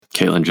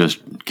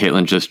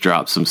Caitlin just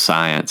dropped some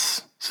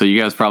science. So you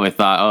guys probably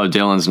thought, oh,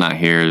 Dylan's not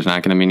here. There's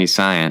not going to be any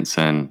science.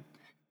 And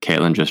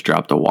Caitlin just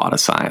dropped a wad of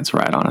science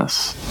right on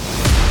us.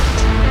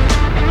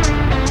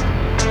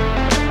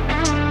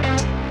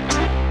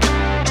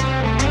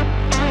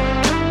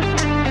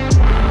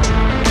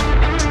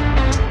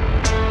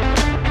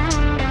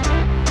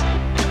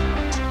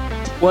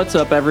 What's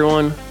up,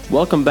 everyone?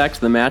 Welcome back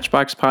to the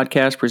Matchbox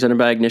Podcast presented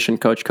by Ignition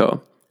Coach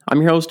Co. I'm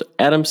your host,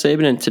 Adam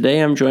Sabin, and today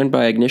I'm joined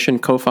by Ignition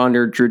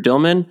co-founder Drew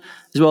Dillman,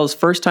 as well as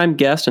first-time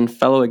guest and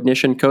fellow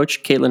Ignition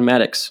coach Caitlin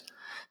Maddox.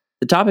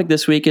 The topic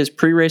this week is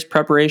pre-race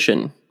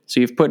preparation.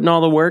 So you've put in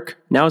all the work,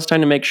 now it's time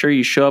to make sure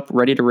you show up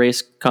ready to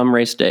race come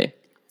race day.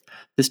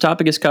 This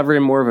topic is covered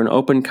in more of an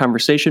open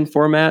conversation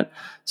format,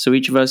 so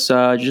each of us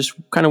just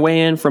kind of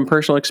weigh in from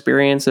personal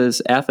experience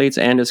as athletes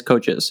and as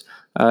coaches.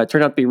 It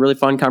turned out to be a really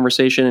fun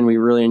conversation, and we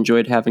really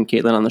enjoyed having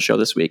Caitlin on the show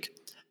this week.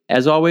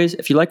 As always,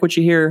 if you like what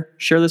you hear,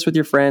 share this with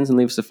your friends and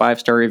leave us a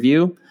 5-star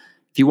review.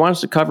 If you want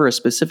us to cover a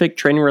specific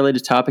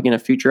training-related topic in a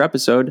future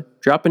episode,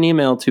 drop an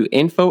email to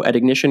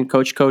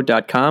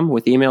info@ignitioncoachco.com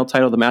with the email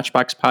titled The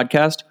Matchbox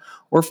Podcast,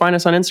 or find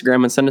us on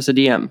Instagram and send us a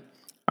DM.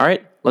 All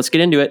right, let's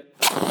get into it.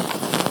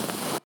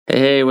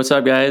 Hey, what's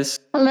up, guys?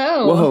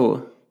 Hello.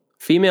 Whoa,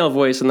 female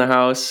voice in the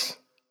house.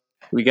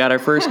 We got our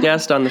first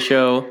guest on the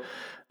show.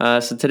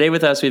 So today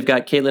with us, we've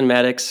got Caitlin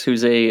Maddox,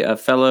 who's a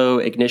fellow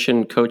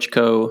Ignition Coach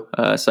Co.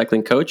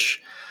 Cycling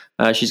coach.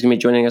 She's going to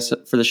be joining us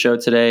for the show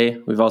today.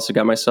 We've also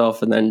got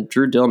myself and then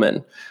Drew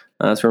Dillman.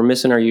 So we're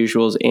missing our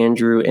usuals,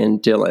 Andrew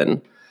and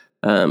Dylan.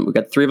 We've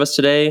got 3 of us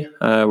today.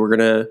 We're going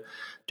to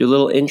do a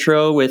little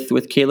intro with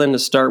Caitlin to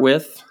start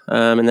with,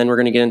 and then we're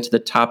going to get into the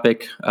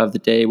topic of the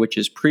day, which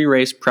is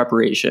pre-race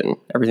preparation,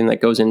 everything that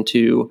goes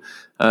into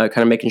kind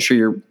of making sure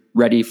you're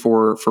ready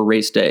for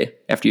race day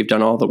after you've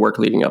done all the work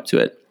leading up to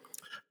it.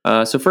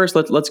 So first,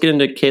 let's get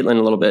into Caitlin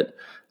a little bit.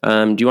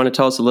 Do you want to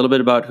tell us a little bit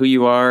about who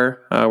you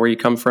are, where you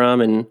come from,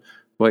 and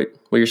what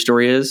your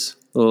story is?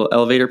 A little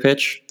elevator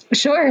pitch?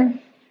 Sure.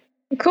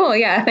 Cool.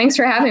 Yeah. Thanks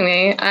for having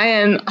me. I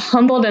am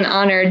humbled and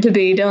honored to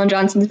be Dylan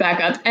Johnson's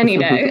backup any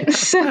day.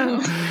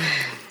 So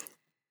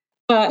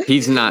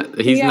he's not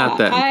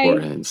that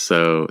important.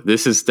 So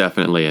this is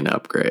definitely an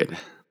upgrade.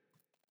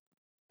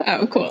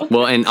 Oh, cool.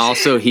 Well, and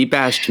also he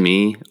bashed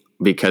me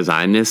because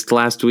I missed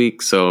last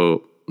week.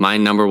 So my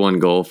number one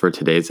goal for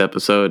today's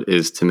episode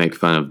is to make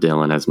fun of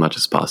Dylan as much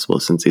as possible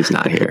since he's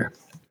not here.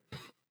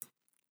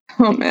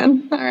 Oh,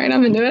 man. All right.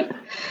 I'm into it.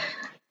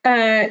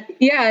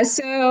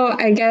 So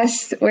I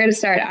guess where to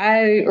start?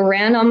 I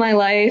ran all my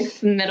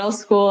life, middle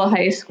school,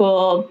 high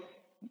school,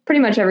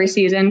 pretty much every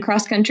season,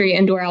 cross country,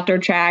 indoor, outdoor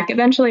track,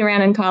 eventually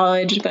ran in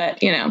college, but,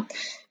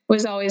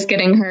 was always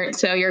getting hurt.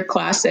 So your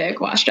classic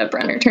washed up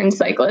runner turned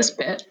cyclist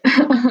bit.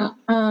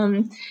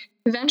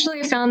 Eventually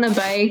I found the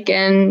bike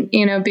and,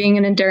 being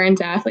an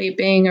endurance athlete,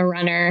 being a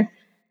runner,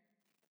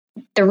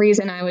 the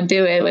reason I would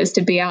do it was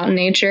to be out in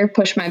nature,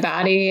 push my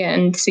body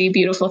and see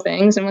beautiful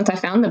things. And once I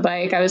found the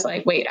bike, I was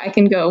like, wait, I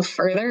can go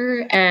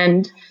further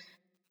and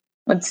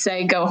let's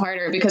say go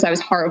harder because I was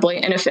horribly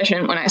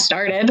inefficient when I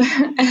started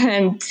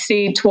and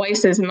see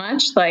twice as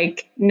much,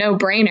 like no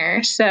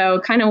brainer. So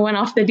kind of went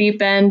off the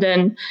deep end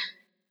and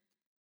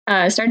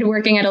started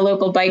working at a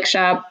local bike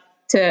shop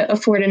to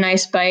afford a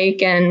nice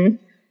bike. And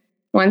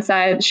once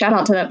shout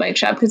out to that bike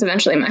shop because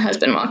eventually my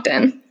husband walked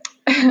in.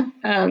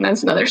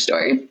 That's another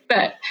story.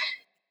 But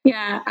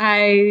yeah,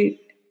 I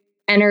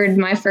entered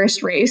my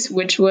first race,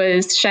 which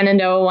was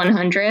Shenandoah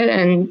 100,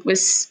 and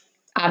was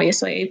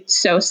obviously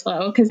so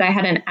slow because I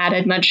hadn't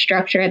added much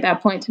structure at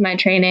that point to my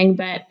training,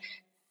 but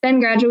then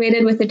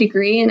graduated with a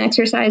degree in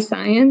exercise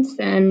science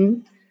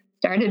and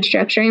started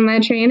structuring my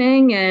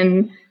training.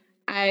 And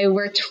I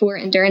worked for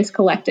Endurance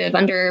Collective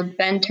under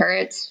Ben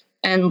Turretts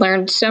and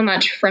learned so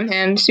much from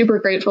him. Super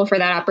grateful for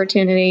that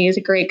opportunity. He's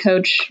a great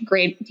coach,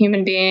 great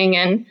human being,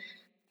 and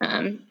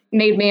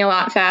made me a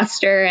lot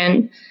faster.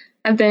 And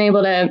I've been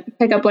able to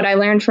pick up what I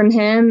learned from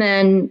him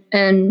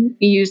and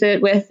use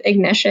it with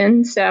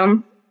Ignition.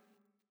 So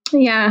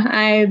yeah,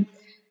 I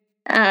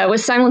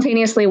was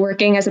simultaneously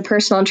working as a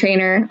personal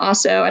trainer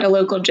also at a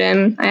local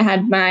gym. I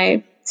had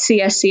my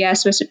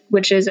CSCS,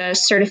 which is a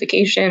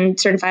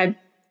certified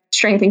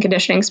strength and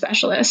conditioning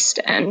specialist,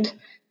 and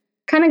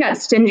kind of got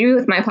stingy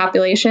with my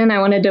population. I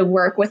wanted to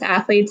work with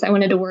athletes. I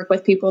wanted to work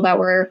with people that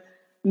were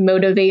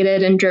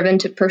motivated and driven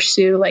to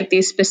pursue like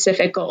these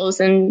specific goals,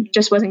 and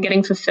just wasn't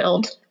getting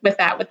fulfilled with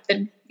that.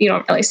 You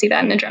don't really see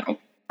that in the general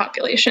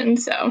population.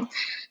 So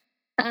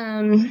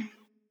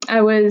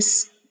I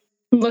was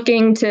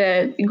looking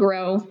to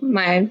grow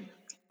my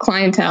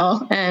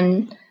clientele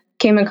and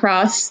came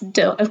across,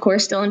 of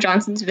course, Dylan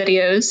Johnson's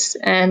videos,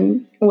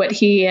 and what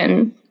he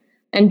and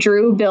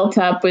Drew built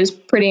up was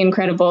pretty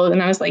incredible.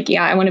 And I was like,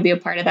 yeah, I want to be a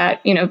part of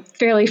that,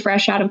 fairly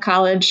fresh out of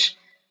college,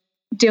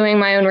 doing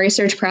my own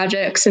research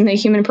projects in the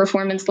Human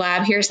Performance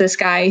Lab. Here's this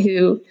guy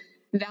who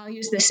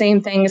values the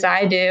same things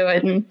I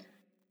do,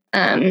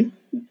 and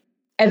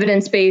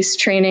evidence-based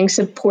training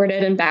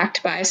supported and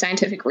backed by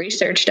scientific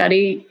research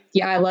study.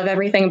 Yeah, I love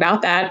everything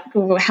about that.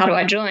 How do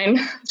I join?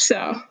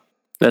 So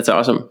That's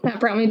awesome.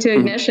 That brought me to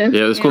Ignition.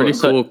 Yeah, it was pretty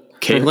cool.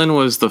 Caitlin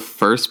was the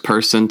first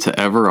person to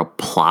ever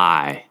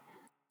apply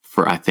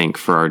for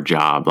our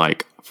job,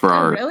 like for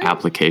our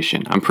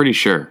application. I'm pretty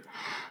sure,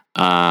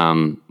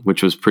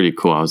 which was pretty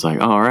cool. I was like,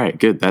 oh, all right,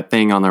 good. That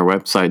thing on their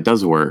website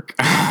does work.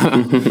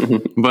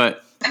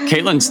 But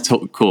Caitlin's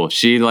cool.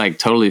 She like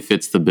totally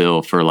fits the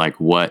bill for like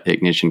what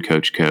Ignition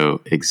Coach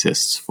Co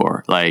exists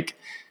for. Like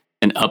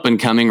an up and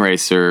coming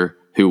racer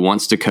who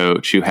wants to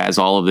coach, who has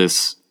all of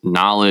this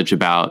knowledge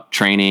about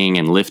training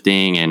and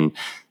lifting and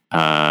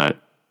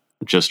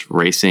just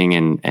racing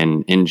and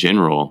in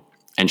general.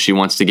 And she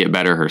wants to get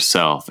better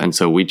herself. And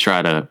so we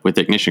try to, with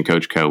Ignition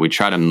Coach Co., we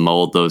try to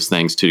mold those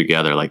things two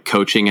together. Like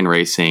coaching and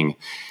racing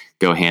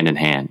go hand in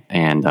hand.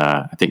 And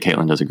I think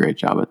Caitlin does a great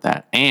job at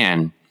that.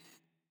 And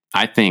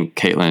I think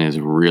Caitlin is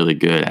really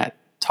good at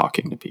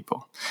talking to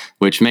people,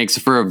 which makes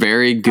for a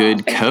very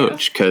good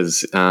coach.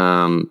 Because,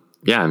 I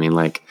mean,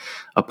 like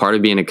a part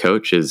of being a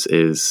coach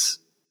is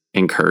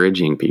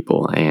encouraging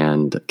people.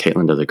 And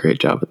Caitlin does a great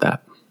job with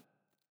that.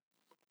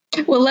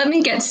 Well, let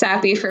me get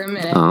sappy for a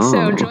minute.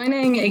 So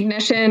joining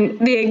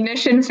Ignition, the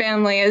Ignition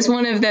family is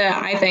one of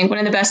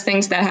the best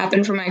things that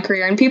happened for my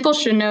career. And people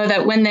should know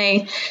that when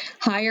they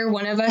hire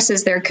one of us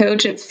as their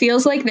coach, it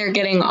feels like they're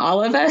getting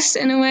all of us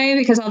in a way,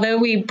 because although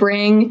we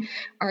bring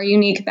our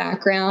unique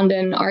background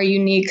and our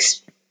unique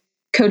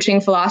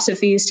coaching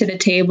philosophies to the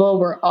table,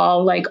 we're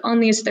all like on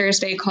these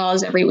Thursday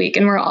calls every week,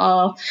 and we're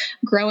all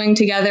growing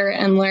together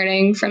and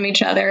learning from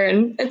each other.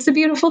 And it's a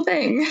beautiful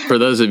thing. For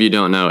those of you who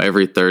don't know,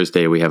 every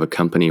Thursday we have a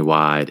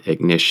company-wide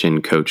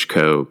Ignition Coach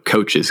Co.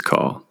 coaches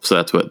call. So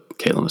that's what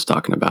Caitlin was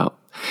talking about.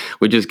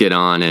 We just get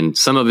on, and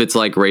some of it's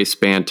like race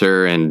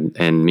banter and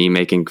me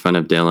making fun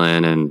of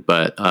Dylan,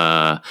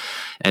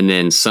 and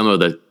then some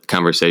of the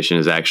conversation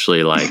is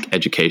actually like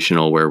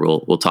educational, where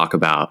we'll talk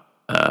about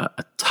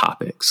a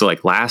topic. So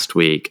like last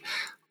week,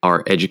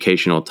 our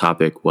educational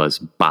topic was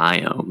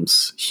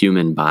biomes,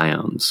 human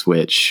biomes,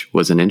 which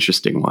was an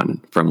interesting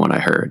one from what I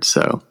heard.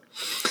 So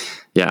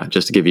yeah,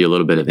 just to give you a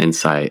little bit of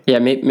insight. Yeah,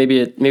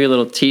 maybe a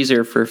little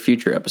teaser for a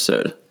future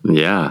episode.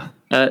 Yeah.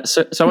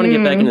 So I want to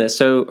get back into this.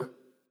 So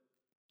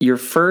your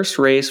first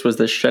race was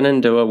the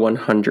Shenandoah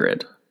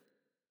 100.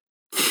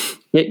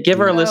 Give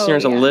our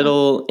listeners a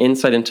little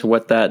insight into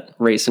what that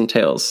race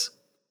entails.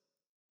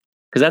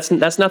 Because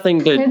that's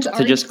nothing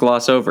to just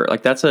gloss over.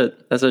 Like that's a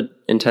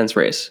intense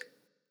race.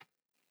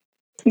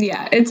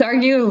 Yeah, it's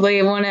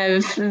arguably one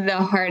of the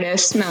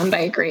hardest mountain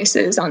bike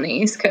races on the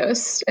East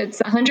Coast. It's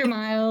 100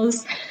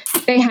 miles.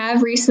 They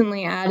have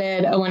recently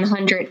added a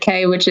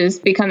 100K, which is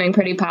becoming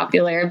pretty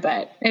popular.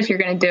 But if you're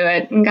going to do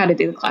it, you got to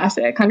do the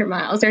classic 100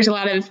 miles. There's a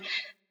lot of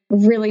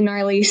really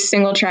gnarly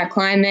single track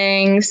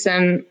climbing,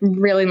 some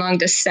really long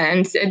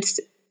descents. It's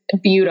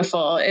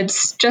beautiful.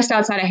 It's just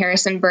outside of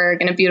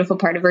Harrisonburg in a beautiful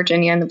part of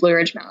Virginia in the Blue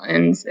Ridge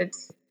Mountains.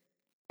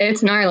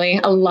 It's gnarly.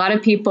 A lot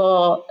of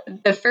people,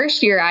 the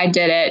first year I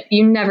did it,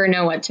 you never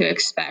know what to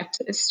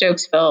expect.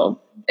 Stokesville,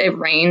 it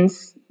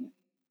rains.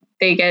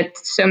 They get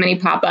so many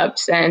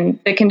pop-ups, and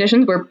the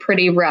conditions were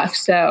pretty rough.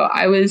 So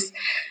I was,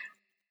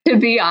 to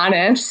be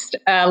honest,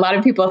 a lot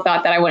of people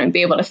thought that I wouldn't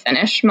be able to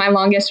finish. My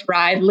longest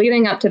ride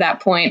leading up to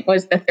that point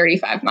was the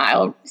 35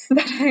 miles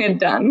that I had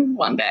done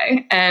one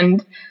day.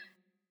 And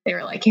they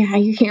were like, yeah,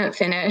 you can't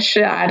finish.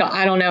 I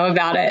don't know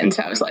about it. And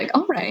so I was like,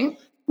 all right,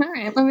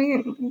 let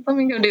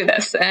me go do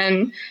this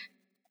and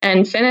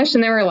finish.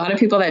 And there were a lot of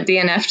people that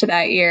DNF'd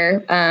that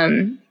year.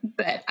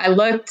 But I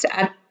looked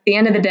at the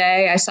end of the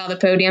day, I saw the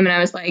podium, and I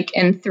was like,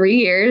 in 3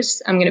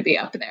 years, I'm going to be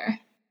up there.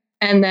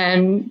 And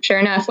then sure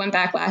enough, went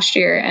back last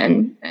year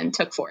and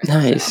took fourth.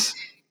 Nice. So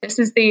this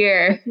is the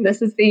year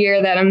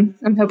that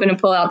I'm hoping to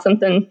pull out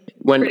something.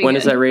 When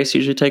does that race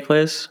usually take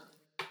place?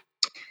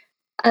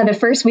 The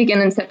first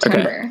weekend in September.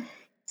 Okay.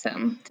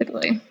 So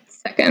typically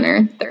 2nd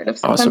or 3rd of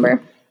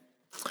September.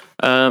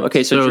 Awesome.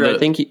 Okay, so Drew, I don't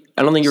think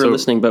you were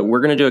listening, but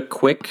we're going to do a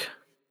quick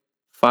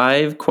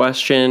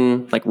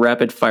 5-question like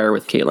rapid fire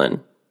with Caitlin.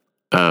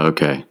 Oh,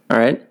 okay. All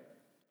right.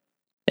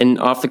 And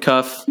off the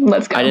cuff,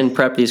 let's go. I didn't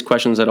prep these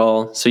questions at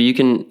all, so you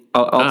can.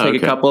 I'll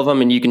take a couple of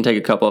them, and you can take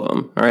a couple of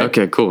them. All right.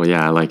 Okay. Cool.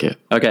 Yeah, I like it.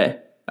 Okay.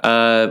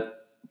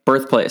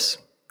 Birthplace.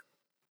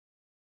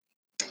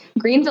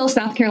 Greenville,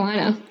 South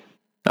Carolina.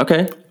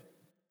 Okay.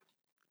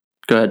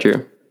 Go ahead,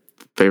 Drew.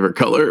 Favorite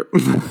color?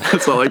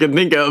 That's all I can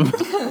think of.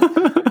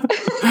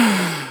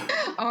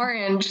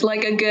 Orange,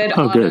 like a good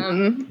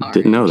autumn. Good.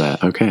 Didn't know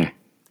that. Okay.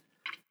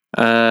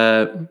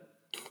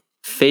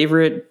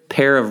 Favorite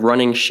pair of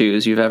running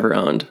shoes you've ever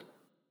owned?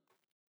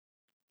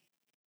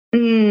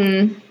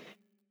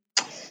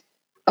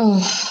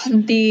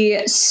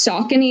 The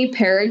Saucony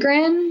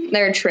Peregrine.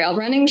 They're a trail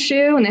running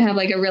shoe, and they have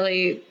like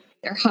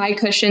they're high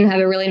cushion,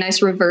 have a really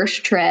nice reverse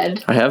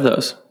tread. I have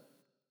those.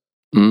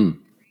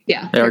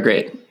 Yeah. They are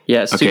great.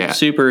 Yeah,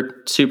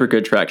 super, super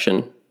good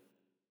traction.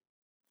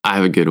 I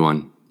have a good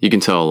one. You can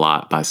tell a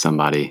lot by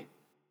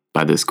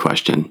this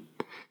question.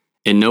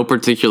 In no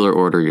particular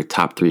order, your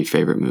top 3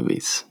 favorite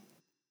movies.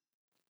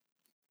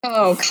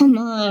 Oh, come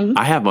on.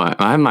 I have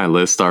my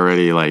list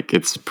already. Like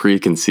it's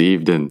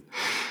preconceived, and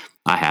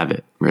I have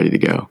it ready to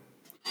go.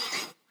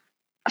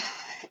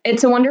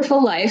 It's a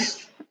Wonderful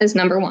Life is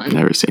number one.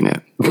 Never seen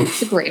it.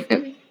 It's a great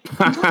movie.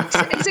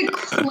 It's a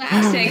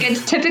classic.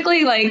 It's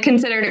typically like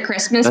considered a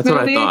Christmas movie. That's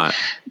what I thought.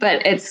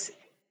 But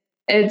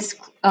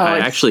I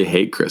actually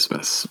hate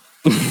Christmas.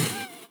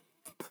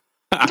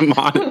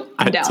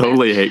 I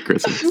totally hate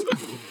Christmas.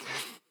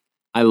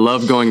 I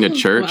love going to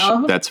church.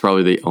 Well, that's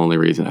probably the only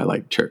reason I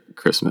like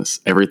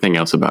Christmas. Everything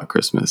else about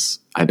Christmas,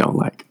 I don't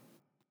like.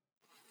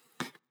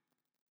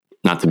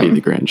 Not to be the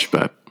Grinch,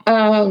 but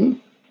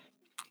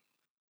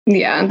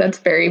yeah, that's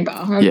very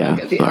Baja. Yeah,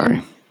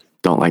 sorry,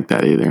 don't like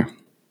that either.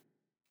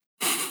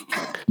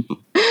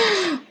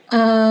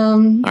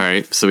 All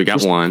right, so we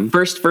got one.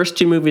 First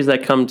two movies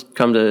that come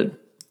to.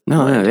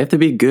 No, they have to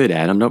be good,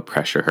 Adam. Don't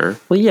pressure her.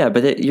 Well, yeah,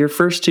 but your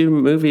first two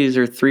movies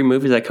or three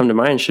movies that come to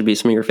mind should be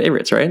some of your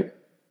favorites, right?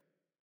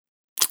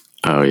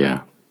 Oh,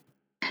 yeah.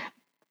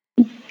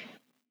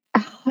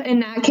 In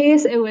that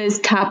case, it was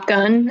Top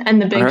Gun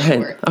and The Big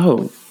Short.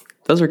 Oh,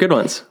 those are good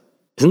ones.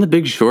 Isn't The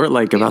Big Short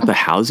like about the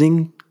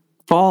housing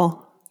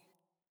fall?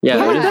 Yeah,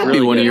 that'd really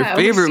be one of your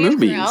favorite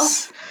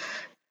movies.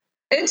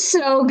 It's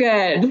so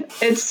good.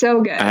 It's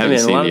so good. I haven't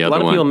seen the other one. A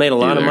lot of people made a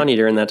lot of money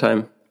during that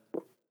time.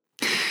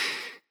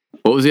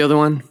 What was the other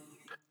one?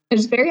 It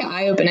was very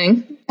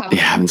eye-opening. Yeah, I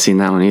haven't seen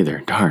that one either.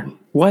 Darn.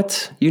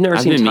 What? You've never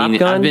seen Top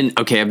Gun?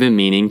 I've been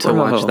meaning to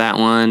watch that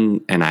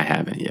one, and I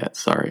haven't yet.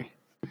 Sorry.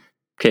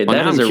 Okay,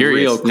 that is a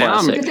real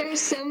classic. But there's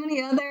so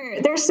many other.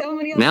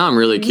 Now I'm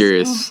really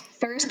curious.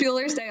 Ferris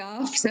Bueller's Day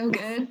Off, so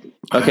good.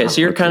 Okay,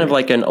 so you're kind of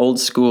like an old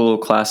school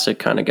classic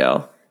kind of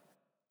gal.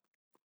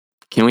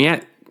 Can we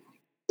add?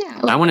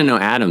 Yeah. I want to know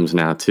Adam's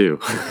now too.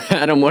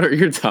 Adam, what are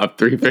your top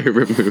 3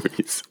 favorite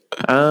movies?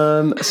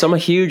 So I'm a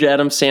huge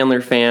Adam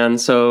Sandler fan.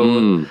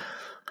 So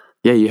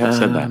yeah, you have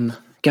said that.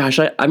 Gosh,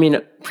 I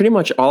mean, pretty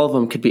much all of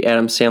them could be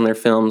Adam Sandler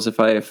films if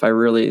I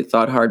really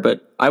thought hard.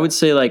 But I would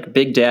say like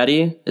Big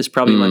Daddy is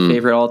probably my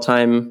favorite all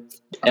time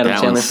Adam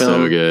Sandler film.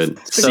 So good.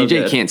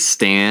 CJ can't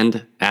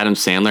stand Adam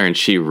Sandler, and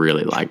she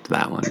really liked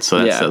that one. So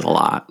that says a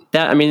lot.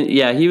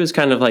 He was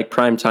kind of like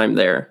prime time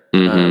there.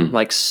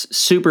 Like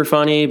super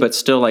funny, but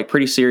still like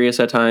pretty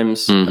serious at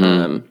times.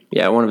 One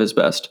of his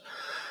best.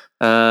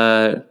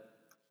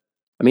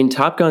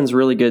 Top Gun's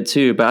really good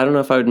too, but I don't know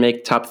if I would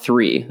make top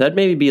 3. That'd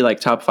maybe be like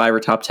top 5 or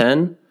top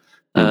 10.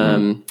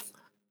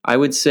 I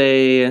would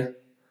say,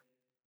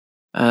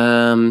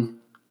 oh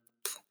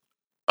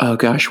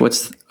gosh,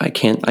 I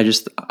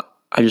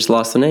just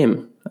lost the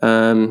name.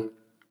 No,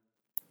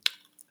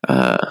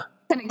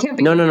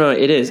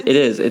 it is.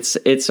 It's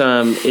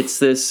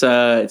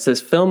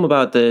this film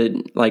about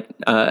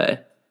the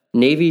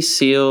Navy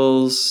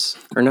SEALs,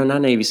 or no,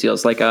 not Navy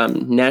SEALs, like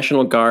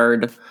National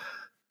Guard.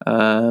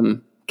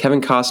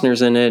 Kevin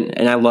Costner's in it,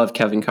 and I love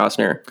Kevin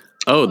Costner.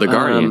 Oh, The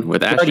Guardian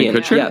with Ashton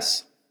Kutcher?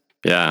 Yes.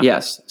 Yeah.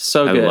 Yes.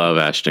 So good. I love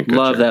Ashton Kutcher.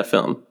 Love that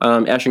film.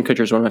 Ashton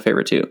Kutcher is one of my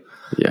favorite too.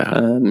 Yeah.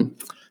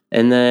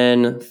 And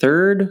then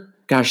third,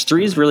 gosh,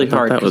 3 is really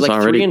hard. That was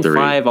like 3 and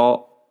 5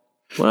 all.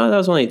 Well, that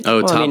was only.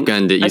 Top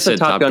Gun. You said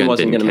Top Gun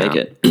wasn't going to make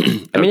it.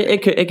 I mean,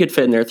 it could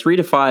fit in there. 3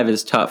 to 5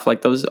 is tough.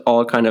 Like those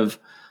all kind of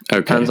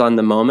depends on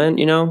the moment,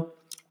 you know.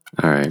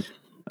 All right.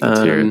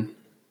 Let's hear it.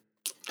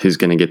 Who's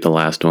going to get the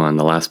last one,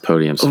 the last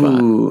podium spot?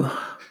 Ooh,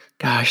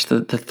 gosh,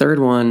 the third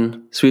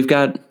one. So we've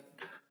got.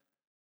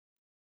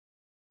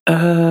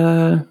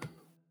 I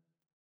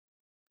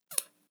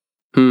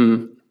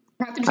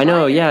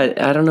know. Yeah,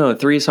 I don't know.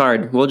 3 is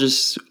hard. We'll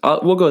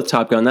go with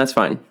Top Gun. That's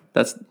fine.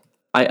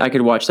 I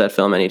could watch that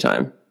film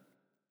anytime.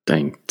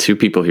 Dang, 2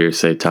 people here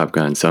say Top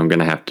Gun, so I'm going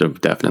to have to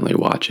definitely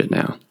watch it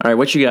now. All right,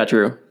 what you got,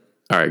 Drew?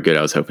 All right, good.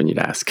 I was hoping you'd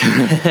ask.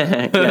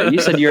 Yeah,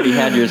 you said you already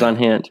had yours on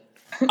hand.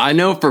 I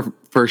know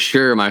for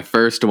sure my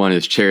first one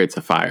is Chariots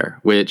of Fire,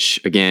 which,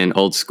 again,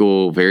 old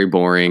school, very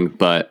boring,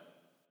 but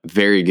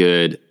very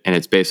good, and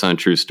it's based on a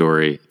true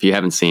story. If you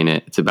haven't seen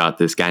it, it's about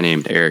this guy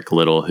named Eric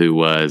Liddell, who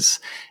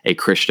was a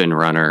Christian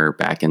runner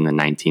back in the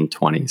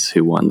 1920s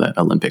who won the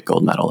Olympic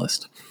gold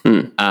medalist.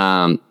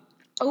 I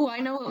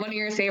know what one of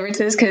your favorites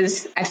is,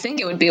 because I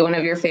think it would be one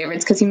of your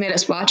favorites because you made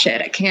us watch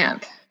it at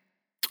camp.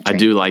 I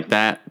do like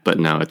that, but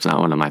no, it's not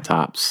one of my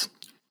tops.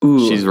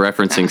 Ooh. She's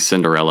referencing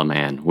Cinderella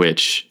Man,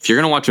 which if you're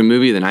going to watch a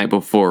movie the night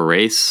before a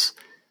race,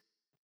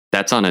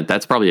 that's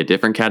probably a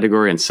different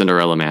category, and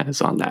Cinderella Man is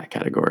on that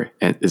category,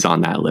 is on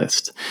that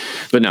list.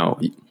 But no.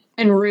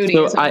 And Rudy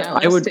is on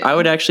that list too. I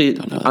would actually,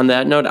 on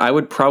that note, I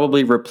would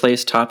probably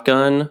replace Top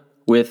Gun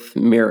with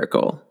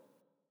Miracle.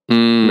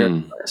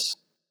 Miracle.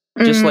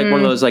 Just like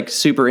one of those like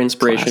super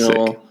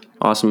inspirational, classic,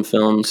 awesome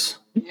films.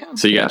 Yeah.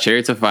 So you got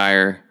Chariots of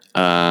Fire.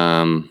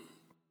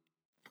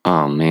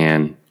 Oh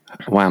man,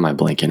 why am I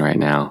blanking right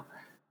now?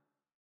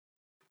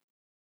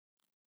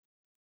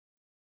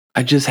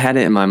 I just had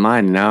it in my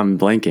mind and now I'm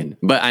blanking.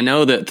 But I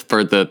know that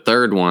for the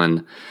third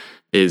one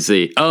is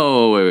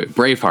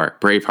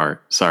Braveheart.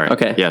 Sorry.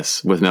 Okay.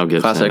 Yes, with Mel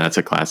Gibson. Classic. That's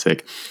a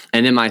classic.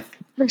 And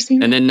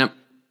then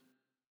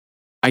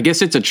I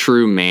guess it's a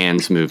true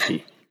man's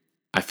movie.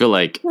 I feel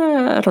like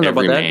I don't know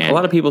about that. A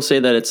lot of people say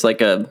that it's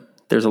like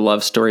there's a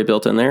love story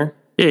built in there.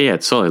 Yeah,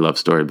 it's totally a love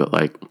story, but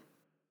like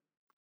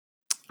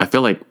I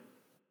feel like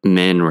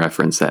men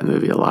reference that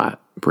movie a lot.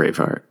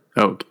 Braveheart.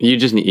 Oh, you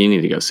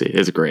need to go see it.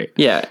 It's great.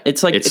 Yeah,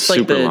 it's like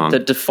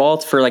the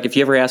default for like if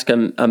you ever ask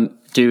a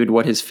dude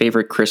what his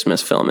favorite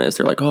Christmas film is,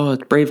 they're like, oh,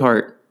 it's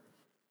Braveheart.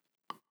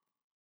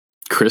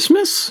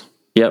 Christmas?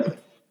 Yep.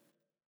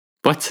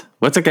 What?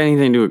 What's it got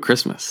anything to do with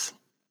Christmas?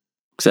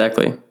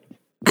 Exactly.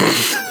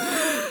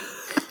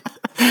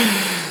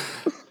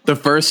 The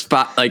first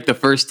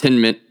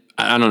 10 minutes,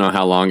 I don't know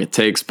how long it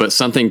takes, but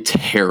something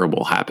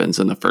terrible happens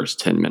in the first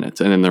 10 minutes.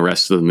 And then the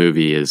rest of the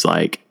movie is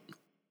like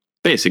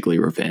basically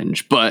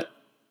revenge, but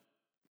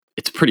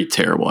it's pretty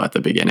terrible at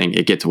the beginning.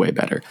 It gets way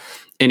better.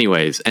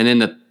 Anyways, and then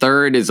the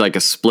third is like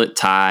a split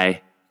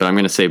tie, but I'm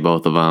going to say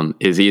both of them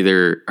is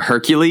either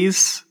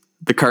Hercules,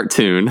 the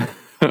cartoon,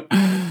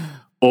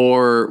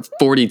 or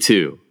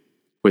 42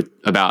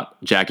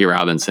 about Jackie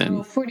Robinson.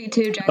 Oh,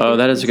 42 Jackie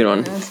that is a good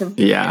one. That's a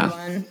yeah. good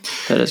one.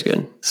 That is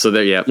good. So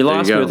there, yeah. You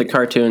lost me with the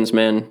cartoons,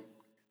 man.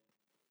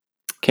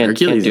 Can't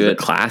do is it. A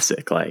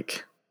classic.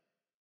 Like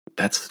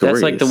that's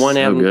like the one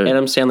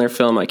Adam Sandler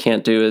film I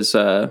can't do is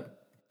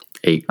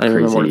Eight. I don't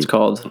remember what it's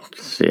called.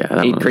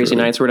 Yeah, Eight Crazy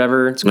Nights or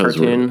whatever. It's a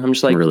cartoon. I'm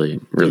just like really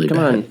come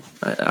bad.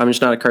 on. I'm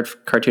just not a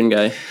cartoon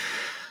guy.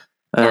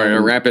 All right,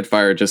 our rapid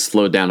fire just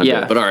slowed down a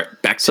bit. But all right,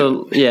 back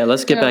to it. Yeah,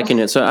 let's get back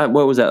into it. So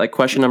what was that? Like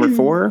question number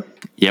 4?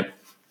 Yep.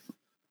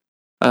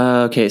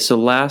 Okay, so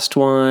last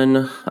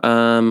one.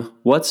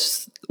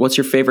 What's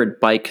your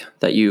favorite bike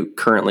that you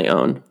currently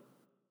own?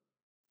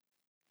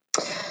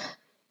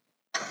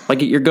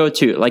 Like your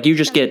go-to. Like you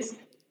just get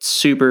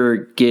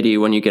super giddy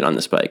when you get on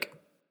this bike.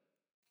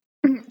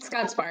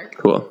 Scott Spark.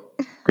 Cool.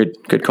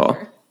 Good call.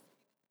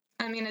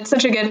 I mean, it's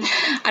such a good.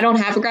 I don't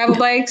have a gravel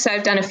bike, so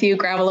I've done a few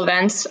gravel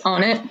events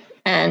on it,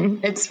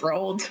 and it's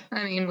rolled.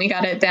 I mean, we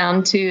got it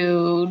down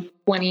to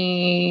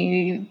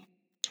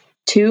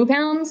 22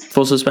 pounds.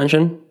 Full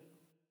suspension?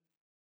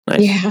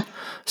 Nice. Yeah.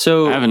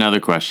 So I have another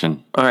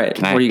question. All right.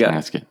 What do you got? Can I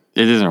ask it?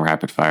 It isn't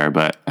rapid fire,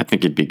 but I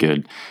think it'd be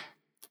good.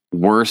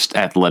 Worst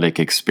athletic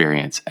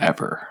experience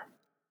ever.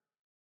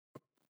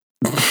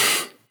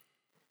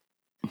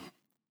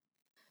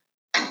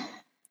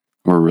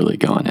 We're really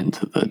going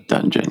into the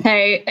dungeon.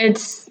 Hey, I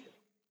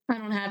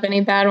don't have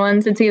any bad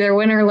ones. It's either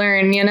win or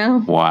learn, you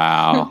know?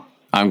 Wow.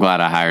 I'm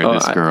glad I hired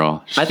this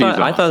girl. I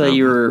thought that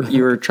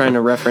you were trying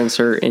to reference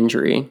her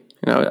injury.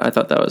 You know, I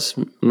thought that was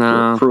cruel.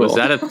 Was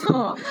that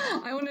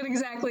I wouldn't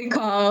exactly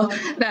call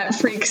that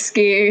freak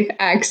ski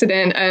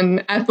accident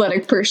an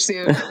athletic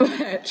pursuit,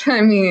 but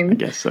I mean, I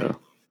guess so.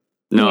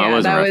 No, I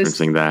wasn't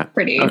referencing that.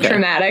 Pretty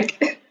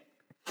traumatic.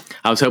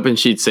 I was hoping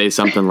she'd say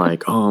something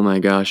like, "Oh my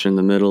gosh, in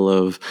the middle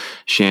of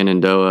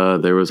Shenandoah,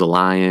 there was a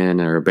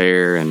lion or a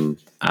bear, and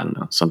I don't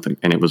know something,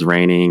 and it was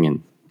raining,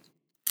 and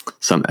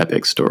some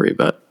epic story."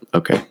 But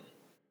okay. Have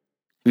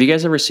you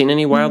guys ever seen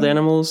any wild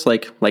animals?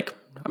 Like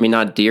I mean,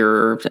 not deer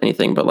or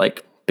anything, but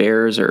like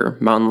bears or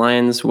mountain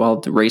lions while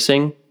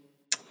racing?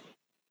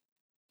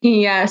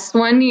 Yes.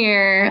 One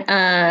year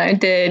I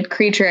did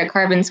Creature at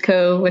Carbons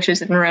Cove, which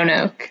is in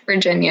Roanoke,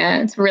 Virginia.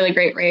 It's a really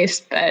great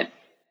race, but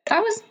I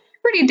was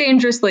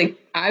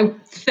I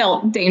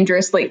felt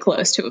dangerously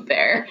close to a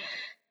bear.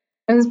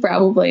 It was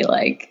probably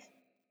like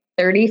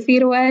 30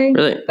 feet away.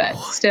 Really? But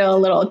still a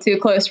little too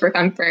close for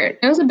comfort.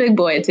 It was a big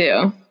boy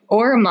too.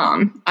 Or a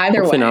mom.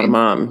 Hopefully not a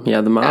mom.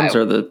 Yeah, the moms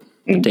are the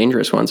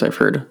dangerous ones, I've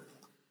heard.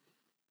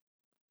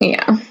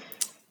 Yeah.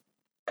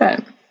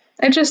 But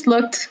I just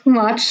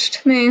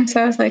watched me,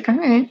 so I was like, all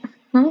right.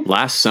 Well.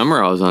 Last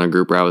summer, I was on a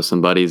group ride with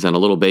some buddies, and a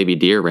little baby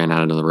deer ran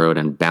out into the road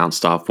and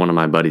bounced off one of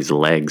my buddy's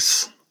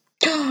legs.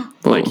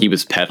 Like he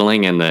was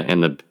pedaling, and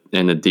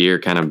the deer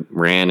kind of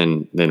ran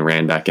and then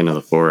ran back into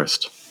the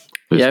forest.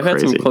 Yeah, I've had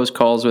some close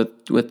calls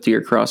with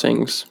deer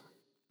crossings,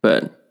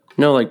 but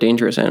no like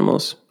dangerous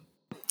animals.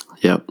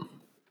 Yep.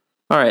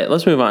 All right,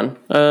 let's move on.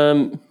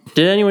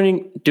 Did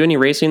anyone do any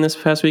racing this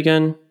past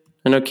weekend?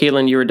 I know,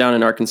 Caitlin, you were down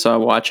in Arkansas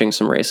watching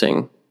some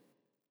racing.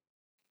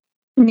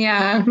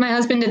 Yeah, my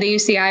husband did the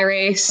UCI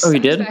race. Oh, he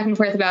did? Back and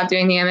forth about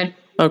doing the Emmett.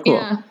 Oh,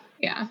 cool.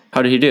 Yeah.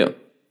 How did he do?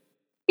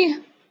 Yeah,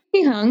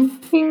 he hung.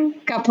 He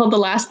got pulled the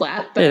last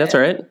lap. Hey, that's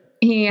all right.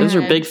 Those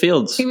are big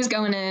fields. He was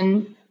going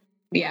in.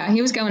 Yeah,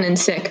 he was going in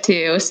sick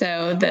too.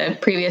 So the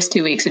previous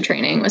 2 weeks of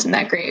training wasn't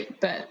that great,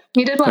 but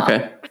he did well.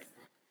 Okay.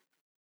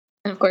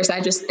 And of course, I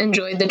just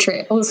enjoyed the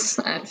trails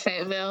at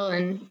Fayetteville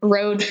and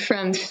rode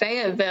from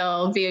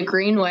Fayetteville via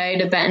Greenway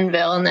to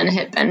Bentonville and then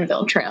hit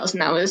Bentonville trails.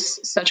 And that was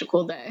such a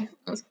cool day.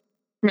 It was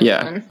really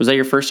fun. Was that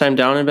your first time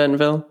down in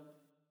Bentonville?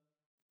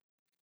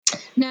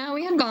 No,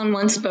 we had gone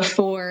once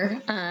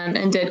before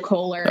and did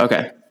Kohler.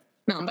 Okay.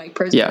 Mountain Bike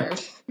Preserve. Yeah.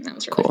 That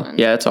was really fun.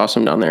 Yeah, it's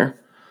awesome down there.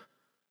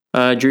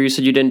 Drew, you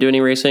said you didn't do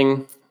any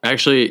racing?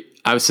 Actually,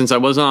 since I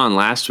wasn't on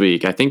last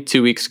week, I think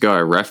 2 weeks ago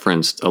I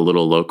referenced a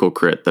little local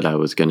crit that I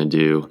was going to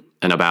do,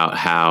 and about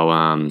how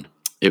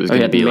it was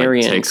going to be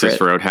like Texas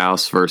crit.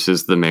 Roadhouse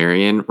versus the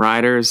Marion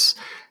riders.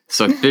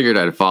 So I figured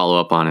I'd follow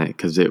up on it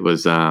because it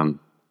was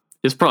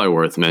it's probably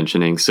worth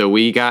mentioning. So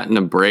we got in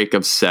a break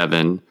of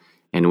 7,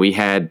 and we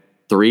had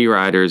 3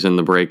 riders in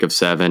the break of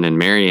 7, and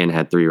Marion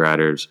had 3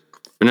 riders.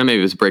 or no, maybe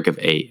it was a break of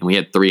 8, and we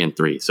had 3 and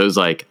 3. So it was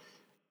like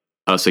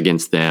us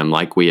against them,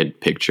 like we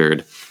had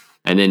pictured.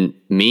 And then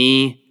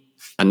me,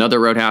 another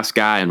Roadhouse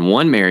guy, and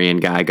one Marion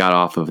guy got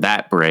off of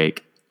that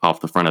break,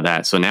 off the front of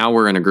that. So now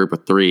we're in a group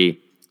of 3,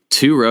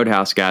 2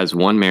 Roadhouse guys,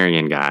 1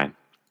 Marion guy,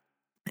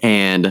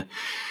 and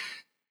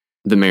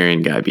the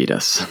Marion guy beat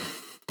us.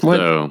 What?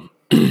 So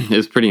it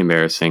was pretty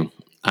embarrassing.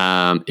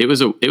 It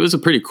was a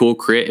pretty cool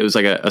crit. It was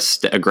like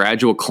a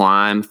gradual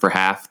climb for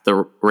half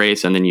the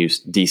race, and then you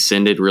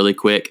descended really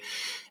quick,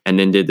 and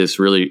then did this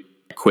really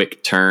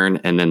quick turn,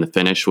 and then the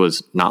finish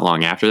was not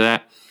long after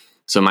that.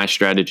 So my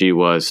strategy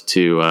was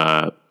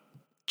to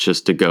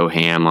just to go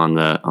ham on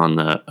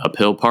the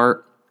uphill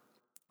part,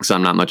 because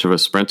I'm not much of a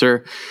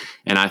sprinter,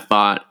 and I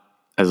thought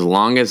as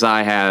long as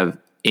I have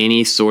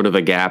any sort of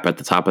a gap at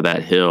the top of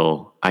that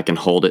hill, I can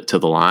hold it to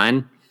the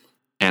line.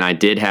 And I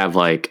did have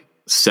like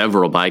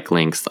several bike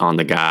lengths on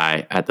the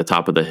guy at the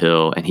top of the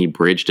hill, and he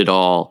bridged it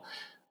all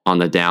on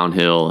the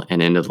downhill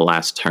and into the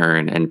last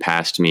turn and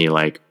passed me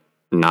like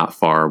not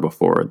far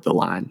before the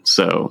line.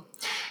 So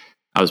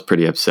I was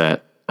pretty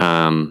upset.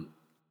 And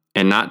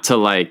not to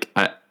like,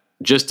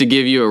 just to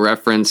give you a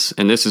reference,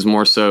 and this is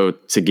more so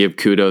to give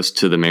kudos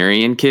to the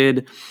Marion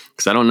kid,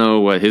 because I don't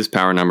know what his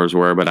power numbers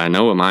were, but I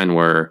know what mine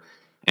were.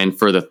 And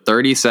for the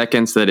 30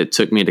 seconds that it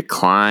took me to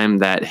climb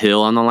that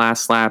hill on the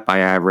last lap, I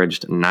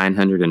averaged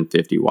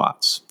 950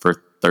 watts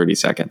for 30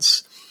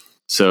 seconds.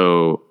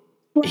 So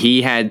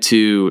he had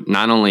to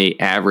not only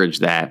average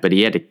that, but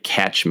he had to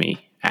catch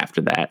me after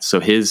that. So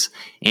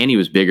and he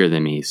was bigger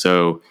than me.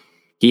 So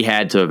he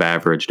had to have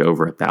averaged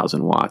over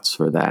 1,000 watts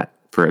for that,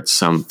 for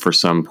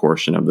some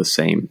portion of the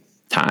same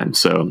time.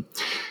 So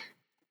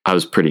I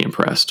was pretty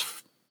impressed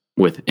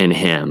in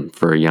him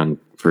for a young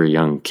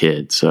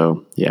kid.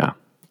 So yeah.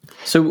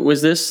 So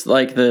was this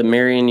like the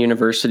Marion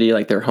University,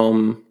 like their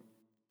home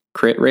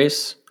crit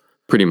race?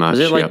 Pretty much.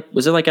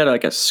 Was it like at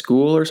like a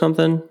school or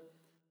something?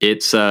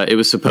 It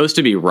was supposed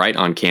to be right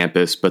on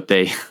campus, but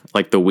they,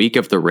 like the week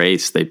of the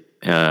race, they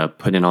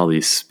put in all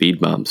these speed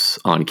bumps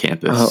on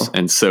campus.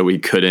 And so we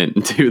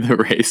couldn't do the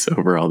race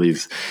over all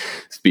these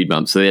speed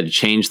bumps. So they had to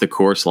change the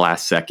course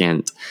last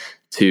second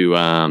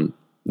to,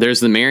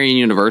 there's the Marion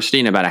University,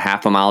 and about a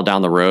half a mile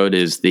down the road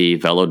is the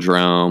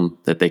velodrome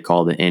that they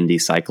call the Indy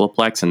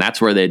Cycloplex. And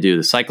that's where they do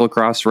the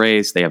cyclocross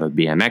race. They have a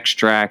BMX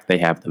track. They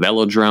have the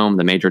velodrome,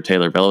 the Major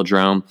Taylor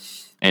Velodrome.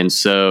 And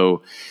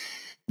so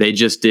they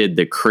just did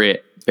the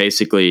crit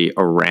basically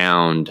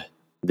around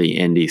the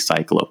Indy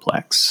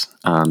Cycloplex.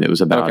 It was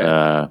about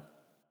a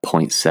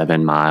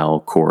 0.7 mile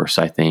course,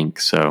 I think.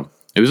 So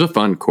it was a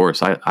fun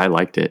course. I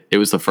liked it. It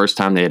was the first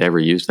time they had ever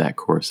used that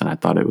course, and I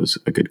thought it was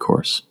a good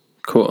course.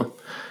 Cool.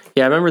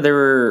 Yeah, I remember there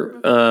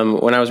were,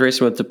 when I was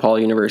racing with DePaul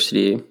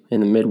University in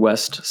the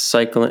Midwest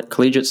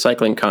Collegiate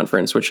Cycling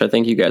Conference, which I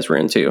think you guys were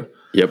into.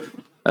 Yep.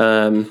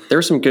 There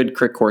were some good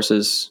crit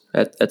courses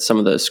at some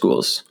of the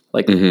schools.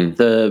 Like I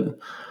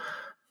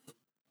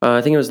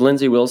think it was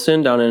Lindsey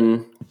Wilson down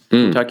in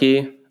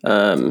Kentucky.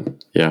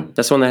 Yeah.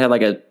 That's the one that had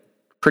like a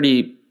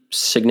pretty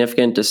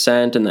significant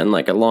descent and then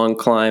like a long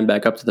climb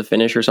back up to the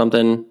finish or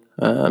something.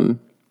 I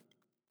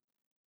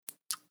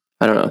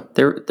don't know.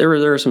 There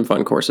were some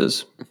fun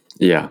courses.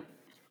 Yeah.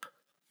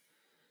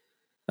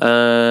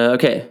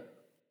 Okay.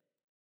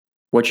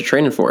 What you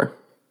training for?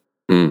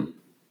 Caitlin?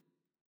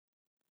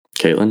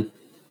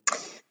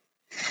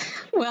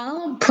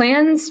 Well,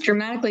 plans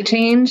dramatically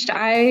changed.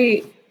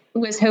 I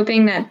was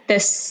hoping that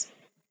this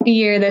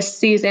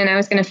season, I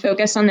was going to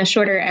focus on the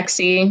shorter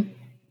XC,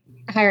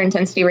 higher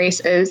intensity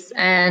races.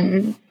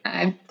 And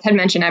I had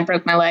mentioned I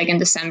broke my leg in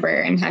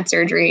December and had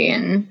surgery,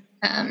 and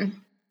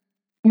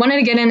wanted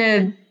to get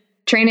into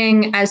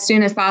training as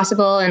soon as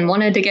possible and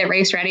wanted to get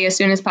race ready as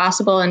soon as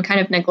possible, and kind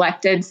of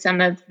neglected some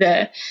of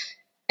the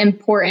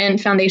important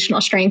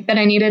foundational strength that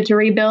I needed to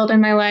rebuild in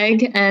my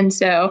leg. And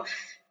so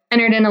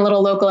entered in a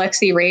little local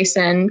XC race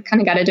and kind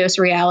of got a dose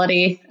of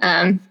reality.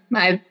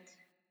 My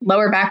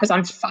lower back was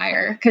on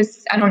fire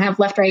because I don't have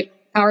left-right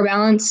power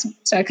balance,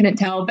 so I couldn't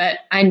tell, but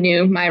I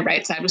knew my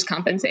right side was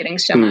compensating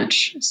so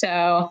much.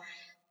 So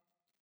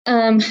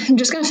I'm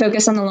just going to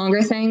focus on the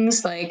longer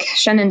things like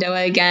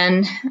Shenandoah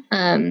again.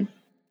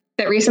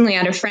 But recently I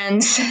had a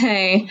friend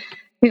say,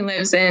 who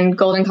lives in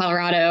Golden,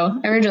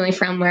 Colorado, originally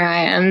from where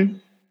I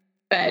am,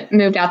 but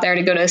moved out there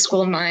to go to the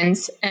School of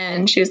Mines.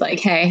 And she was like,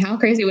 hey, how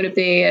crazy would it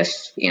be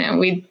if,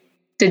 we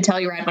did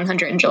Telluride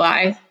 100 in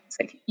July? It's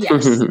like,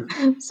 yes,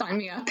 sign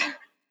me up.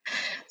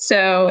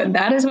 So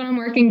that is what I'm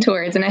working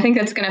towards. And I think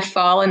that's going to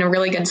fall in a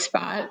really good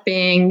spot,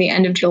 being the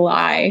end of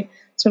July.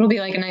 So it'll be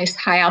like a nice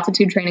high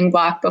altitude training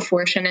block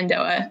before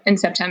Shenandoah in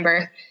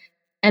September,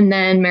 and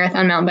then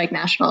Marathon Mountain Bike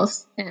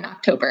Nationals in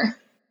October.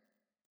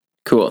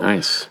 Cool.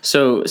 Nice.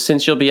 So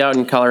since you'll be out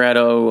in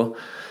Colorado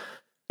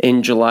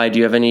in July, do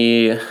you have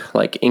any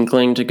like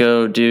inkling to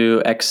go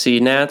do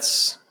XC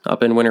Nats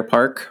up in Winter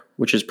Park,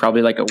 which is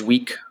probably like a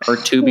week or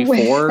two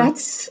before?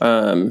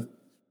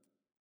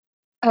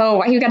 Oh,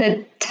 why you got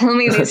to tell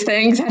me these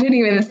things? I didn't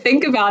even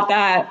think about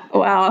that.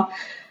 Wow.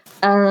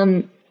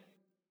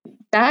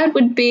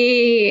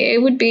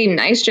 it would be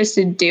nice just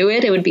to do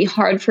it. It would be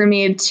hard for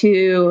me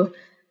to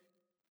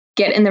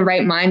get in the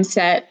right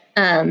mindset,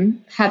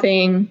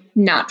 having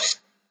not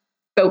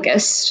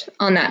focused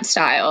on that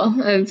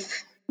style of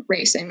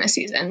racing this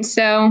season.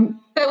 So,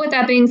 but with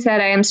that being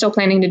said, I am still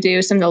planning to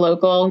do some of the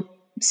local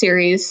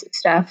series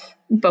stuff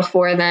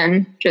before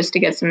then, just to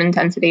get some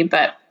intensity.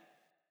 But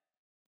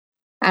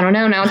I don't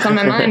know. Now it's on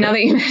my mind. Now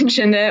that you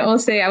mentioned it, we'll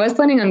see. I was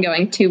planning on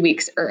going 2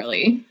 weeks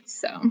early.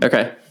 So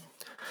okay.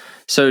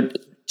 So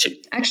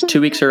actually,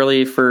 2 weeks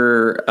early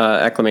for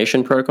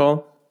acclimation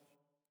protocol.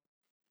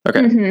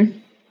 Okay. Mm-hmm.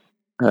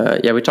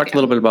 Yeah, we talked a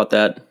little bit about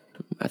that,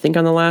 I think,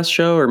 on the last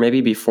show, or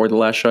maybe before the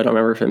last show. I don't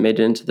remember if it made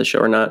it into the show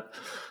or not.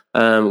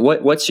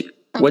 What's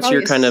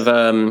your kind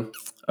of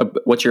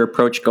what's your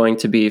approach going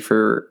to be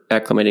for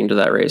acclimating to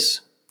that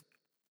race?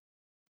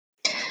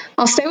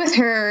 I'll stay with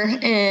her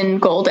in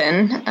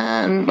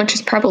Golden, which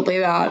is probably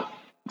about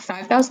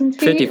 5,000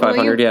 feet.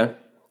 5,500, yeah,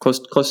 close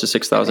to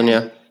 6,000,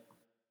 okay.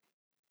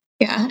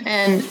 Yeah,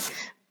 and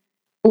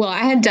well, I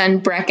had done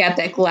Breck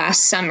Epic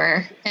last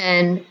summer,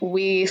 and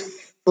we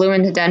flew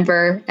into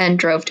Denver and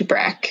drove to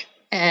Breck,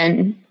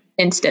 and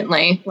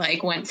instantly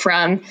went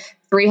from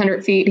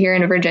 300 feet here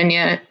in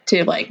Virginia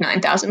to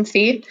 9,000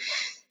 feet,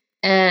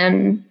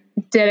 and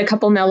did a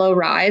couple mellow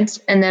rides.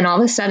 And then all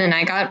of a sudden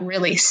I got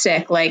really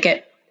sick.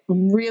 It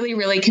really,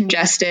 really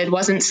congested,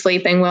 wasn't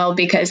sleeping well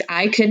because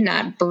I could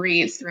not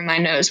breathe through my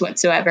nose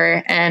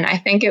whatsoever. And I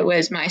think it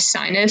was my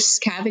sinus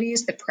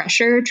cavities, the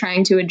pressure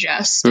trying to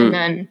adjust and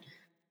then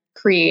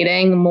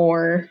creating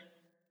more,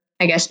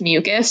 I guess,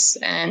 mucus.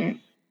 And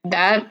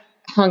that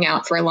hung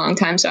out for a long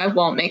time. So I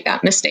won't make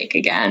that mistake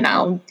again.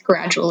 I'll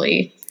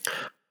gradually.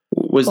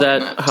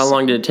 How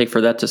long did it take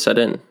for that to set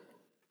in?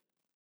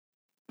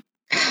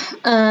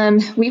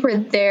 We were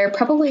there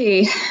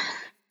probably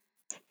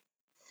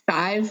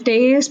 5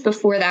 days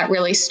before that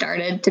really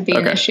started to be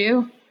an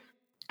issue.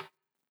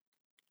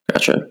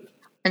 Gotcha.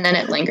 And then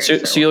it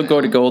lingered. So you'll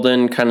go to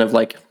Golden, kind of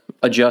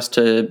adjust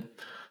to,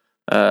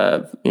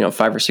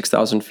 5,000 or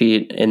 6,000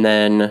 feet, and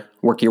then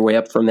work your way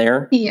up from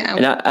there. Yeah.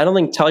 And I don't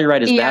think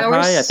Telluride is that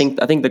high. I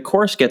think the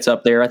course gets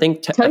up there. I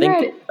think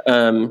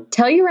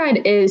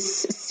Telluride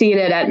is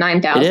seated at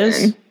 9,000. It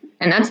is?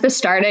 And that's the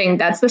starting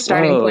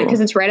point,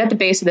 because it's right at the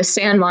base of the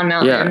San Juan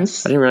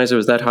Mountains. Yeah, I didn't realize it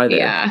was that high there.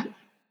 Yeah.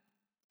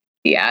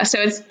 Yeah, so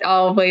it's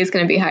always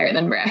going to be higher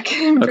than Breck,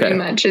 pretty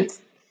much.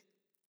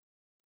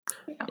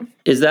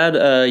 Is that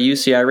a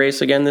UCI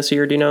race again this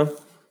year, do you know?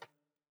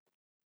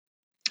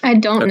 I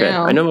don't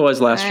know. I know it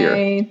was last year.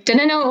 I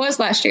didn't know it was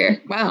last year.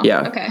 Wow.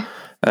 Yeah. Okay.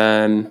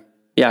 I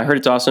heard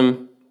it's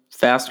awesome.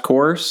 Fast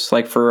course,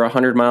 for a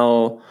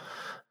 100-mile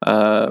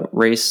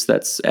race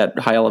that's at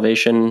high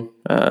elevation.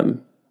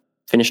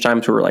 Finish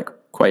times were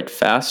quite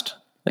fast.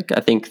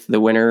 I think the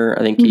winner,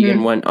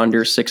 Keegan went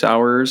under 6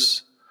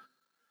 hours.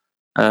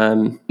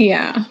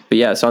 Yeah. But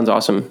yeah, it sounds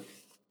awesome.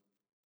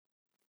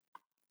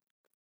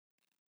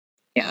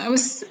 Yeah, I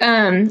was.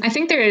 I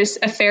think there's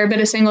a fair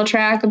bit of single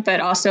track, but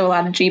also a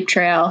lot of Jeep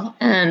trail.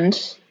 And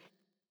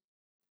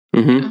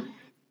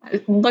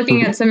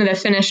looking at some of the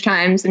finish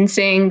times and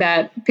seeing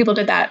that people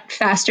did that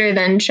faster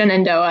than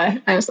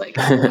Shenandoah, I was like,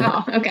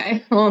 wow,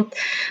 okay, well,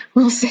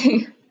 we'll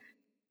see.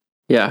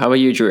 Yeah, how about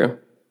you, Drew?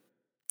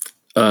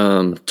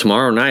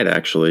 Tomorrow night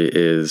actually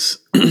is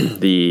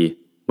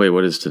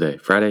what is today?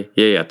 Friday?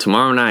 Yeah.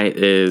 Tomorrow night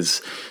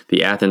is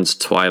the Athens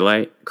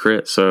Twilight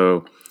Crit.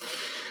 So,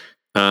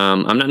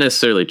 I'm not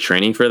necessarily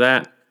training for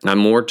that. I'm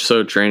more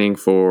so training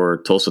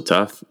for Tulsa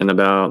Tough in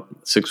about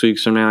 6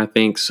 weeks from now, I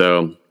think.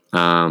 So,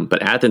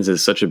 but Athens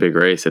is such a big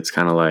race. It's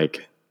kind of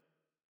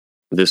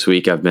this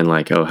week I've been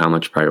how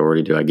much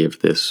priority do I give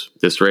this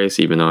race,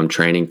 even though I'm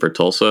training for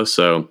Tulsa.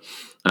 So,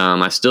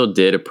 I still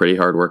did a pretty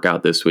hard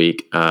workout this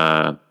week.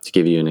 To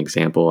give you an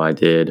example,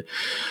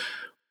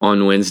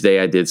 on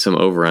Wednesday, I did some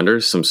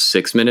over-unders, some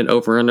 6-minute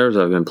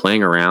over-unders. I've been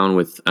playing around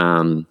with,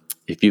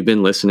 if you've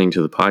been listening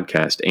to the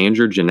podcast,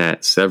 Andrew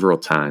Jeanette several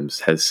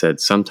times has said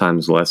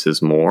sometimes less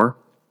is more.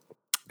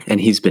 And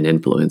he's been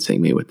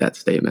influencing me with that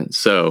statement.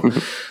 So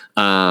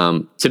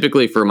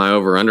typically for my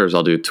over-unders,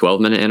 I'll do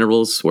 12-minute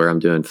intervals where I'm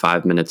doing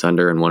 5 minutes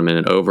under and 1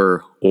 minute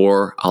over,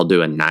 or I'll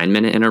do a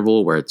 9-minute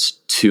interval where it's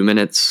 2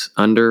 minutes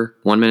under,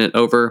 1 minute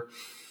over.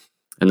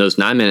 And those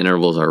 9-minute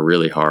intervals are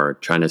really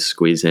hard, trying to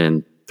squeeze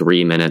in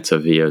 3 minutes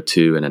of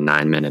VO2 in a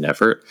 9-minute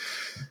effort.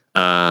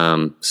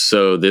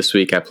 So this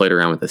week I played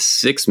around with the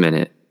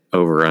 6-minute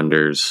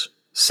over-unders,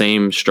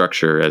 same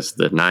structure as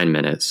the 9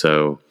 minutes.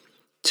 So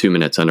 2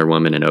 minutes under,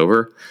 1 minute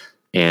over.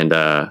 And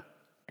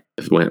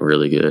it went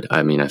really good.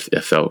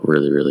 It felt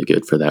really, really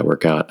good for that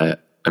workout.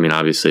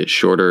 Obviously it's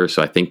shorter,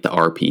 so I think the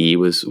RPE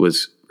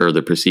was or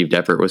the perceived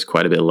effort was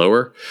quite a bit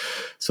lower.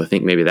 So I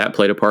think maybe that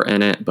played a part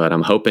in it, but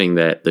I'm hoping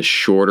that the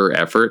shorter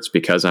efforts,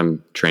 because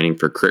I'm training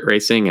for crit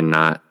racing and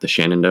not the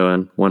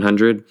Shenandoah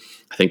 100,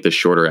 I think the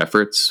shorter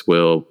efforts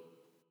will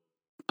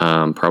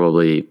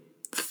probably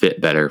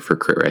fit better for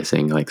crit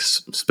racing,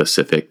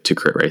 specific to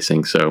crit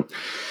racing. So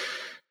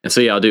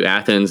yeah, I'll do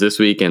Athens this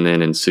week, and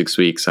then in 6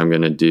 weeks I'm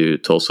going to do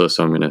Tulsa.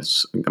 So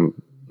I'm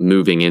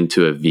moving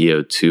into a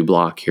VO2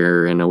 block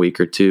here in a week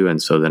or two.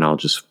 And so then I'll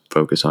just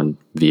focus on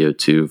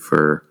VO2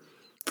 for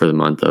the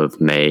month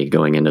of May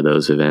going into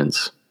those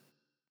events.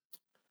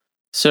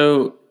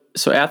 So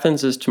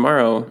Athens is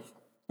tomorrow.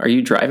 Are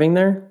you driving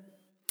there?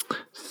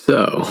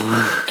 So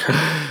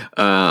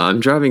I'm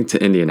driving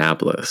to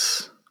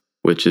Indianapolis,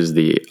 which is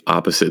the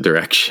opposite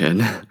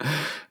direction.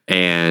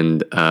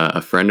 And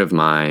a friend of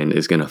mine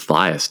is going to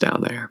fly us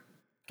down there.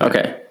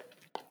 Okay.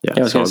 Yeah,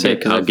 I was going to say,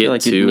 because I feel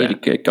like you need to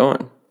get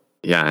going.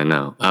 Yeah, I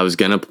know.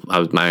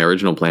 My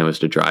original plan was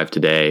to drive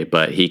today,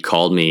 but he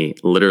called me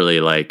literally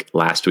like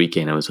last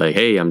weekend. I was like,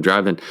 hey, I'm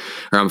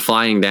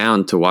flying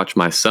down to watch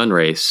my son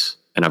race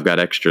and I've got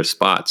extra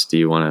spots. Do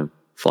you want to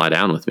fly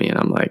down with me? And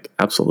I'm like,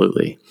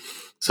 absolutely.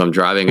 So I'm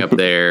driving up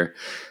there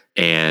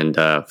and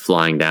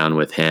flying down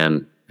with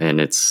him. And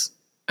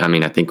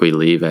I think we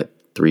leave at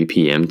 3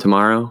 p.m.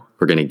 tomorrow.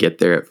 We're going to get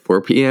there at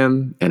 4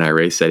 p.m. and I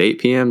race at 8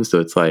 p.m. So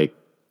it's like,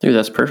 dude,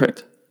 that's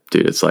perfect.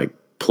 Dude, it's like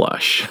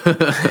plush.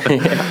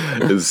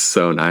 It's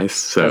so nice.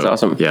 So that's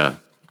awesome. Yeah.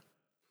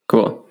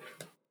 Cool.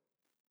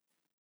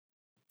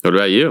 What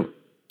about you?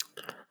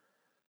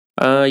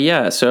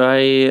 Yeah. So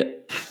I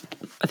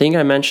think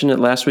I mentioned it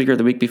last week or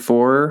the week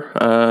before.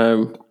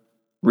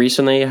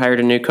 Recently hired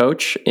a new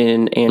coach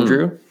in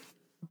Andrew,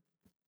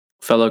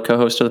 fellow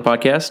co-host of the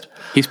podcast.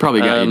 He's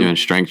probably got you doing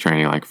strength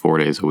training like 4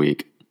 days a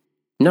week.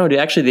 No, dude,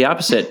 actually the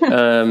opposite.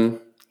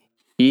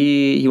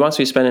 He wants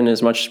me spending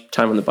as much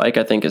time on the bike,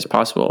 I think, as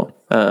possible.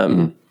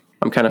 I'm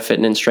kind of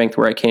fitting in strength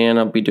where I can.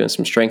 I'll be doing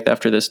some strength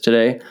after this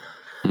today.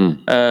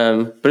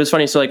 But it's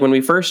funny. So like when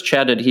we first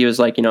chatted, he was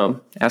like,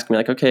 asking me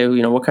like, okay,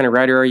 what kind of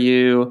rider are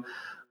you?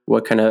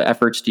 What kind of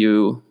efforts do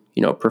you,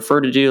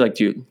 prefer to do? Like,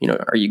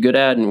 are you good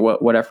at, and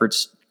what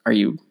efforts are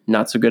you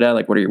not so good at?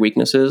 Like, what are your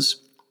weaknesses?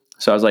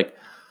 So I was like,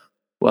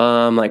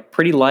 well, I'm like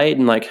pretty light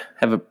and like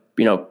have a,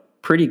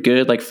 pretty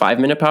good like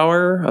 5-minute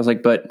power. I was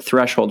like, but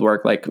threshold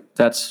work, like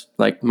that's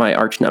like my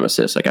arch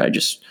nemesis. Like I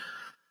just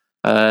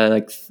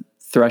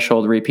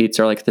threshold repeats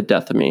are like the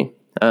death of me.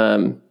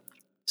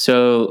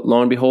 So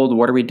lo and behold,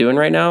 what are we doing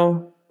right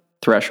now?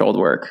 Threshold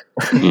work.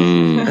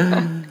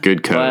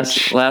 Good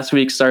coach. Last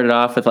week started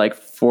off with like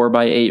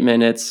 4x8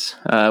 minutes,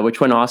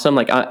 which went awesome.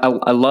 Like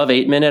I love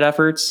 8-minute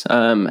efforts.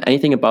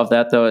 Anything above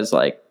that though is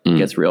like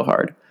gets real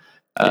hard.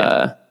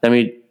 Then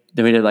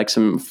we did like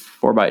some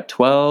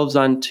 4x12s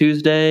on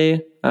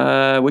Tuesday,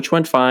 which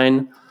went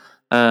fine.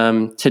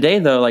 Today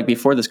though, like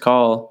before this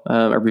call,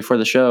 or before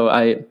the show,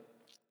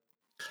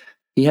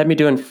 he had me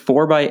doing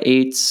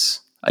 4x8s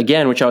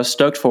again, which I was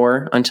stoked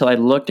for until I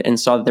looked and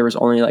saw that there was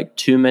only like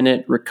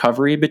 2-minute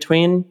recovery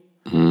between.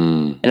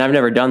 And I've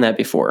never done that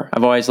before.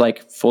 I've always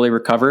like fully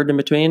recovered in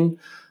between.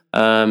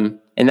 And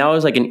that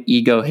was like an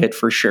ego hit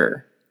for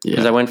sure.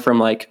 Because I went from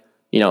like,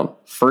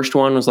 first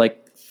one was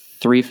like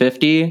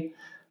 350.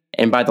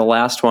 And by the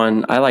last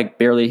one, I like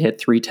barely hit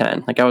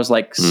 310. Like I was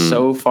like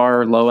so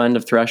far low end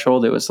of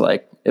threshold. It was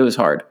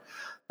hard.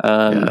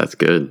 Yeah, that's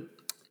good.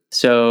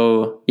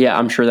 So yeah,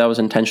 I'm sure that was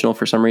intentional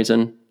for some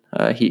reason.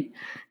 He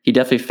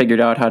definitely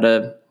figured out how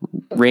to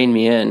rein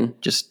me in.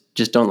 Just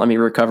don't let me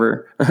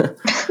recover.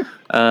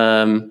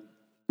 The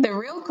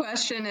real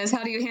question is,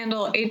 how do you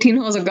handle 18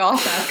 holes of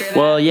golf after that?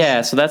 Well,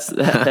 yeah. So that's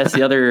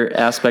the other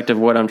aspect of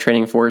what I'm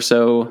training for.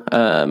 So,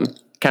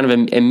 kind of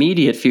an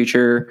immediate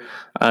future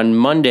on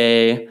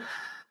Monday,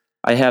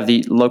 I have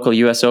the local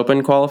US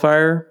Open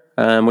qualifier,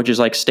 which is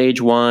like stage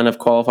 1 of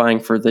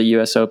qualifying for the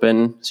US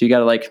Open. So you got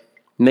to like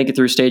make it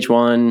through stage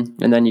 1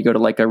 and then you go to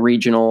like a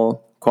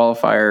regional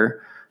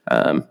qualifier.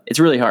 It's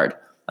really hard,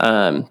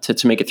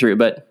 to make it through,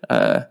 but,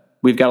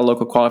 we've got a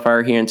local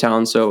qualifier here in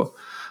town. So,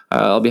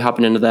 I'll be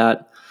hopping into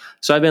that.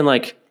 So I've been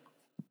like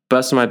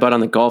busting my butt on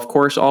the golf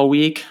course all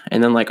week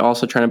and then like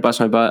also trying to bust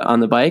my butt on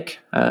the bike.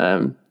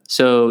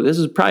 So this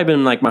has probably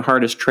been like my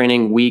hardest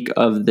training week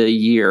of the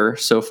year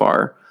so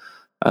far.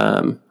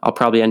 I'll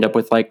probably end up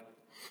with like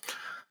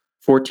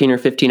 14 or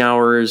 15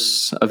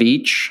 hours of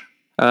each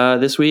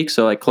this week.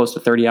 So like close to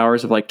 30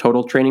 hours of like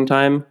total training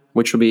time,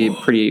 which will be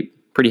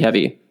pretty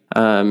heavy.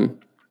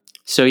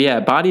 So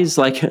yeah, body's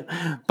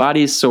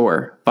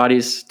sore,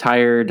 body's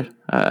tired.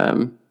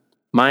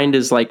 Mind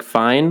is like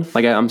fine.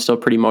 Like I'm still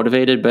pretty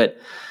motivated, but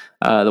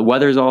the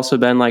weather's also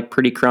been like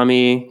pretty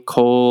crummy,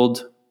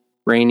 cold,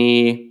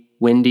 rainy,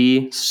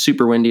 windy,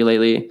 super windy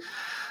lately.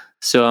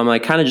 So I'm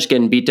like kind of just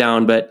getting beat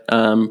down, but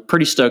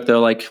pretty stoked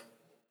though. Like,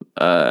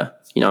 I'm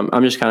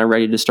just kind of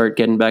ready to start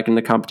getting back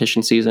into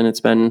competition season.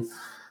 It's been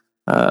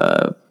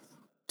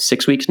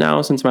 6 weeks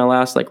now since my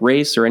last like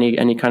race or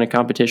any kind of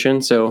competition.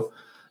 So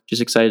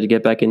just excited to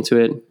get back into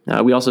it.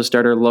 We also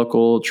start our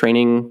local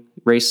training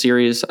race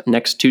series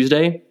next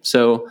Tuesday.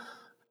 So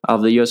I'll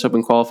have the US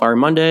Open qualifier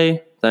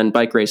Monday, then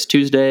bike race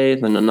Tuesday,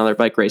 then another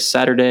bike race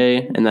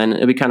Saturday, and then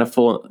it'll be kind of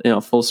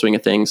full swing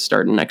of things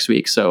starting next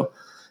week. So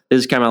this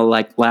is kind of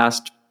like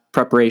last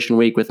preparation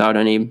week without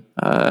any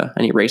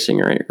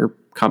racing or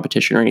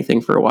competition or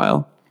anything for a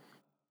while.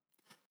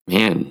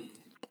 Man,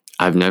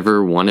 I've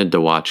never wanted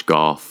to watch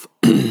golf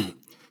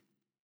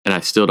and I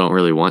still don't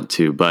really want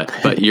to,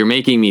 but you're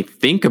making me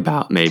think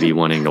about maybe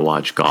wanting to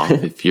watch golf.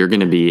 If you're going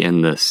to be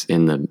in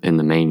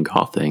the main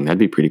golf thing, that'd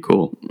be pretty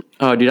cool.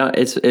 Oh, dude,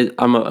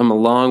 I'm a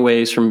long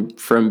ways from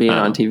being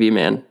on TV,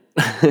 man.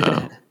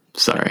 Oh,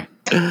 sorry.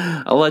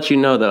 I'll let you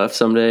know though if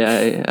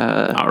someday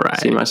I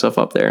see myself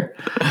up there.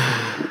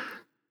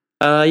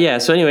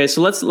 So anyway,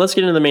 so let's get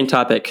into the main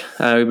topic.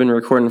 We've been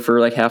recording for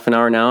like half an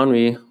hour now, and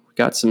we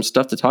got some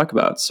stuff to talk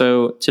about.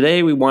 So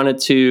today we wanted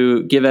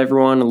to give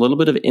everyone a little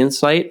bit of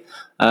insight,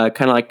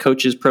 kind of like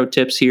coaches' pro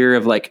tips here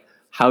of like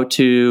how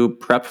to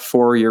prep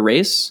for your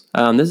race.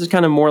 This is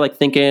kind of more like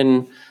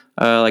thinking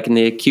like in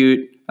the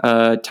acute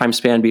time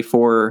span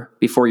before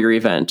your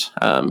event.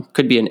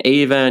 Could be an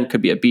A event,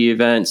 could be a B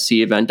event,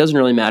 C event, doesn't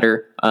really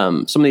matter.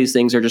 Some of these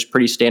things are just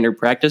pretty standard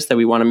practice that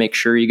we want to make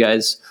sure you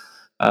guys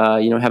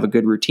have a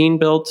good routine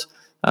built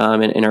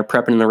and are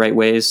prepping in the right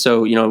ways.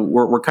 So,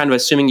 we're kind of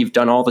assuming you've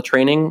done all the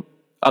training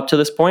up to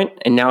this point,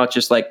 and now it's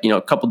just like,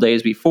 a couple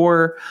days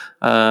before,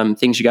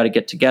 things you got to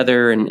get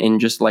together and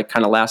just like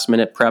kind of last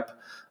minute prep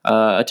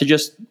to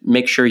just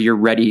make sure you're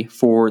ready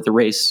for the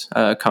race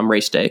come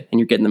race day and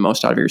you're getting the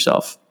most out of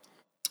yourself.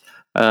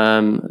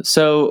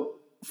 So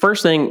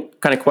first thing,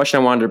 kind of question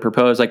I wanted to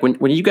propose, like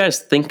when you guys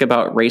think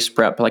about race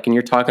prep, like, and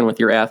you're talking with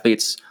your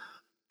athletes,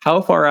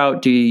 how far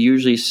out do you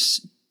usually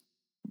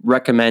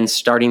recommend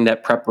starting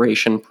that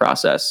preparation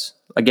process?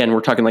 Again,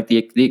 we're talking like the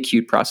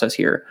acute process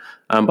here.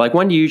 But like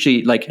when do you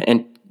usually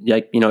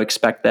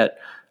expect that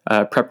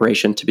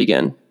preparation to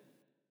begin?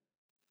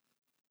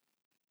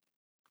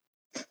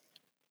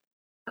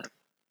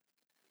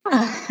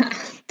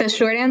 The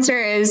short answer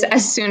is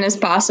as soon as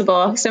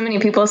possible. So many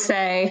people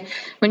say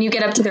when you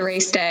get up to the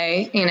race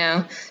day,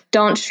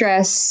 don't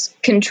stress,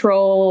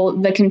 control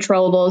the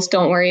controllables,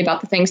 don't worry about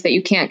the things that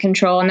you can't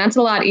control. And that's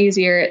a lot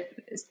easier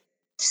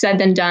said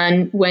than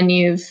done when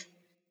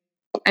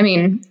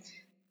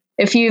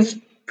if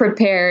you've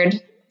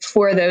prepared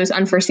for those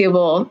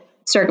unforeseeable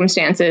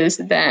circumstances,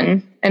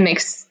 then it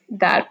makes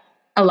that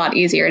a lot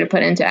easier to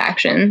put into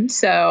action.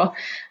 So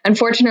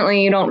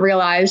unfortunately, you don't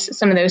realize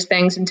some of those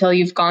things until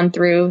you've gone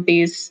through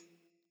these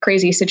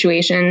crazy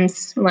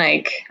situations.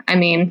 It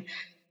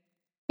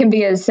can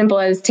be as simple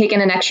as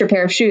taking an extra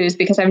pair of shoes,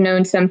 because I've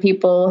known some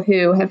people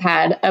who have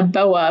had a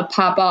BOA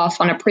pop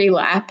off on a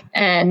pre-lap.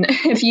 And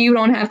if you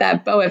don't have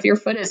that BOA, if your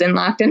foot isn't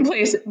locked in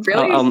place,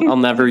 really? I'll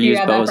never use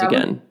BOAs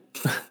again.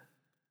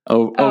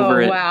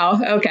 Over it.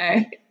 Wow.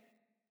 Okay.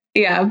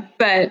 Yeah.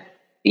 But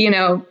you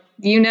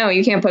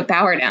can't put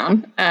power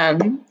down.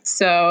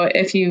 So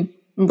if you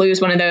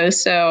lose one of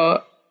those,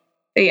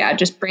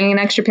 just bringing an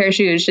extra pair of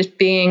shoes, just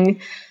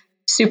being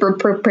super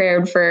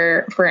prepared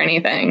for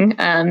anything.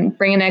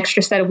 Bring an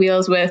extra set of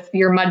wheels with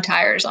your mud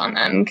tires on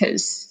them,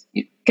 because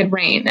it could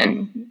rain.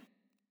 And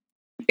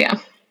yeah.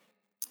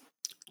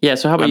 Yeah.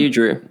 So how about you,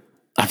 Drew?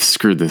 I've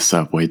screwed this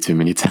up way too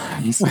many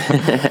times.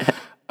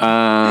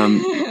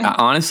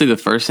 Honestly, the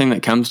first thing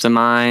that comes to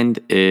mind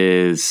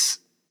is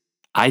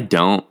I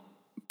don't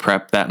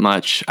prep that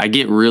much. I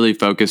get really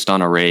focused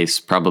on a race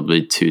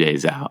probably 2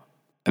 days out,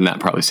 and that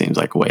probably seems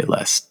like way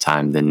less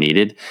time than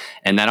needed.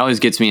 And that always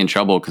gets me in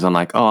trouble, because I'm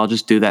like, I'll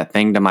just do that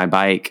thing to my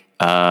bike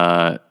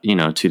 2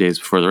 days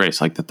before the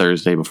race, like the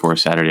Thursday before a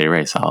Saturday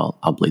race.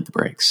 I'll bleed the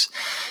brakes.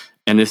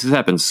 And this has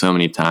happened so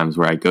many times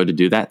where I go to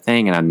do that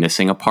thing and I'm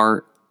missing a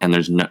part, and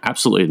there's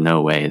absolutely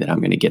no way that I'm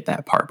going to get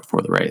that part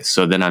before the race.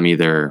 So then I'm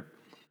either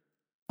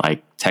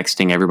like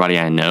texting everybody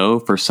I know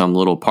for some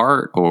little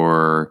part,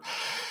 or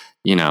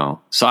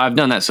so I've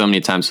done that so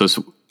many times.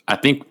 So I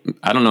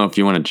don't know if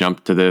you want to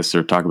jump to this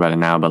or talk about it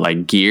now, but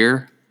like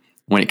gear,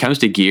 when it comes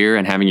to gear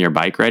and having your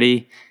bike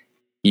ready,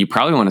 you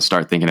probably want to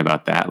start thinking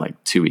about that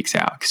like 2 weeks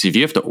out. Because if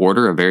you have to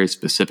order a very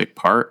specific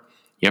part,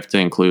 you have to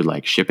include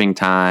like shipping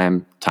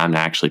time to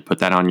actually put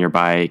that on your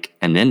bike,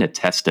 and then to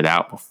test it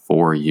out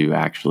before you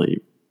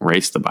actually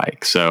race the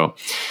bike. So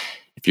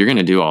if you're going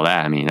to do all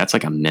that, that's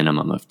like a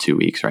minimum of 2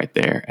 weeks right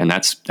there. And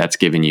that's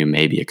giving you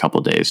maybe a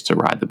couple days to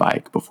ride the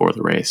bike before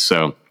the race.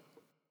 So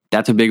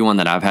that's a big one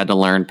that I've had to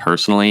learn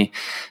personally,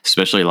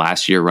 especially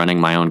last year running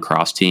my own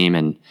cross team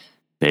and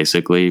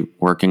basically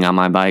working on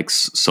my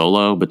bikes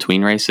solo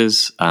between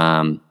races.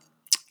 I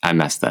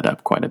messed that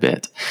up quite a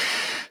bit.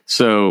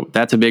 So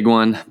that's a big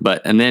one.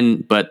 But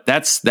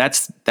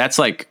that's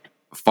like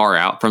far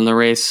out from the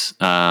race.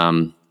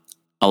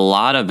 A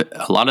lot of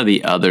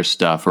the other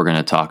stuff we're going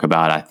to talk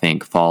about, I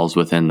think, falls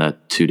within the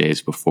 2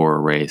 days before a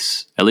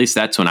race. At least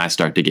that's when I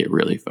start to get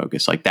really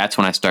focused. Like that's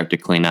when I start to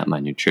clean up my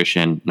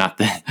nutrition. Not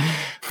that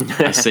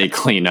I say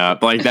clean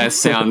up, like that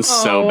sounds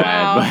so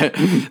bad,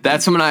 but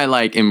that's when I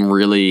like am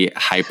really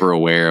hyper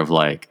aware of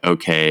like,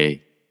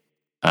 okay,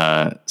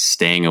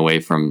 staying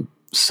away from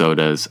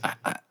sodas.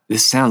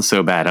 This sounds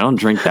so bad. I don't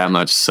drink that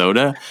much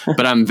soda,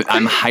 but I'm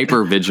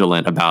hyper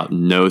vigilant about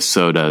no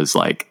sodas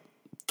like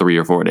 3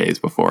 or 4 days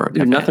before.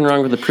 Dude, nothing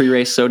wrong with a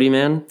pre-race soda,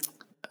 man.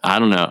 I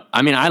don't know.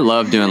 I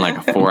love doing like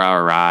a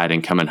 4-hour ride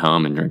and coming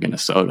home and drinking a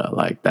soda.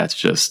 Like that's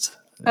just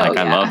I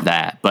love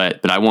that.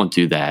 But I won't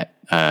do that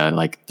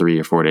like 3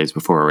 or 4 days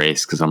before a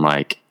race, because I'm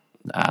like,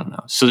 I don't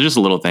know. So just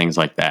little things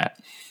like that.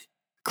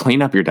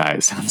 clean up your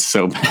diet sounds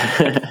so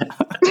bad.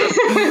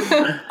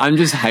 I'm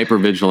just hyper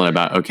vigilant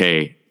about,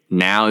 okay,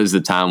 now is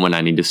the time when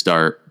I need to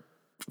start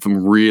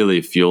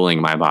really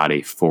fueling my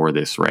body for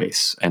this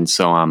race. And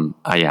so I'm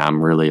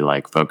really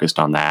like focused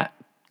on that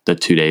the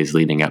 2 days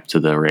leading up to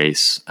the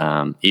race.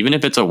 Even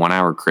if it's a 1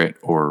 hour crit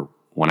or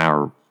 1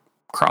 hour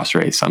cross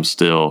race, I'm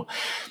still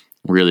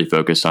really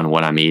focused on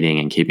what I'm eating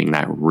and keeping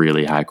that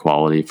really high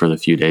quality for the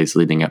few days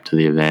leading up to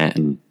the event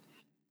and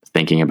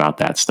thinking about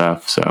that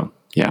stuff. So,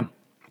 yeah.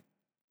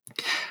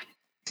 I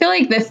feel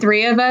like the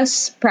three of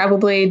us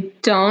probably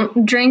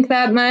don't drink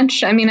that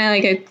much. I mean, I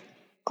like a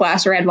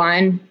glass of red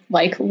wine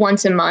like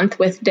once a month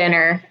with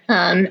dinner.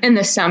 In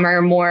the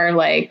summer, more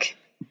like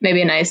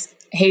maybe a nice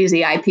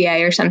hazy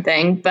IPA or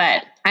something.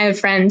 But I have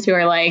friends who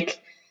are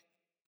like,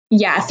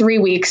 3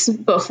 weeks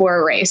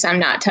before a race, I'm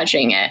not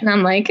touching it. And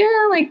I'm like,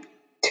 like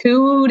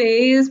 2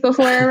 days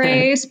before a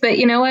race. But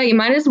you know what? You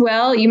might as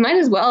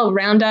well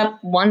round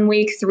up 1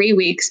 week, 3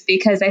 weeks,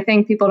 because I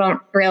think people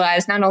don't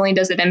realize not only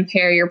does it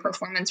impair your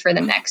performance for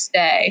the next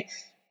day,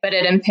 but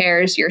it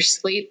impairs your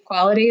sleep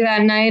quality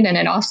that night. And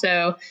it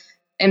also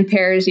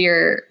impairs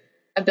your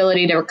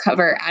ability to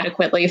recover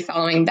adequately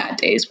following that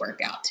day's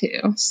workout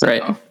too. So.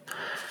 Right.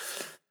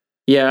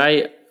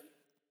 Yeah,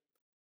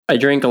 I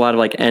drink a lot of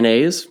like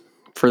NAs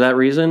for that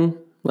reason.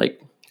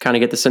 Like, kind of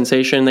get the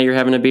sensation that you're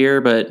having a beer,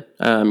 but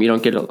you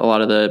don't get a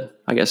lot of the,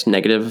 I guess,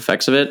 negative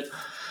effects of it.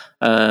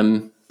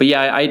 But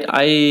yeah,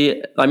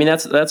 I mean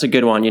that's a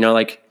good one.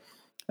 Like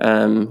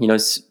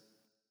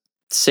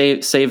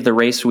save the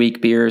race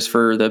week beers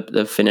for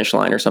the finish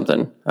line or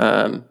something.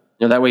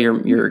 That way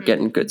you're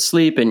getting good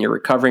sleep and you're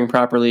recovering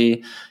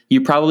properly. You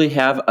probably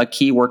have a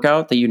key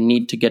workout that you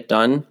need to get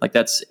done. Like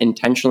that's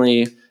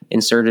intentionally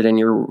inserted in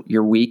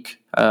your week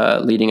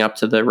leading up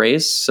to the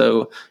race.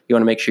 So you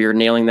want to make sure you're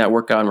nailing that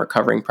workout and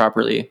recovering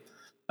properly.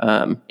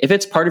 If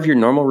it's part of your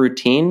normal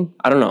routine,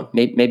 I don't know,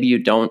 maybe you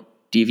don't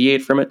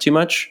deviate from it too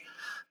much.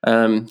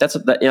 That's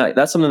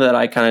something that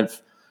I kind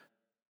of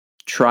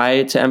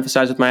try to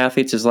emphasize with my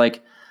athletes is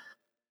like,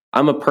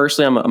 I'm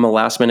a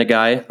last minute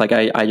guy. Like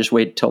I just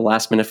wait till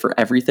last minute for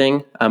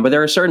everything. But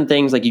there are certain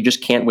things like you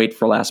just can't wait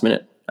for last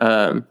minute.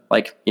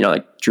 Like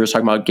Drew was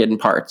talking about getting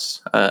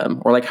parts,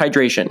 or like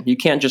hydration. You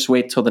can't just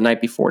wait till the night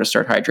before to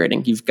start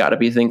hydrating. You've got to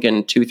be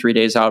thinking 2-3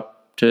 days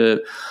out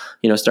to,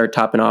 start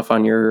topping off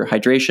on your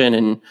hydration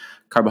and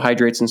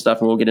carbohydrates and stuff.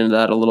 And we'll get into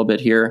that a little bit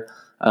here.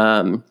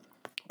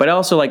 But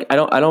also like, I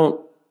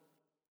don't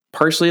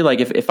personally,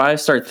 like if I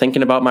start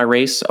thinking about my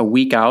race a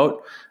week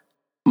out,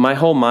 my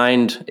whole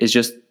mind is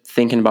just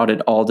thinking about it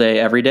all day,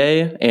 every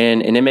day.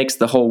 And it makes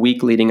the whole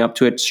week leading up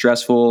to it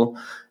stressful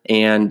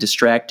and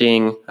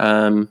distracting,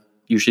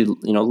 usually,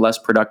 less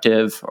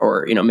productive,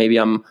 or, maybe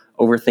I'm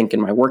overthinking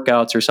my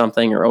workouts or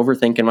something, or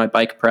overthinking my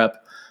bike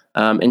prep,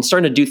 and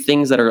starting to do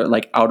things that are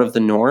like out of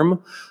the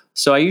norm.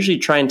 So I usually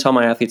try and tell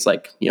my athletes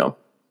like,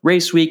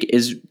 race week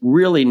is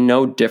really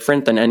no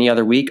different than any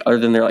other week, other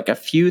than there are like a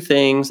few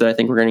things that I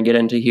think we're going to get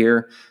into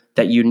here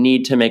that you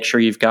need to make sure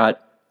you've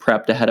got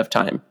prepped ahead of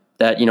time,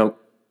 that,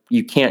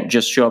 you can't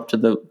just show up to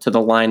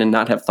the line and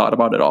not have thought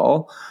about it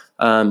all.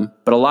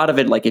 But a lot of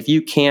it, like if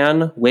you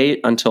can wait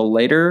until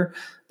later,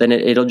 then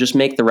it'll just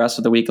make the rest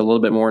of the week a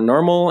little bit more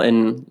normal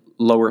and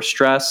lower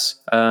stress,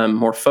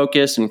 more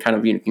focused, and kind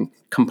of you can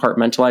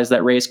compartmentalize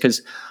that race,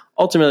 because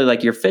ultimately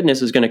like your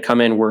fitness is going to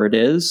come in where it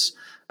is,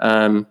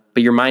 but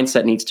your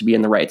mindset needs to be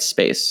in the right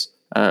space.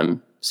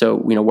 So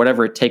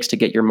whatever it takes to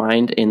get your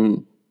mind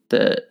in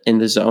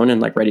the zone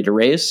and like ready to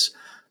race.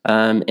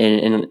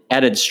 And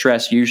added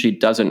stress usually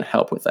doesn't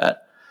help with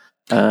that.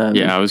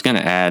 I was going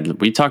to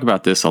add, we talk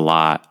about this a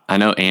lot. I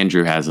know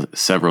Andrew has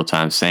several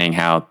times saying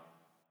how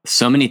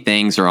so many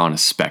things are on a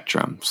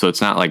spectrum. So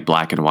it's not like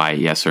black and white,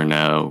 yes or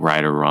no,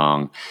 right or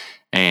wrong.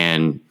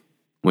 And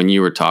when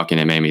you were talking,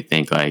 it made me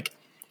think like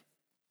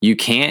you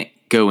can't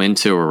go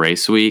into a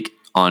race week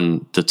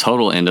on the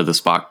total end of the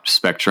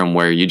spectrum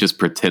where you just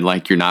pretend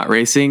like you're not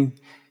racing.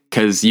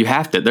 Because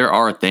there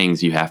are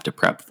things you have to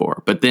prep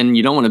for, but then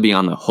you don't want to be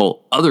on the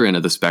whole other end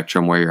of the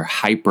spectrum where you're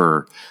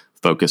hyper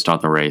focused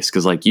on the race.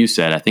 Because like you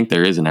said, I think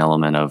there is an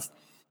element of,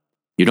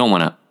 you don't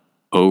want to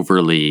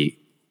overly,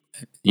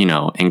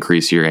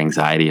 increase your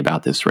anxiety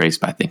about this race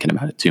by thinking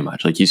about it too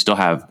much. Like you still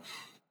have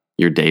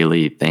your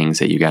daily things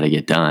that you got to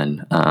get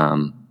done.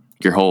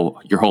 Your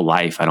whole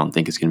life, I don't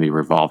think is going to be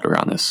revolved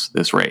around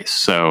this race.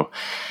 So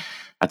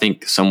I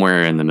think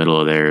somewhere in the middle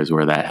of there is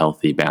where that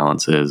healthy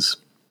balance is.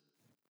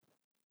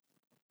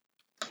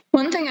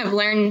 One thing I've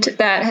learned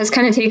that has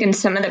kind of taken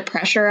some of the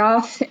pressure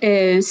off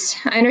is,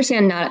 I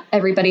understand not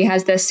everybody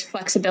has this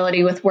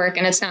flexibility with work,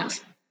 and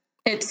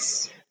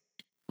it's.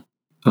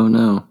 Oh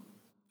no.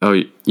 Oh,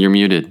 you're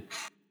muted.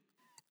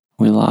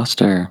 We lost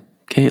her.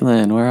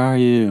 Caitlin, where are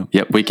you?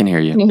 Yep, we can hear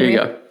you. There you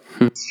go.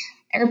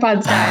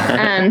 AirPods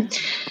died.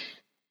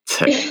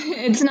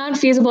 It's not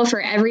feasible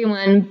for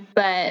everyone,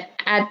 but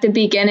at the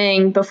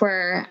beginning,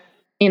 before,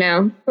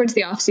 towards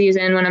the off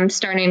season, when I'm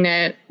starting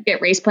to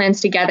get race plans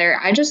together,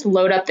 I just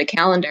load up the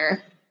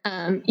calendar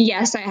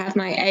yes, I have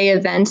my A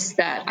events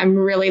that I'm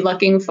really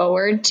looking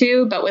forward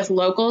to, but with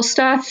local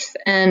stuff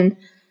and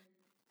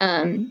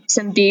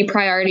some B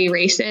priority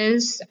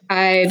races,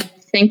 I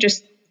think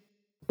just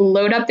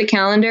load up the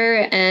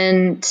calendar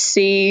and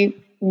see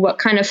what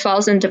kind of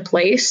falls into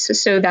place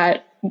so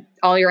that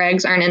all your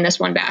eggs aren't in this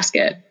one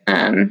basket.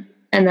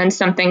 And then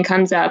something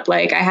comes up.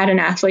 Like I had an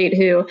athlete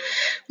who was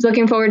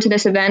looking forward to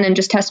this event and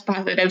just tested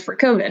positive for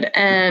COVID.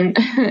 And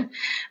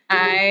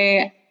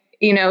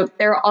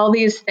there are all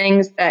these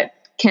things that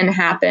can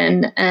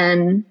happen.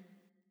 And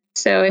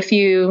so if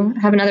you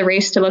have another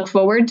race to look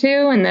forward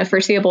to in the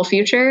foreseeable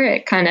future,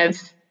 it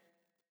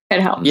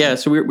helps. Yeah.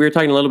 So we were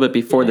talking a little bit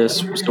before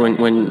this. So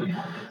when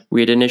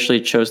we had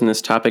initially chosen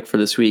this topic for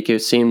this week,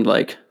 it seemed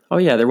like, oh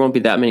yeah, there won't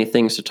be that many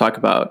things to talk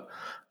about.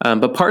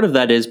 But part of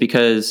that is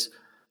because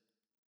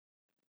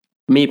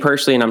me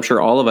personally, and I'm sure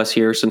all of us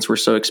here, since we're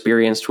so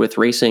experienced with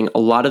racing, a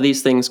lot of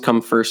these things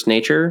come first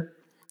nature.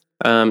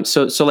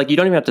 So like you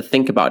don't even have to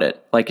think about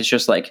it. Like it's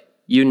just like,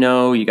 you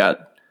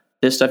got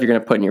this stuff you're going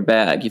to put in your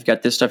bag. You've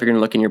got this stuff you're going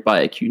to look in your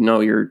bike.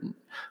 Your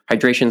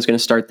hydration is going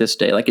to start this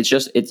day. Like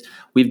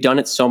we've done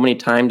it so many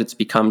times. It's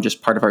become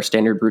just part of our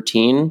standard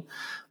routine,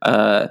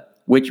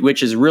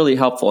 which is really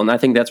helpful. And I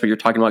think that's what you're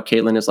talking about,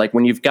 Caitlin, is like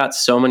when you've got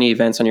so many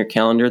events on your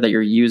calendar that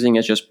you're using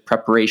as just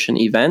preparation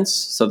events.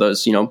 So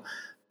those,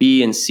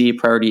 B and C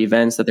priority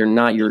events, that they're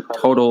not your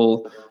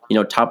total,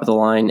 top of the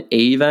line A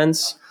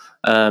events.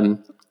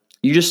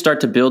 You just start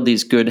to build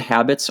these good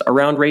habits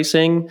around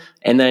racing,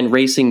 and then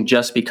racing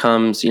just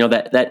becomes,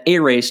 that A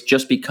race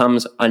just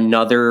becomes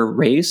another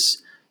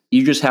race.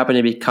 You just happen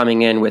to be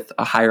coming in with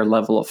a higher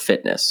level of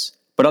fitness,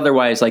 but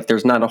otherwise, like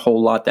there's not a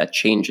whole lot that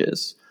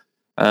changes.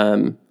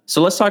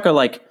 So let's talk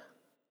about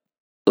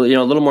a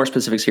little more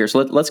specifics here. So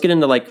let's get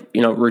into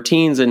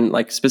routines and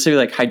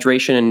specifically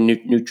hydration and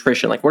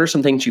nutrition. Like what are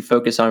some things you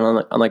focus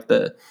on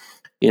the,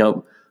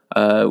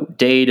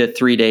 day to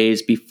 3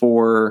 days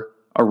before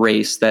a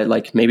race that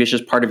maybe it's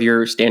just part of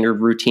your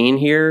standard routine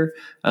here.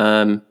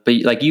 But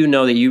that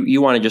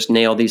you want to just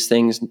nail these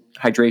things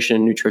hydration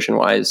and nutrition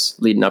wise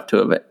leading up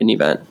to an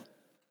event.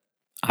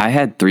 I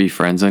had 3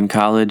 friends in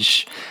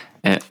college.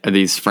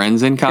 These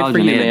friends in college.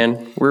 Good for you,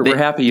 man. We're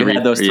happy you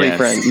had those 3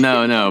 friends.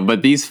 No,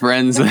 but these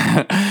friends,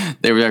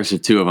 they were actually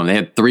 2 of them. They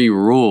had 3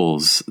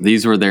 rules.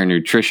 These were their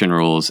nutrition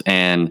rules,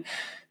 and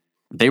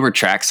they were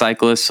track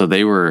cyclists, so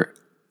they were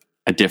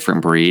a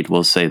different breed.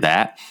 We'll say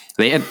that.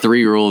 They had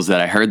 3 rules that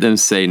I heard them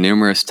say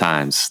numerous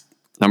times.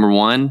 Number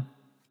one,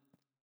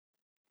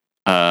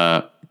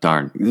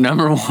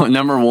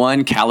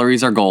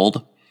 calories are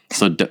gold.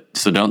 So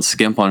don't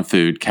skimp on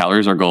food.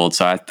 Calories are gold.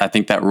 So I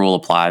think that rule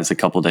applies a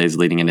couple of days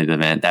leading into the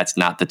event. That's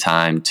not the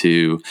time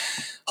to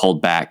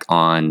hold back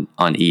on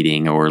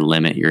eating or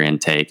limit your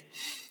intake.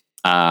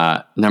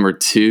 Number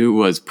 2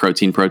 was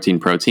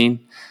protein.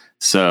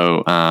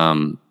 So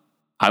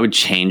I would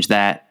change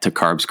that to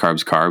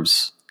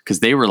carbs because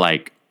they were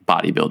like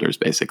bodybuilders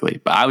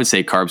basically. But I would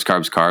say carbs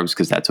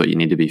because that's what you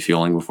need to be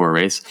fueling before a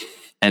race.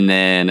 And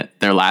then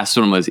their last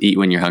one was eat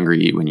when you're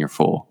hungry, eat when you're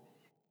full.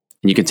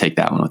 And you can take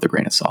that one with a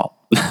grain of salt.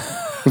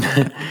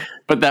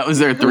 But that was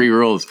their 3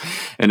 rules,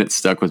 and it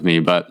stuck with me.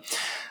 But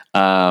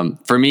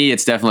for me,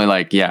 it's definitely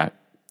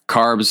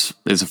carbs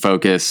is a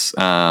focus,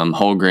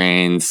 whole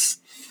grains,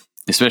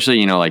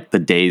 especially,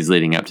 the days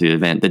leading up to the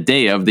event. The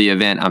day of the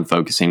event, I'm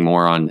focusing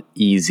more on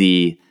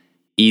easy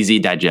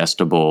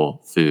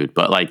digestible food.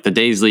 But the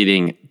days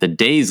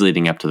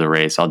leading up to the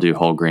race, I'll do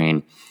whole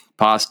grain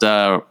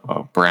pasta,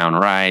 brown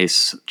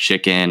rice,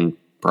 chicken,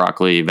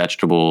 broccoli,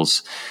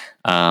 vegetables.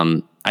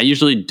 I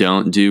usually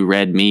don't do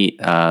red meat.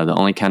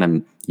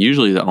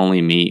 The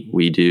only meat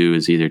we do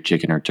is either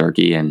chicken or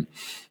turkey. And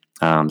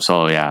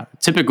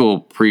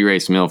typical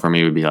pre-race meal for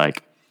me would be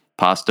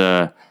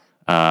pasta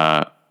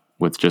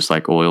with just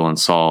oil and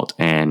salt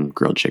and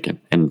grilled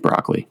chicken and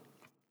broccoli.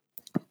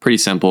 Pretty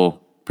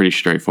simple, pretty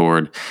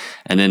straightforward.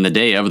 And then the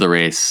day of the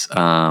race,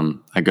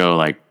 I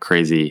go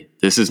crazy.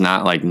 This is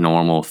not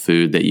normal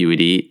food that you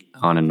would eat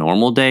on a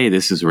normal day.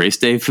 This is race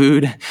day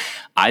food.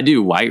 I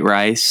do white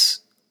rice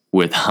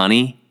with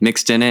honey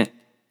mixed in it,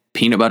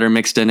 peanut butter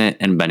mixed in it,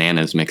 and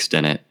bananas mixed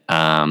in it,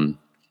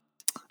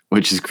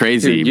 which is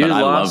crazy. Dude, but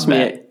I love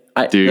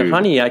that. The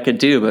honey I could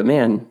do, but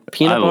man,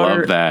 peanut butter. I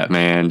love that,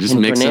 man. Just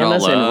mix it all up.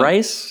 Bananas and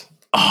rice.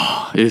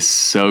 Oh, it's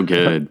so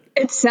good.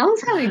 It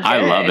sounds really good.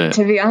 I love it.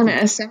 To be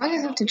honest, I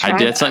might have to try.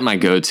 That's my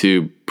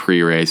go-to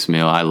pre-race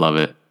meal. I love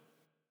it.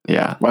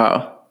 Yeah.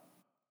 Wow.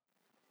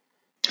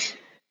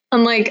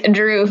 Unlike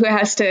Drew, who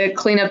has to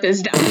clean up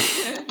his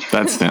diet.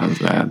 That sounds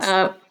bad.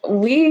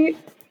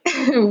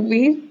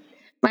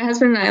 My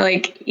husband and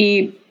I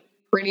eat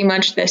pretty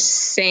much the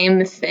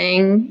same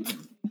thing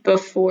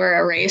before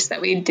a race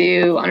that we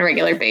do on a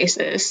regular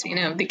basis.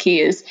 The key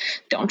is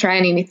don't try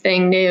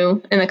anything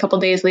new in the couple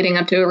days leading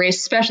up to a race,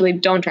 especially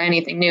don't try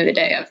anything new the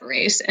day of a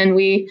race. And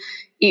we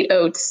eat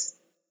oats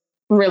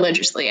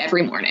religiously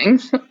every morning.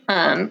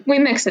 We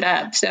mix it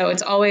up. So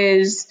it's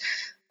always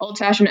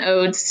old-fashioned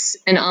oats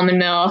and almond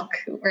milk.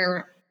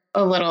 We're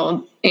a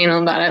little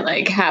anal about it,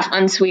 like half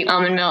unsweet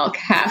almond milk,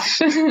 half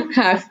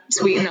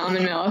sweetened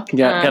almond milk.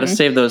 Got to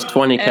save those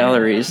 20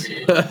 calories.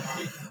 It's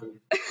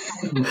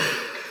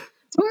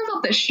more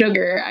about the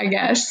sugar, I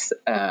guess.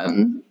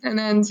 And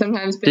then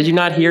sometimes. Did you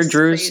not hear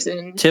Drew's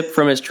tip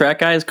from his track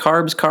guys?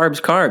 Carbs,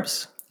 carbs,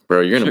 carbs.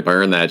 Bro, you're gonna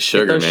burn that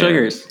sugar, those man.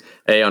 Sugars.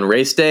 Hey, on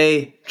race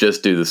day,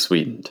 just do the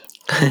sweetened.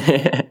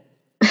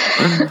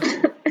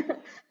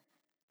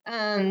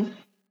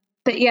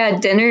 But yeah,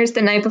 dinners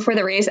the night before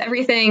the race,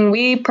 everything,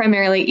 we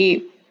primarily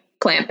eat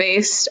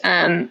plant-based,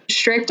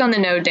 strict on the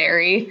no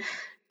dairy.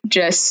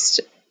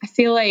 I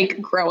feel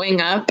like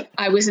growing up,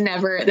 I was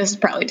never, this is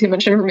probably too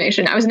much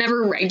information, I was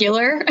never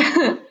regular.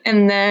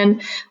 And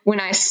then when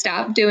I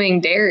stopped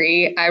doing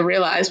dairy, I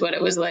realized what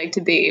it was like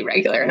to be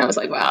regular. And I was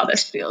like, wow,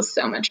 this feels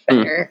so much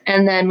better.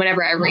 And then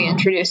whenever I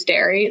reintroduced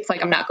dairy, it's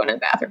like I'm not going to the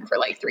bathroom for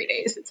like 3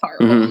 days. It's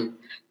horrible.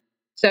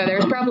 So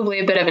there's probably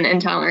a bit of an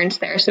intolerance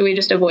there. So we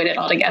just avoid it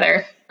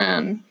altogether.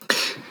 And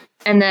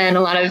then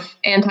a lot of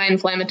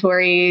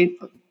anti-inflammatory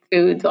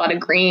foods, a lot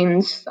of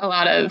greens, a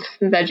lot of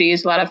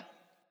veggies, a lot of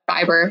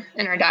fiber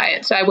in our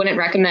diet. So I wouldn't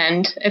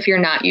recommend, if you're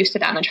not used to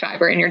that much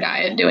fiber in your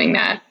diet, doing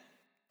that,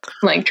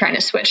 like trying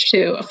to switch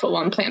to a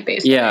full-on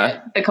plant-based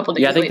diet a couple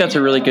days. Yeah, I think that's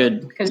a really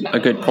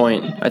good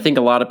point. I think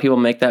a lot of people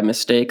make that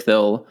mistake.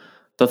 They'll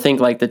think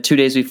like the 2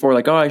 days before,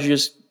 like, oh, I should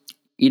just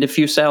eat a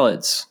few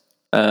salads.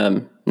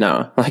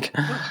 No, like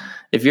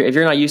if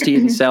you're not used to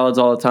eating salads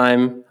all the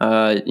time,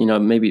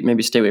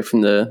 maybe stay away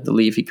from the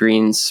leafy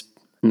greens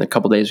in the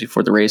couple days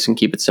before the race and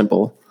keep it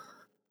simple.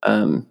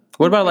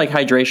 What about like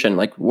hydration?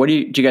 Like, do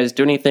you guys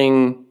do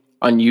anything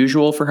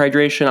unusual for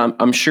hydration?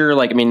 I'm sure,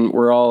 like, I mean,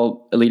 we're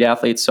all elite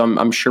athletes, so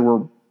I'm sure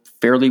we're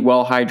fairly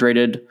well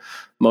hydrated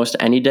most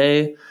any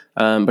day.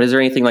 But is there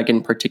anything like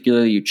in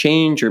particular you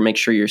change or make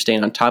sure you're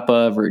staying on top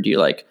of, or do you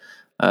like,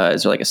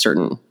 is there like a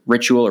certain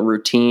ritual or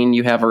routine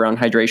you have around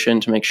hydration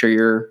to make sure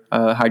you're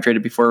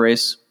hydrated before a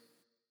race?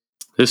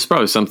 This is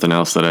probably something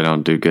else that I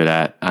don't do good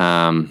at.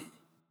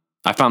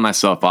 I find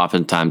myself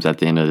oftentimes at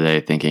the end of the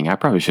day thinking I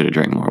probably should have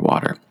drank more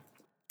water.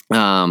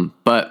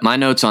 But my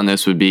notes on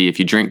this would be, if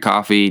you drink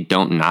coffee,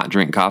 don't not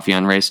drink coffee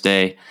on race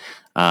day.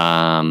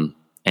 And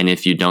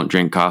if you don't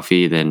drink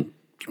coffee, then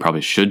you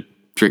probably should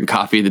drink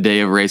coffee the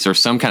day of race, or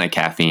some kind of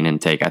caffeine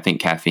intake. I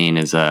think caffeine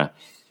is a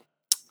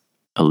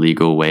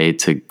legal way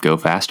to go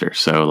faster.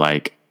 So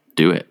like,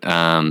 do it.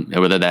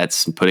 Whether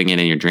that's putting it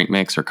in your drink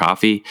mix or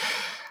coffee.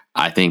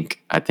 I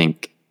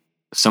think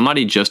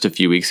somebody just a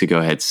few weeks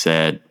ago had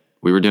said,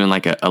 we were doing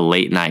like a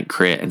late night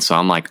crit. And so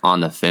I'm like on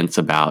the fence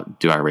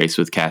about, do I race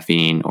with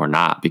caffeine or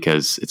not?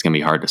 Because it's going to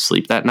be hard to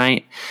sleep that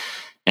night.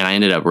 And I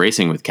ended up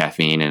racing with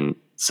caffeine, and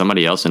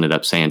somebody else ended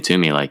up saying to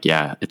me, like,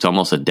 yeah, it's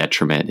almost a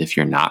detriment if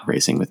you're not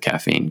racing with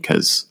caffeine,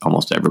 because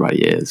almost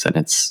everybody is. And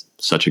it's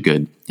such a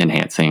good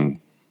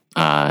enhancing,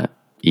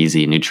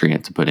 easy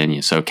nutrient to put in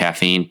you. So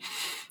caffeine,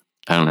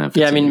 I don't know.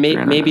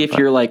 If maybe if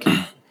you're like,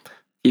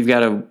 you've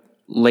got a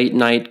late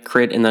night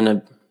crit and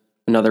then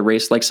another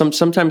race, like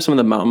sometimes some of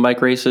the mountain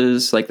bike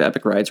races, like the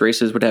Epic Rides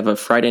races, would have a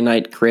Friday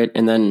night crit,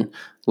 and then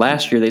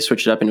last year they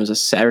switched it up and it was a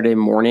Saturday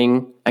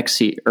morning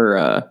XC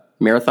or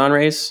marathon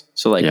race.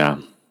 So like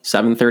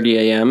 7:30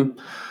 a.m.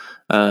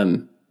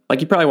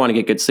 Like you probably want to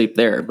get good sleep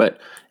there, but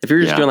if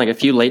you're just doing like a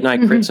few late night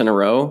crits in a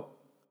row,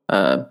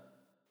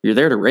 you're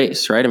there to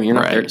race, right? I mean, you're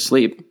not there to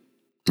sleep.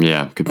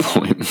 Yeah, good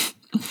point.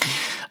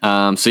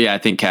 So yeah, I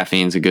think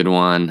caffeine's a good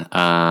one.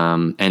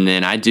 And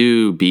then I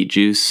do beet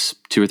juice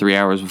 2 or 3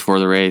 hours before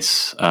the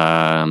race.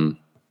 That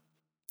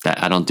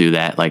I don't do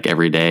that like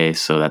every day.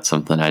 So that's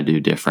something I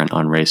do different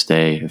on race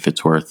day, if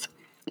it's worth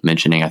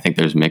mentioning. I think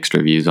there's mixed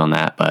reviews on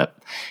that, but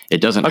it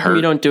doesn't hurt.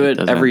 You don't do it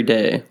every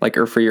day, like,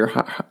 or for your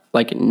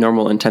like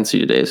normal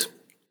intensity days?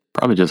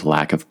 Probably just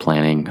lack of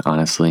planning,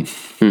 honestly.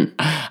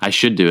 I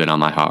should do it on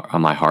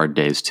my hard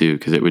days too,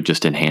 because it would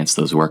just enhance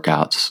those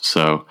workouts.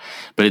 So,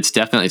 but it's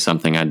definitely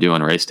something I do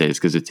on race days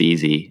because it's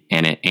easy,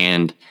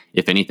 and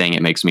if anything,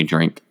 it makes me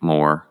drink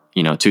more.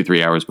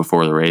 2-3 hours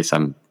before the race,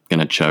 I'm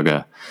gonna chug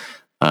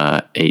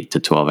 8 to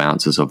 12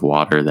 ounces of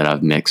water that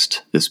I've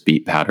mixed this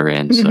beet powder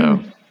in. Mm-hmm.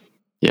 So,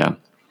 yeah.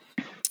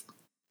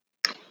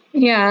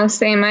 Yeah,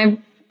 same. I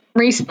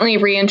recently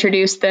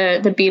reintroduced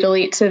the Beet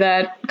Elite to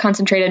that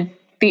concentrated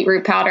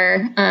beetroot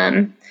powder.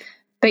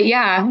 But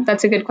yeah,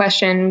 that's a good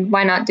question.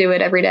 Why not do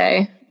it every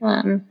day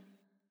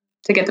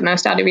to get the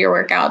most out of your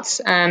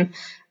workouts?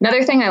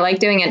 Another thing I like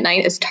doing at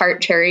night is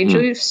tart cherry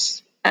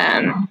juice.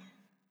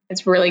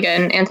 It's really good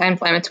and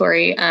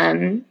anti-inflammatory.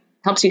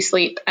 Helps you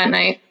sleep at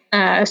night.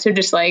 So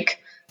just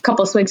like a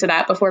couple swigs of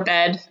that before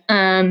bed.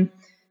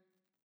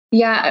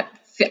 Yeah,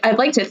 I'd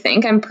like to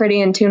think I'm pretty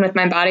in tune with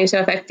my body. So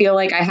if I feel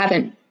like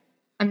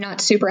I'm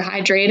not super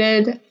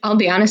hydrated, I'll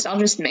be honest, I'll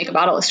just make a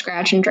bottle of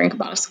Scratch and drink a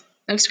bottle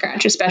of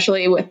Scratch,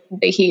 especially with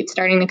the heat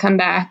starting to come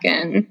back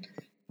and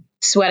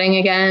sweating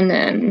again.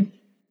 And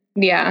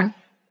yeah.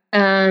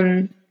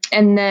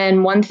 And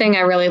then one thing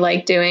I really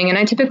like doing, and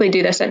I typically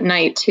do this at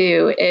night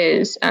too,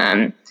 is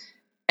an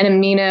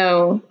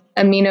amino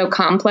amino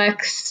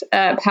complex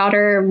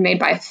powder made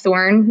by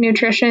Thorne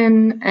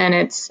Nutrition, and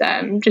it's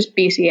just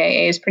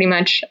BCAAs pretty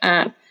much.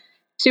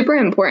 Super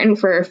important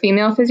for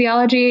female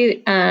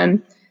physiology.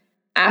 After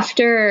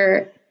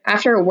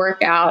a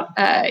workout,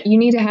 you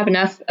need to have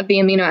enough of the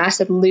amino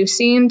acid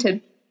leucine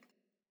to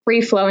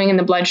free flowing in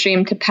the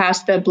bloodstream to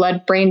pass the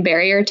blood-brain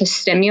barrier to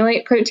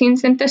stimulate protein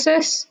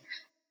synthesis.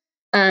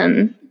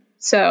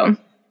 So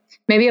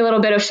maybe a little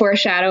bit of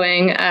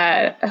foreshadowing.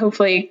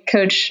 Hopefully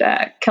Coach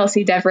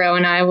Kelsey Devereaux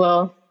and I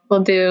will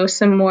do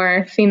some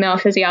more female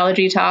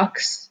physiology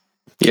talks.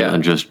 Yeah,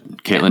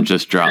 Caitlin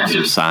just dropped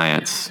some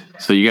science.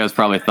 So you guys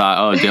probably thought,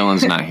 oh,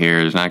 Dylan's not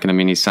here. There's not going to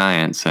be any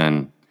science.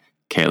 And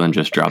Caitlin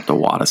just dropped a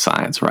wad of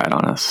science right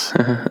on us.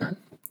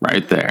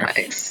 Right there.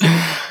 Nice.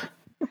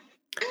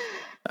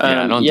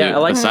 I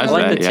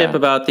like the tip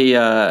about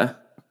the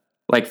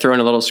like throwing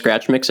a little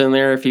scratch mix in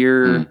there if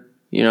you're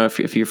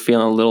if you're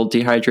feeling a little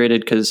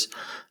dehydrated, because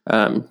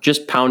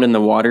just pounding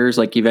the waters,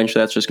 like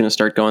eventually that's just going to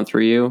start going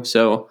through you.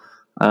 So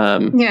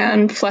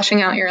and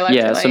flushing out your electrolytes.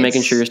 Yeah, so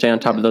making sure you're staying on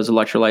top of those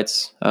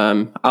electrolytes.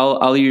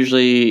 I'll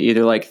usually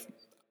either like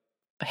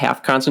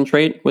half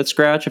concentrate with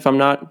scratch if I'm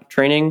not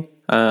training.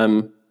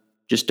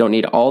 Just don't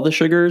need all the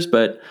sugars,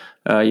 but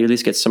you at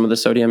least get some of the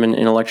sodium in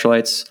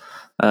electrolytes.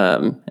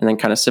 And then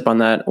kind of sip on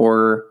that.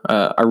 Or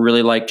I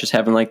really like just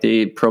having like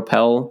the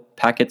Propel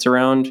packets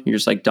around. You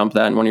just like dump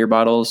that in one of your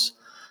bottles.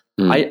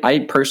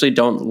 I personally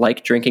don't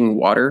like drinking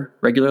water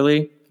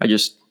regularly. I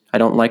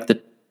don't like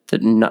the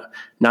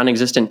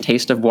non-existent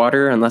taste of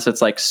water unless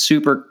it's like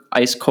super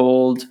ice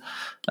cold,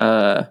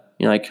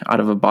 like out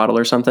of a bottle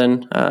or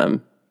something.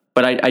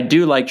 But I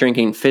do like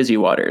drinking fizzy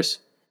waters.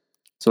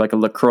 So like a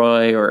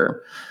LaCroix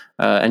or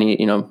any,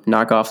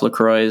 knockoff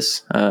LaCroix.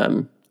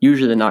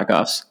 Usually the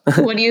knockoffs.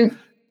 What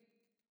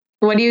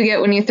do you get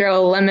when you throw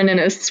a lemon in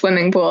a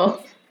swimming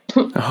pool?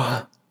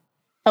 A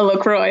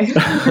LaCroix.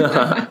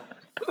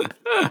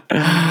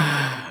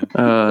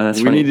 That's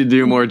funny. We need to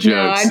do more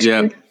jokes.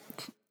 No,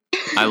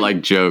 I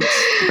like jokes.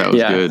 That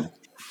was good.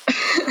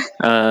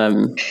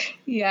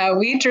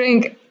 We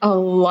drink a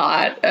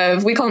lot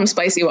of, we call them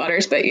spicy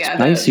waters, but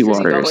spicy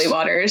waters. Bubbly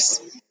waters.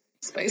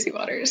 Spicy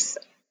waters.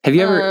 Have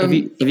you ever, have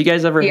you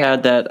guys ever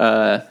had that,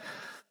 I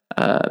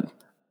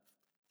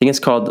think it's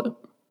called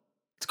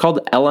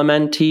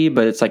LMNT,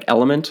 but it's like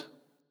element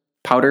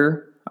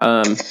powder.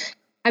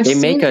 They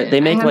make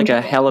like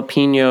a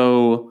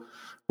jalapeno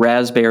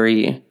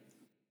raspberry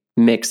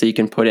mix that you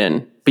can put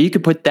in, but you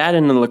could put that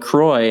in the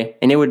LaCroix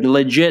and it would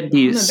legit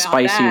be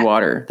spicy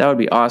water. That would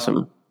be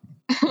awesome.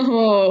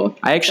 Oh,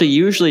 I actually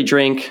usually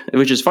drink,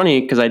 which is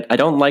funny because I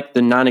don't like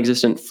the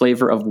non-existent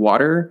flavor of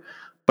water,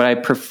 but I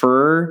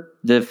prefer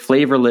the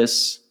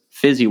flavorless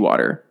fizzy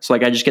water. So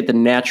like I just get the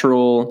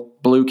natural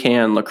blue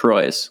can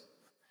LaCroix.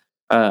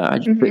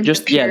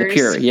 The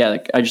pure. Yeah,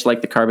 I just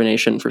like the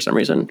carbonation for some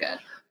reason.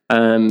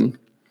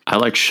 I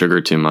like sugar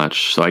too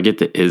much, so I get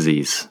the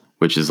Izzy's,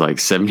 which is like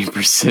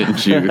 70%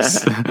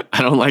 juice.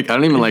 I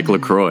don't even like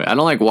LaCroix. I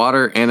don't like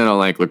water, and I don't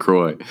like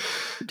LaCroix.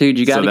 Dude,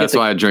 you got to. So that's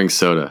why I drink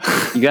soda.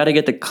 You got to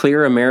get the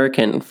Clear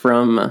American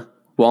from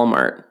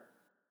Walmart.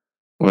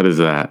 What is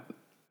that?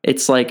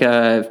 It's like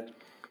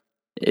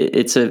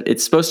it's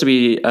supposed to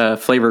be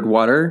flavored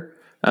water,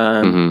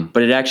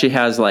 but it actually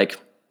has like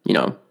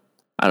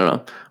I don't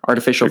know,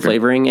 artificial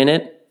flavoring in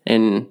it,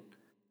 and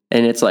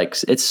it's like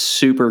it's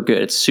super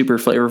good. It's super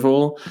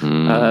flavorful,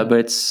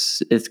 but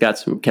it's got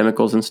some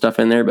chemicals and stuff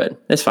in there,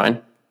 but it's fine.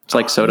 It's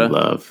like soda.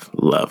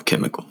 Love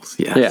chemicals.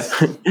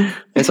 Yes. Yeah,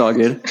 it's all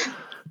good.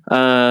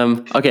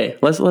 Okay,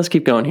 let's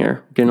keep going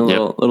here. Getting a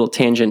little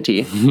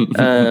tangenty.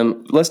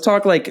 Let's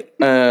talk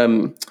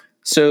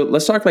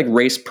like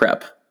race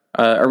prep,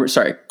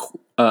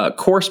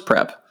 course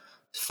prep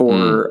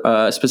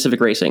for specific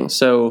racing.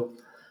 So.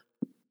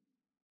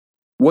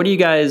 What do you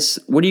guys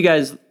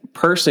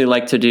personally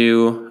like to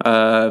do,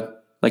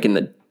 like in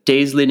the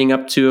days leading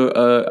up to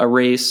a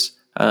race,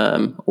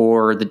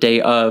 or the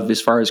day of,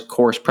 as far as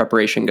course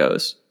preparation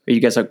goes? Are you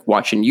guys like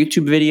watching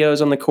YouTube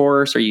videos on the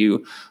course? Are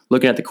you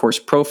looking at the course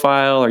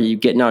profile? Are you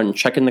getting out and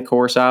checking the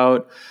course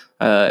out?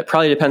 It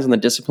probably depends on the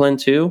discipline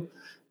too,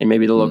 and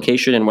maybe the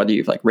location and whether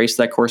you've like raced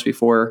that course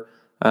before.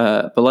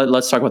 But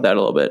let's talk about that a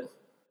little bit.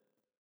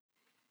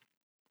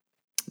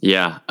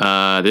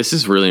 Yeah, this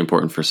is really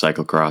important for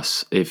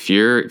cyclocross. If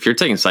you're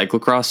taking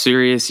cyclocross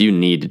serious, you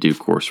need to do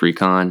course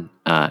recon.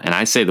 And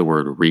I say the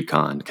word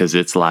recon because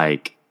it's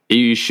like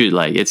you should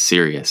it's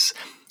serious.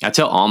 I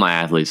tell all my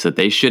athletes that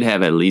they should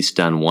have at least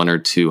done 1 or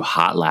 2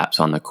 hot laps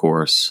on the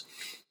course,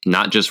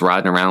 not just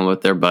riding around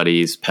with their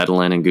buddies,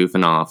 pedaling and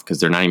goofing off because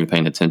they're not even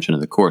paying attention to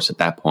the course at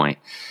that point.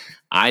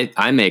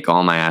 I make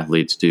all my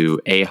athletes do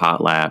a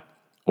hot lap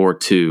or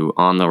 2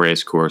 on the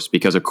race course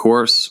because a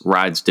course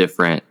rides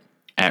different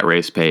at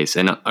race pace,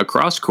 and a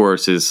cross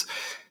course is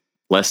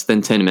less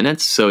than 10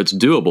 minutes. So it's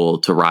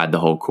doable to ride the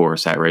whole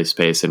course at race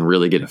pace and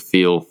really get a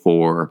feel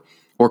for,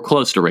 or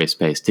close to race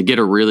pace, to get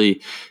a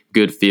really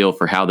good feel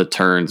for how the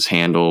turns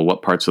handle,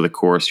 what parts of the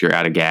course you're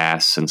out of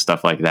gas and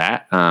stuff like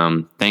that.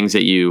 Things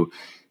that you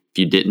if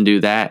you didn't do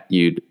that,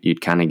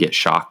 you'd kind of get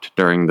shocked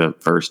during the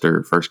first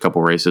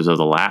couple races of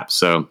the lap.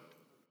 So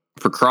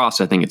for cross,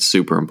 I think it's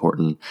super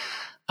important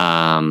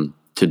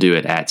to do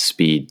it at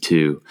speed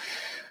too.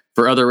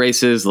 For other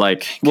races,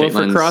 like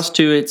for cross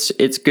too,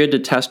 it's good to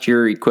test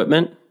your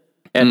equipment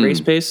at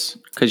race pace,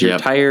 because your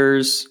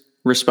tires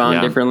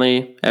respond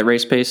differently at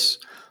race pace.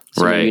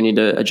 So maybe you need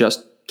to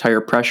adjust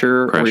tire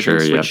pressure or even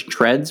switch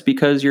treads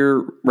because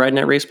you're riding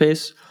at race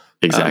pace.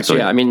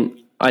 Exactly.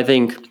 I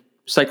think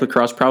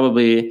cyclocross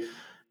probably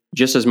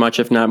just as much,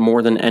 if not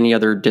more than any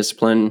other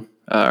discipline,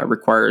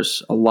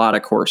 requires a lot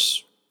of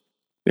course,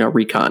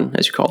 recon,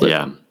 as you called it.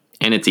 Yeah.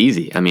 And it's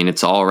easy.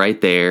 It's all right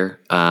there.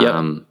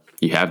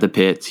 You have the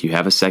pits, you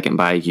have a second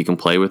bike, you can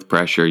play with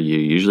pressure, you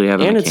usually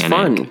have a mechanic.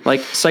 And it's fun. Like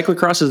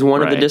cyclocross is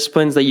one of the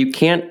disciplines that you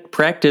can't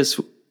practice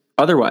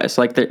otherwise.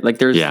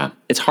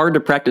 It's hard to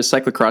practice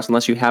cyclocross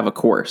unless you have a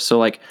course.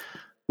 So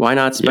why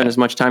not spend as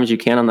much time as you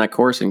can on that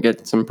course and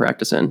get some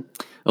practice in?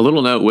 A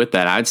little note with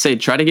that, I'd say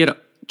try to get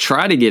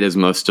as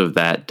most of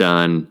that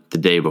done the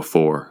day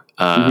before.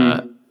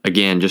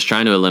 Again, just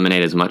trying to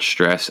eliminate as much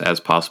stress as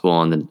possible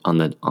on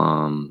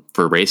the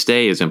for race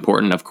day is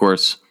important. Of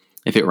course,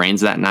 if it rains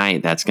that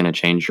night, that's going to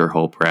change your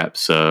whole prep.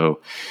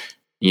 So,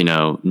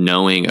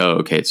 knowing,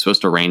 it's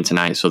supposed to rain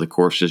tonight, so the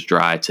course is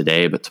dry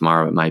today, but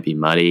tomorrow it might be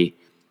muddy.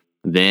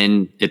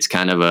 Then it's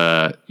kind of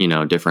a,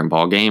 different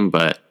ball game.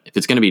 But if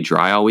it's going to be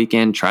dry all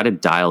weekend, try to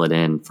dial it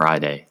in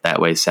Friday.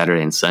 That way,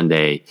 Saturday and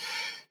Sunday,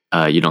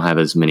 you don't have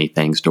as many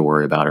things to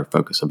worry about or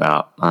focus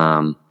about.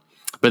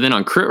 But then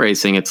on crit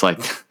racing, it's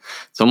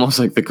almost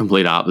like the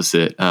complete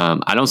opposite.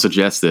 I don't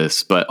suggest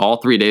this, but all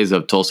 3 days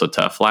of Tulsa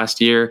Tough last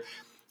year,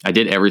 I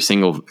did every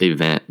single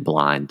event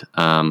blind.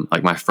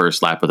 My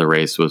first lap of the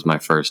race was my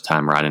first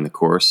time riding the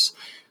course,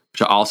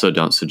 which I also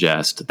don't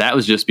suggest. That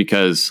was just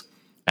because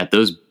at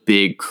those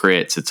big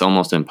crits, it's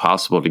almost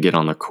impossible to get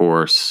on the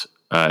course,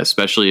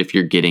 especially if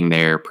you're getting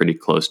there pretty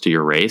close to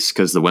your race,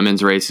 because the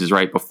women's race is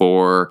right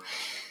before,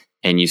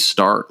 and you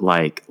start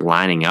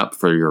lining up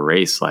for your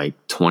race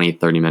 20,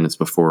 30 minutes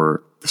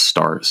before the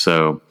start.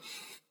 So,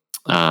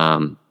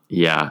 I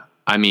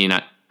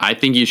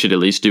think you should at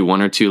least do 1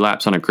 or 2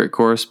 laps on a crit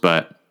course,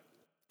 but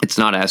it's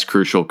not as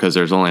crucial because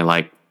there's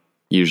only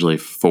usually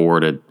 4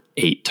 to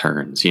 8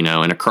 turns, in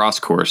a cross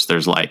course,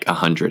 there's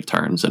 100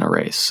 turns in a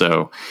race.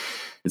 So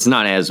it's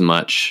not as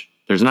much,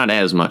 there's not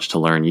as much to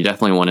learn. You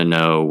definitely want to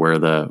know where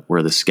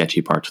the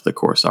sketchy parts of the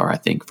course are, I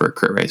think, for a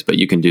crit race, but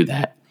you can do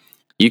that.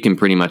 You can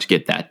pretty much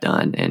get that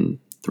done in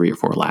 3 or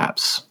 4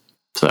 laps.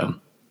 So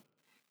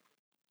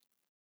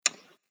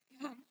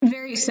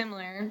very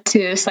similar to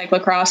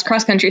cyclocross,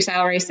 cross-country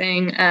style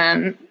racing.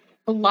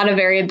 A lot of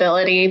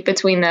variability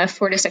between the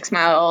 4 to 6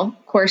 mile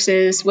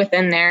courses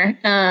within there.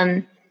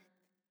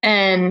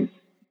 And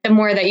the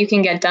more that you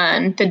can get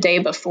done the day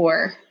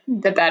before,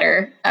 the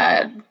better.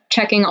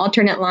 Checking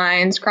alternate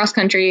lines,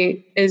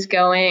 cross-country is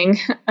going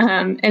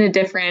in a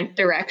different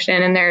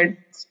direction, and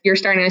you're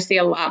starting to see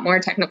a lot more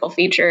technical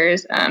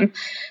features.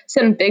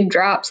 Some big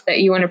drops that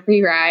you want to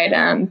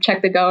pre-ride.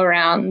 Check the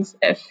go-arounds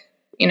if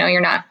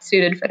you're not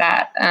suited for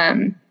that.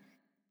 And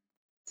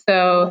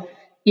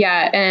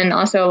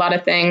also a lot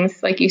of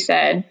things, like you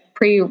said,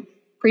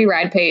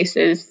 pre-ride pace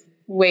is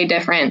way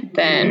different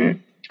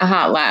than a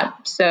hot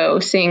lap. So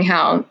seeing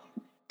how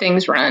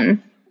things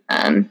run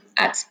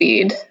at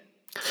speed.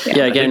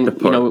 Again,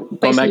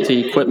 going back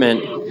to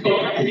equipment,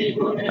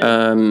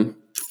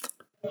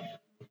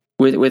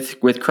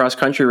 with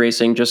cross-country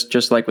racing,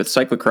 just like with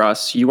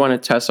cyclocross, you want to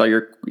test all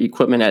your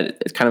equipment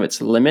at kind of its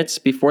limits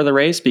before the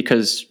race,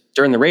 because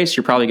during the race,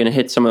 you're probably going to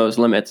hit some of those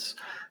limits.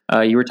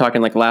 You were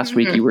talking last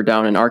week, you were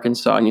down in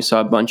Arkansas and you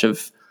saw a bunch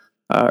of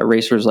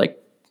racers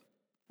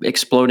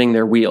exploding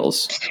their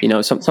wheels,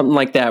 something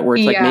like that, where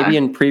it's maybe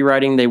in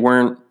pre-riding, they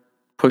weren't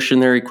pushing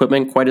their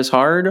equipment quite as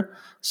hard.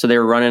 So they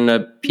were running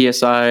a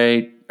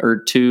PSI or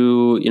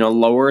 2,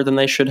 lower than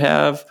they should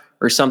have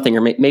or something,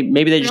 or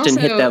maybe they just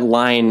didn't hit that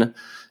line,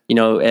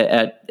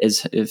 at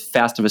as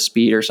fast of a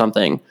speed or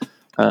something.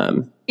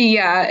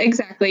 Yeah,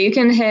 exactly. You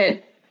can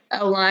hit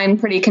a line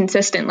pretty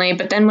consistently,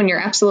 but then when you're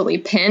absolutely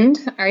pinned,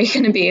 are you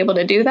going to be able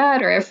to do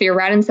that? Or if you're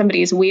riding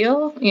somebody's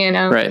wheel,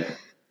 Right.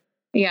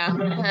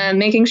 Yeah.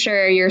 Making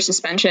sure your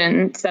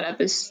suspension setup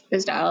is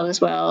dialed as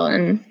well.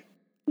 And,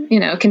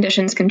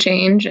 conditions can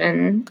change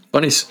and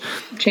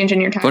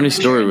changing your tire. Funny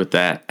story with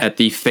that. At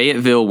the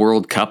Fayetteville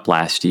World Cup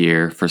last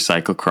year for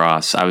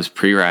cyclocross, I was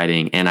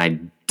pre-riding and I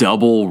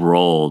double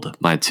rolled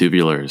my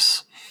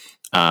tubulars.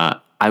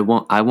 I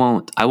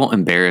won't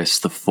embarrass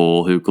the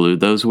fool who glued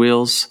those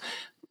wheels,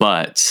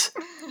 but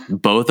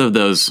both of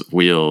those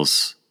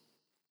wheels,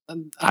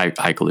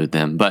 I glued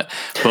them, but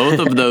both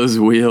of those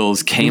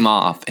wheels came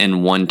off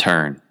in one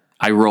turn.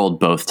 I rolled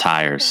both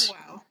tires.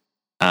 Oh,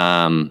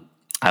 wow.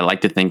 I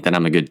like to think that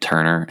I'm a good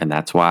turner, and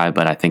that's why,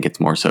 but I think it's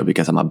more so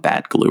because I'm a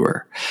bad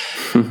gluer.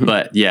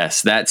 But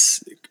yes,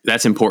 that's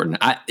important.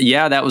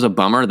 That was a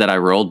bummer that I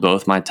rolled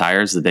both my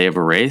tires the day of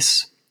a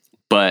race,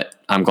 but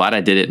I'm glad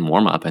I did it in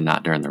warm up and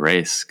not during the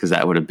race, because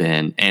that would have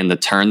been, and the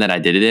turn that I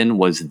did it in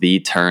was the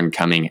turn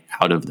coming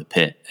out of the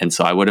pit. And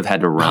so I would have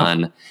had to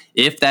run,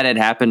 if that had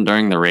happened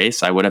during the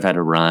race, I would have had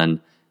to run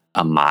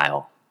a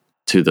mile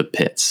to the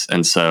pits.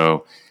 And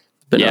so,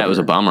 it was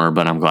a bummer,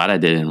 but I'm glad I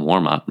did it in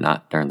warm up,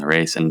 not during the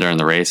race. And during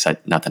the race,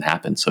 nothing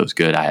happened. So it was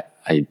good.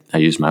 I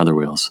used my other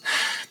wheels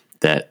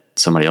that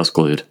somebody else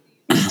glued.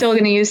 Still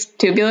going to use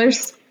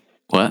tubulars?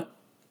 What?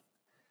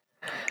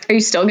 Are you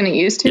still going to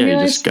use tubulars?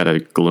 Yeah, you just got to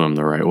glue them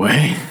the right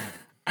way.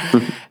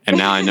 And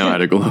now I know how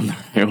to glue them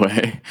the right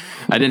way.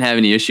 I didn't have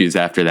any issues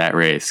after that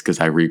race because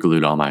I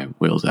re-glued all my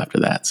wheels after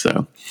that.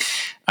 So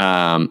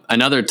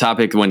another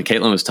topic when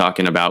Caitlin was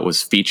talking about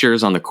was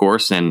features on the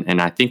course.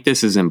 And I think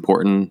this is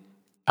important.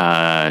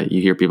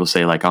 You hear people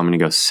say like, I'm going to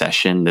go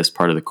session this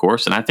part of the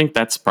course. And I think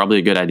that's probably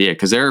a good idea,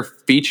 because there are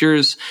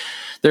features,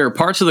 there are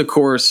parts of the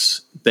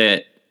course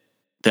that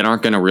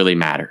aren't going to really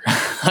matter,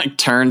 like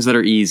turns that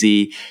are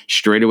easy,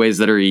 straightaways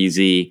that are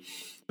easy,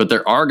 but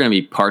there are going to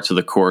be parts of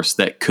the course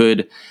that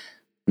could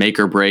make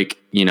or break.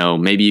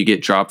 Maybe you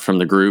get dropped from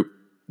the group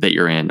that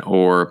you're in,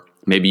 or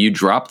maybe you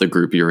drop the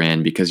group you're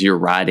in because you're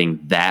riding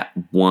that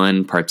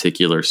one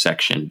particular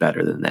section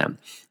better than them.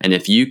 And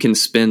if you can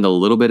spend a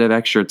little bit of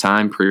extra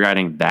time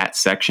pre-riding that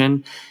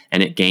section,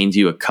 and it gains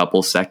you a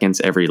couple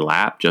seconds every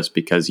lap just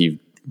because you've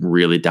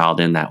really dialed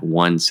in that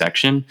one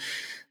section,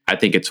 I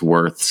think it's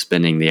worth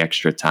spending the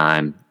extra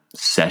time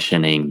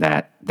sessioning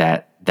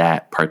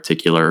that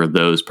particular,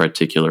 those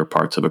particular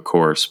parts of a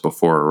course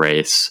before a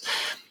race.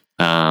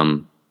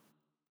 So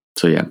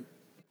yeah.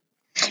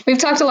 We've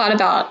talked a lot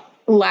about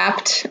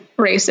lapped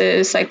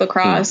races,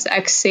 cyclocross,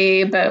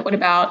 XC, but what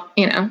about,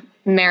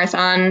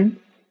 marathon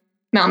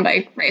mountain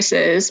bike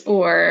races,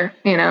 or,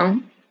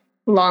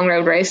 long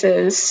road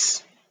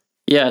races?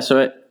 Yeah.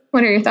 So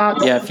what are your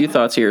thoughts? Yeah, a few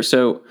thoughts here.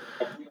 So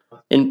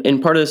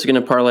in part of this is going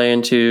to parlay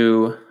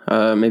into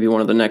maybe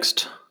one of the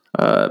next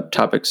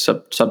topics,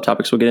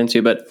 subtopics we'll get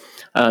into, but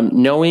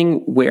knowing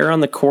where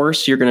on the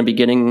course you're going to be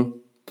getting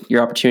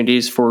your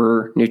opportunities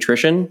for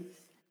nutrition.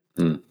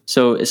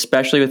 So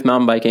especially with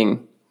mountain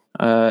biking,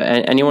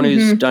 and anyone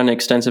who's done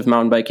extensive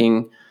mountain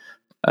biking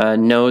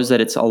knows that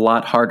it's a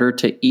lot harder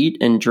to eat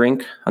and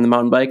drink on the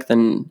mountain bike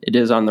than it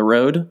is on the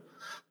road.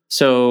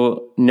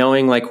 So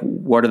knowing like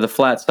what are the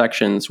flat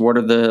sections, what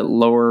are the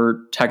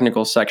lower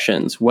technical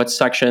sections, what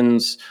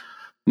sections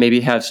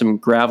maybe have some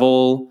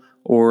gravel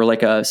or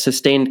like a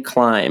sustained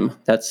climb,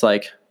 that's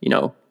like,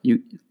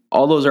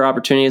 all those are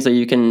opportunities that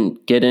you can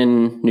get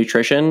in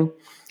nutrition.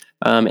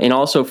 And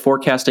also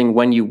forecasting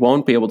when you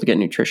won't be able to get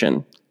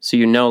nutrition. So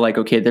like,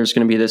 okay, there's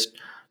going to be this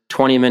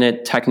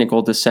 20-minute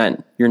technical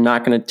descent. You're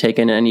not going to take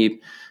in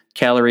any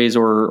calories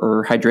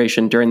or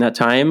hydration during that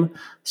time.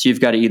 So you've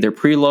got to either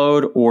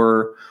preload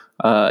or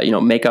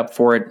make up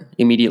for it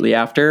immediately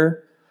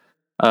after.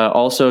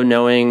 Also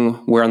knowing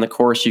where on the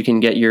course you can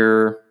get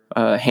your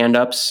hand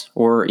ups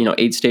or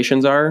aid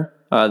stations are.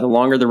 The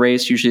longer the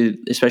race, usually,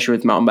 especially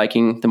with mountain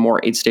biking, the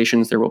more aid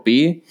stations there will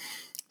be.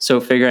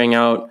 So figuring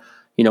out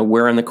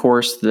where on the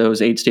course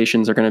those aid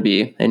stations are going to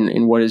be,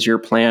 and what is your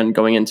plan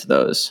going into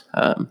those.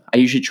 I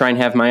usually try and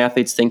have my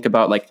athletes think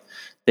about like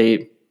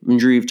Drew,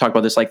 you've talked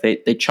about this, like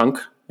they chunk.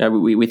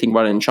 We think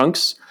about it in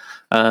chunks.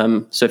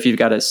 So if you've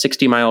got a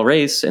 60-mile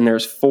race and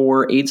there's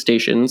 4 aid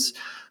stations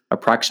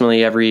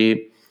approximately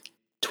every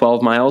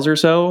 12 miles or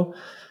so,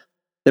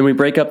 then we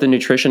break up the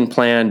nutrition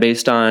plan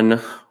based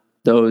on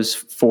those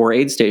 4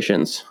 aid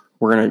stations.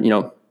 We're going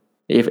to,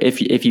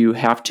 if you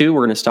have to,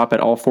 we're going to stop at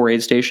all 4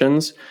 aid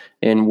stations.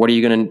 And what are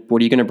you going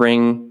to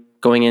bring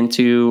going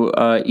into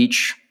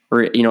each,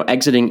 or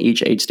exiting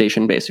each aid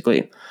station,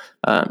 basically?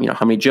 How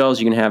many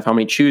gels you're going to have, how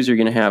many chews you're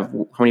going to have,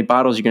 how many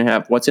bottles you're going to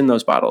have, what's in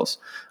those bottles,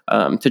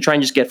 to try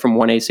and just get from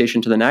one aid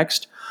station to the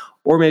next.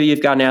 Or maybe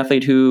you've got an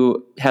athlete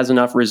who has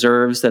enough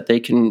reserves that they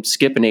can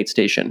skip an aid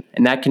station,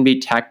 and that can be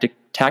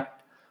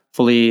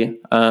tactfully,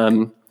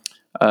 a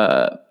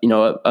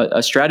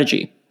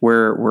strategy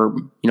where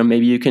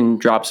maybe you can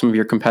drop some of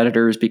your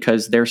competitors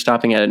because they're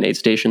stopping at an aid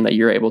station that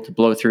you're able to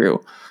blow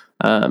through,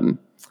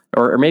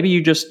 or maybe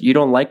you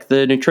don't like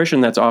the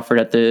nutrition that's offered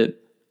at the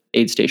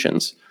aid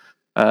stations.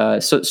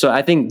 So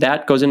I think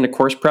that goes into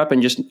course prep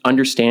and just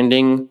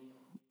understanding,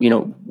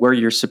 where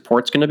your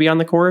support's going to be on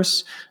the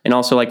course, and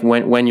also like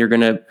when you're going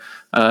to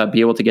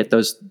be able to get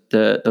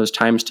those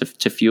times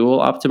to fuel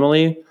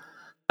optimally,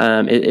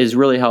 is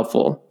really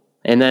helpful.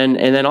 And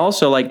then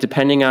also like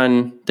depending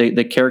on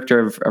the character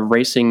of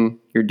racing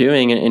you're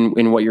doing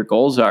and what your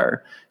goals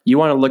are, you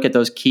want to look at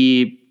those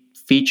key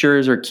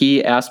features or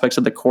key aspects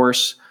of the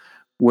course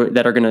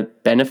that are going to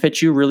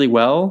benefit you really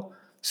well.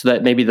 So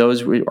that maybe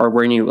those are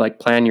where you like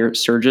plan your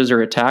surges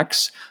or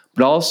attacks,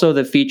 but also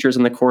the features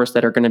in the course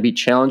that are going to be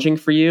challenging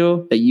for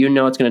you, that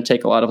it's going to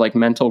take a lot of like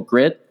mental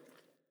grit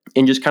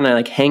and just kind of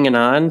like hanging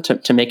on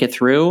to make it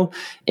through,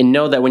 and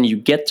know that when you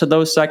get to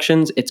those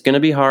sections, it's going to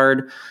be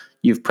hard.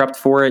 You've prepped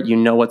for it,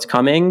 what's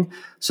coming,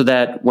 so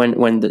that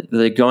when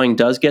the going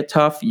does get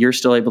tough, you're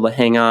still able to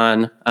hang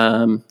on.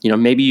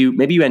 Maybe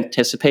you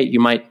anticipate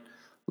you might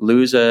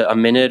lose a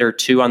minute or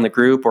two on the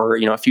group, or,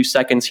 a few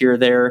seconds here or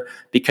there,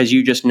 because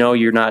you just know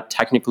you're not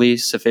technically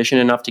sufficient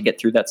enough to get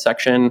through that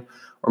section.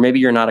 Or maybe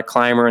you're not a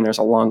climber and there's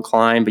a long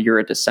climb, but you're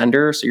a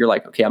descender. So you're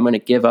like, okay, I'm going to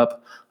give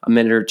up a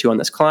minute or two on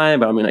this climb,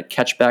 but I'm going to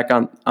catch back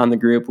on the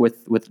group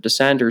with the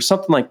descent or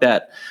something like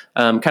that.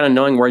 Kind of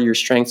knowing where your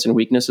strengths and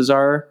weaknesses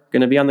are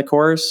going to be on the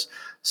course,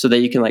 so that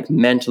you can like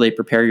mentally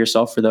prepare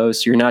yourself for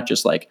those. So you're not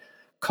just like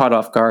caught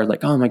off guard,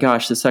 like, oh my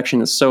gosh, this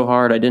section is so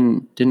hard, I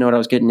didn't know what I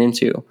was getting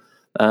into.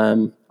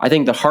 I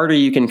think the harder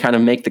you can kind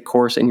of make the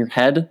course in your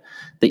head,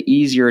 the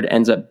easier it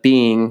ends up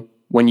being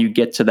when you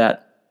get to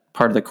that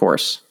part of the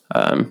course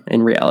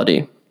in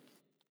reality.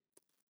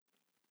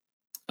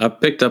 I've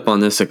picked up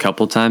on this a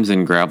couple times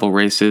in gravel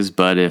races,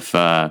 but if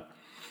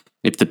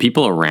the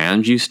people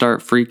around you start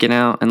freaking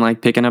out and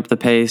like picking up the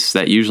pace,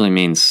 that usually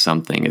means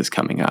something is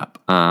coming up.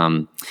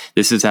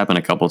 This has happened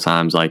a couple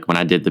times. Like when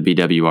I did the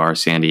BWR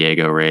San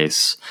Diego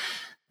race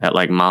at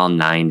like mile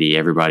 90,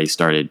 everybody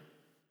started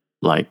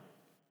like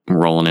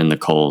rolling in the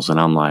coals, and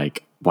I'm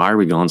like, why are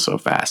we going so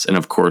fast? And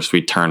of course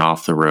we turn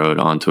off the road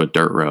onto a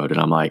dirt road, and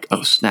I'm like,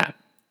 oh snap,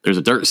 there's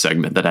a dirt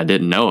segment that I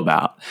didn't know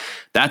about.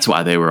 That's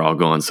why they were all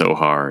going so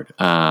hard.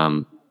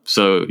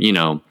 So,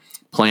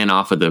 playing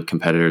off of the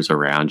competitors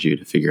around you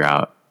to figure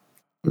out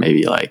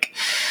maybe like,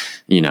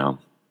 in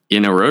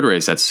a road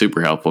race, that's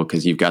super helpful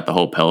because you've got the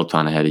whole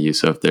peloton ahead of you.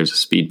 So if there's a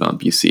speed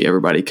bump, you see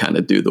everybody kind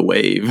of do the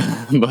wave.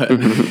 But,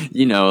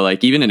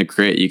 like even in a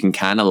crit, you can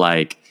kind of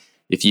like,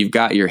 if you've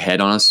got your head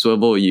on a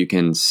swivel, you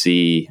can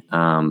see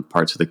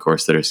parts of the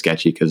course that are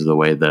sketchy because of the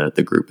way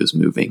the group is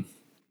moving.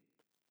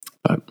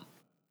 But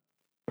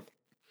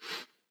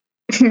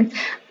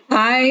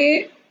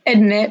I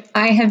admit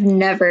I have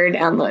never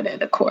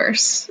downloaded a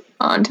course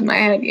onto my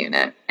head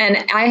unit, and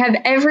I have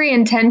every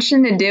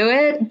intention to do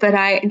it, but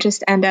I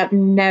just end up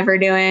never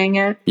doing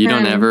it. You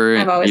don't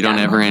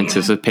ever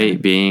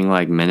anticipate being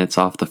like minutes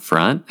off the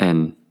front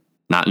and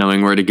not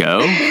knowing where to go.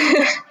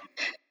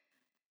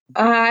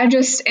 I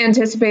just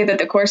anticipate that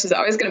the course is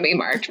always going to be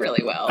marked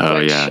really well. Oh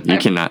yeah, you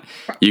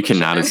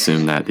cannot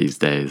assume that these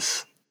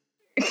days.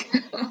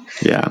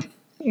 Yeah.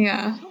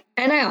 Yeah.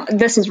 And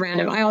this is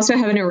random. I also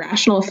have an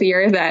irrational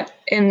fear that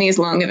in these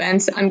long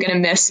events, I'm going to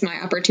miss my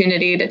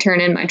opportunity to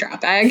turn in my drop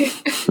bag.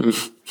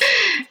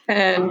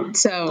 And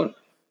so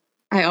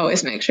I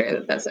always make sure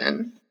that that's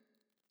in.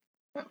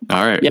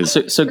 All right. Yeah.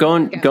 So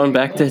going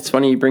back to, it's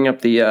funny you bring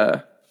up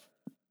the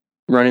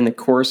running the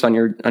course on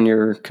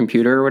your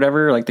computer or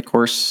whatever, like the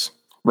course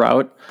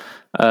route.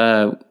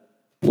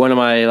 One of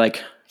my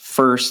like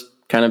first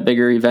kind of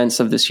bigger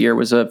events of this year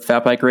was a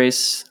fat bike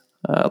race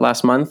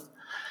last month.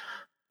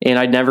 And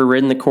I'd never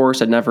ridden the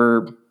course. I'd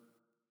never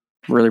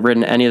really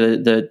ridden any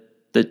of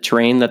the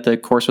terrain that the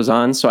course was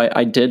on. So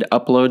I did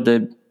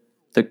upload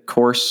the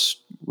course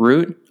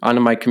route onto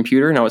my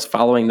computer, and I was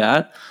following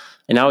that.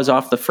 And I was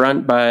off the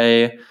front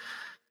by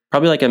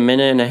probably like a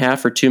minute and a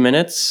half or 2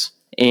 minutes,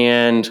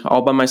 and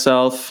all by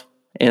myself.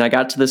 And I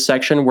got to this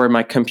section where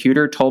my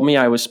computer told me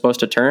I was supposed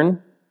to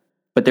turn,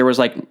 but there was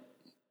like,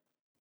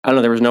 I don't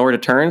know, there was nowhere to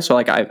turn. So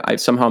like I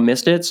somehow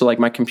missed it. So like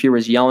my computer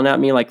was yelling at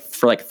me like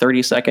for like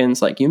 30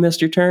 seconds, like, you missed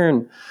your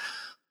turn.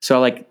 So I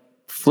like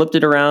flipped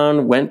it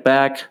around, went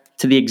back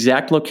to the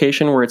exact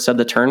location where it said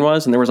the turn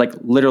was, and there was like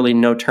literally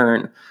no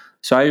turn.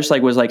 So I just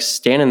like was like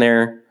standing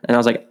there, and I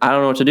was like, I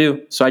don't know what to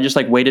do. So I just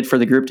like waited for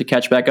the group to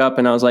catch back up,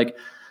 and I was like,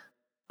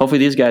 hopefully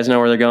these guys know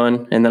where they're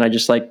going. And then I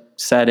just like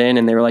sat in,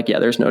 and they were like, yeah,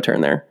 there's no turn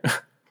there.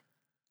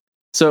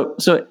 So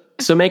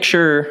make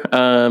sure,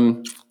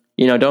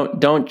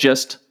 don't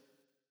just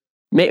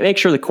make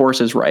sure the course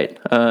is right.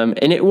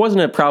 And it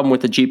wasn't a problem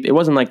with the Jeep. It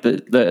wasn't like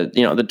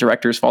the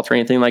director's fault or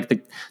anything. Like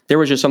there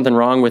was just something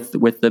wrong with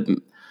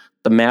the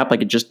map.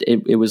 Like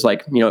it was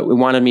like, it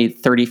wanted me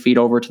 30 feet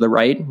over to the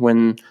right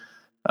when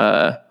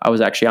I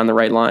was actually on the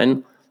right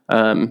line.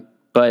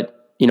 But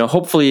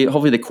hopefully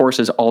the course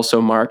is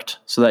also marked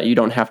so that you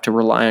don't have to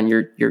rely on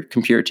your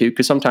computer too,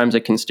 because sometimes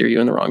it can steer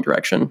you in the wrong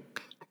direction.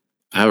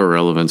 I have a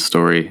relevant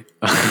story.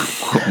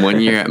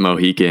 One year at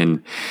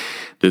Mohican,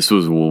 this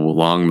was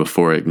long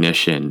before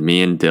Ignition.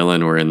 Me and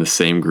Dylan were in the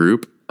same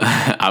group.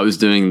 I was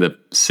doing the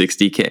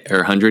 60K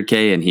or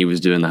 100K, and he was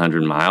doing the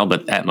 100 mile.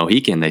 But at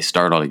Mohican, they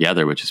start all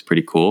together, which is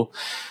pretty cool.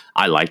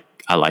 I like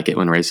it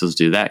when races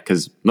do that,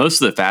 because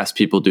most of the fast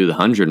people do the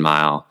 100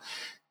 mile,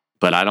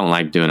 but I don't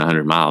like doing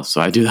 100 miles.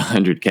 So I do the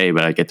 100K,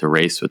 but I get to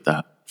race with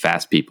the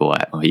fast people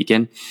at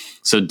Mohican.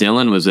 So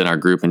Dylan was in our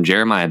group, and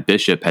Jeremiah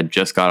Bishop had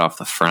just got off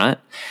the front.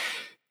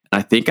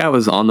 I think I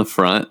was on the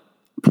front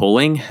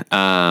pulling.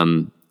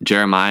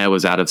 Jeremiah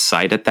was out of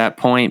sight at that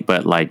point,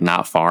 but like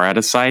not far out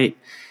of sight.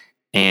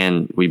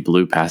 And we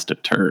blew past a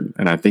turn.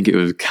 And I think it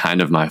was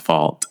kind of my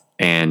fault.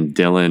 And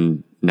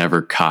Dylan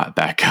never caught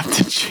back up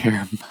to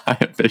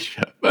Jeremiah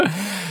Bishop.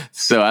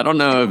 So I don't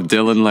know if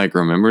Dylan like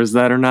remembers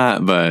that or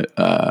not, but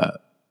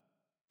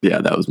yeah,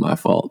 that was my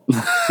fault.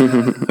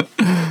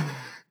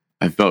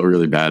 I felt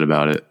really bad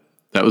about it.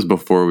 That was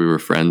before we were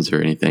friends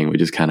or anything. We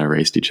just kind of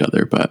raced each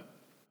other, but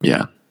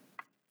yeah,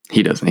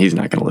 he's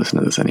not going to listen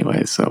to this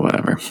anyway. So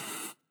whatever.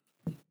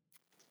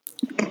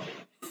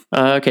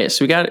 Okay,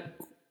 so we got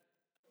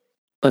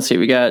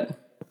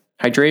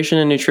hydration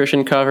and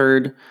nutrition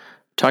covered.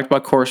 Talked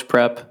about course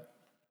prep.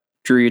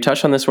 Drew, you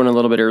touched on this one a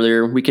little bit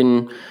earlier. We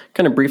can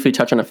kind of briefly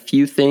touch on a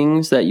few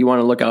things that you want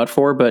to look out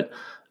for, but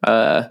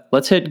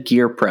let's hit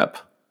gear prep.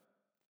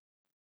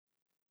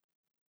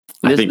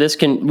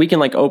 We can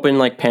like open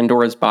like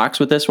Pandora's box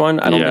with this one.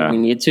 I don't think we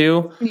need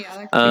to.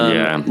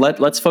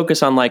 Let's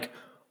focus on like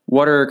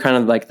what are kind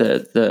of like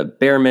the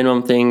bare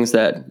minimum things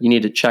that you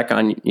need to check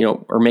on,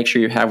 or make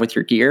sure you have with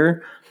your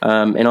gear,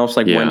 and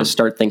also like when to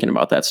start thinking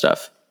about that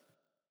stuff.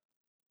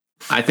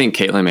 I think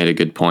Caitlin made a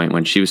good point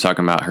when she was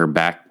talking about her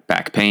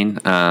back pain.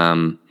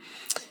 A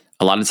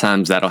lot of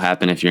times that'll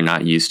happen if you're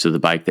not used to the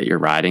bike that you're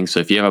riding. So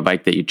if you have a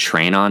bike that you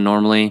train on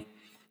normally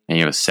and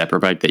you have a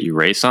separate bike that you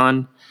race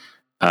on,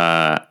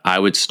 I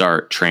would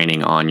start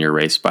training on your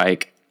race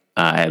bike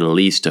at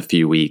least a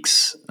few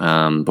weeks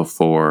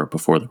before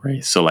the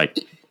race. So like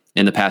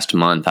in the past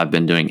month, I've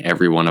been doing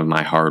every one of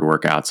my hard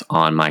workouts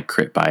on my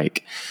crit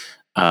bike,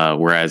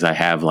 whereas I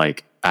have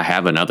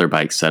another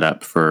bike set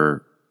up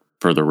for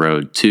the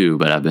road too,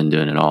 but I've been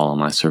doing it all on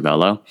my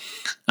Cervelo.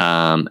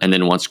 And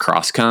then once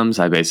cross comes,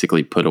 I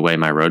basically put away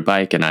my road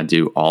bike and I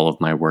do all of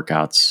my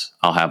workouts.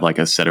 I'll have like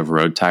a set of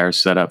road tires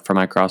set up for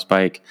my cross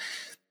bike.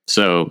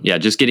 So yeah,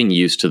 just getting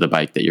used to the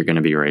bike that you're going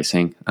to be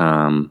racing.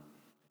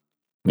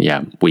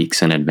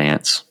 Weeks in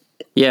advance.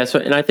 Yeah. So,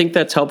 and I think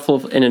that's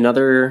helpful. And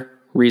another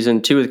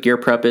reason too with gear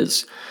prep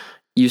is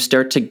you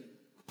start to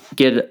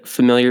get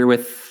familiar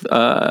with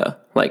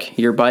like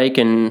your bike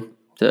and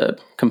the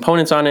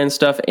components on it and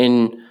stuff,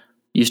 and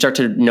you start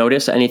to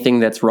notice anything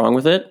that's wrong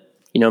with it.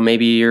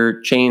 Maybe your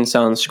chain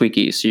sounds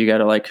squeaky, so you got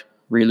to like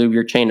relube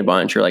your chain a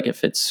bunch, or like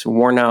if it's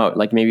worn out,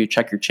 like maybe you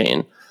check your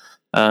chain.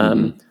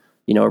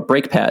 Or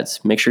brake pads,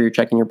 make sure you're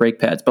checking your brake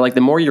pads. But like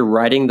the more you're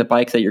riding the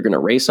bike that you're going to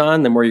race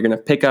on, the more you're going to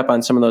pick up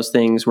on some of those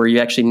things where you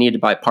actually need to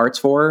buy parts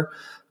for,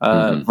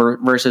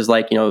 versus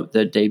like,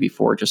 the day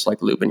before, just like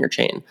lubing your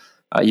chain.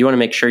 You want to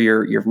make sure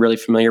you're really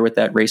familiar with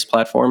that race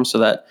platform so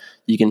that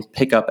you can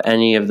pick up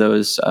any of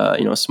those,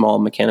 small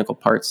mechanical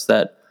parts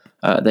that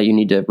you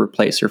need to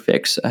replace or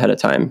fix ahead of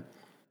time.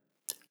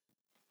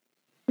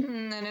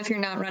 And if you're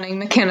not running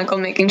mechanical,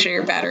 making sure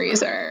your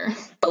batteries are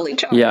fully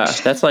charged. Yeah,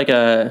 that's like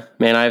I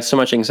have so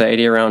much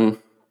anxiety around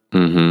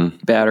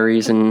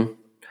batteries and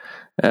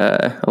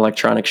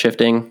electronic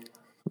shifting.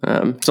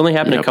 It's only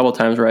happened a couple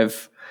times where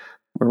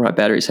my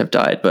batteries have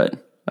died,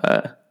 but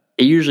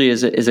it usually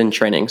is in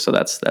training, so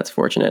that's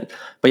fortunate.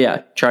 But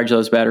yeah, charge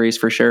those batteries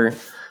for sure.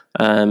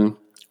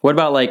 What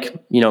about like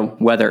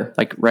weather?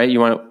 Like, right, you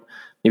want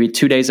maybe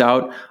 2 days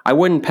out. I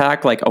wouldn't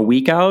pack like a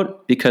week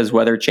out because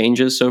weather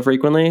changes so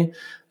frequently.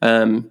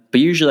 But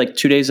usually like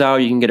 2 days out,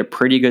 you can get a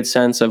pretty good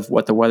sense of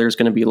what the weather is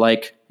going to be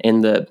like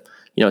in the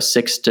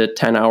 6 to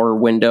 10 hour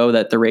window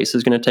that the race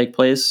is going to take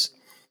place.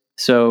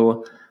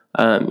 So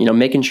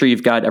making sure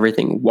you've got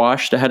everything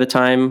washed ahead of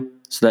time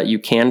so that you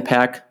can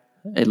pack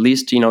at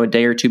least a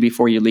day or two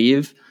before you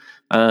leave.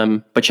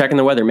 But checking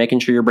the weather,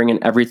 making sure you're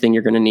bringing everything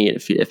you're going to need.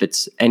 If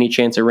it's any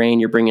chance of rain,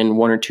 you're bringing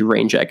 1 or 2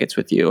 rain jackets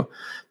with you,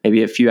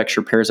 maybe a few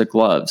extra pairs of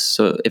gloves.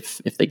 So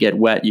if they get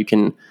wet, you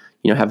can,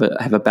 have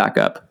a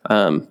backup,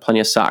 plenty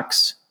of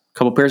socks, a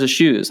couple pairs of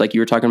shoes. Like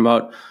you were talking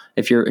about,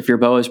 if your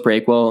boas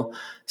break, well,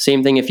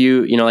 same thing. If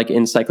you, like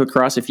in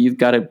cyclocross, if you've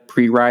got a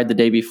pre-ride the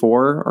day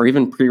before or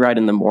even pre-ride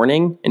in the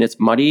morning and it's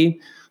muddy,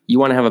 you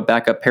want to have a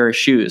backup pair of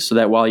shoes so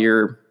that while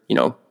you're,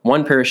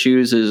 one pair of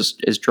shoes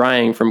is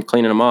drying from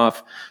cleaning them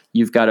off,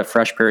 you've got a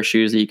fresh pair of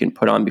shoes that you can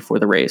put on before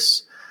the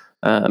race.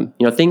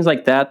 Things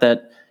like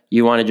that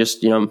you want to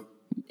just,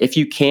 if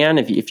you can,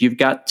 if you've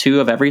got 2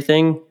 of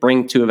everything,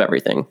 bring 2 of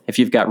everything. If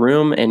you've got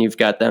room and you've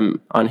got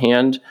them on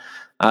hand,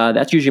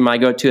 that's usually my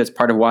go-to. That's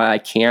part of why I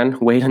can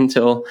wait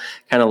until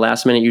kind of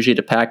last minute usually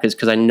to pack, is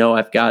because I know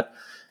I've got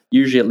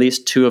usually at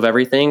least 2 of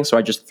everything. So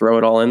I just throw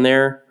it all in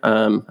there.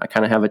 I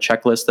kind of have a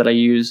checklist that I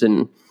use,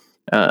 and,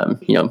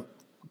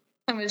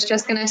 I was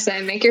just going to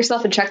say, make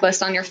yourself a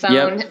checklist on your phone.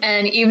 Yep.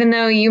 And even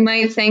though you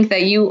might think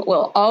that you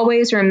will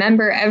always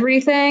remember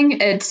everything,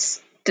 it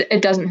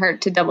doesn't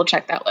hurt to double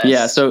check that list.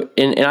 Yeah. So,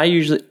 and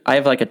I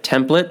have like a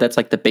template that's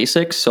like the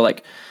basics. So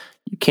like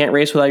you can't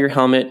race without your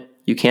helmet.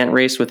 You can't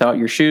race without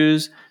your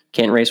shoes.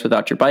 Can't race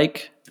without your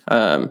bike.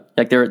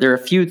 Like there are a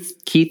few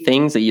key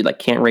things that you like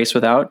can't race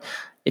without.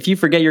 If you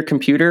forget your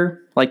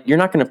computer, like you're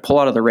not going to pull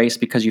out of the race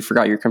because you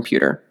forgot your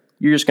computer.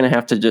 You're just going to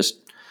have to just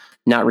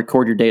not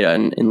record your data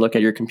and look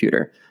at your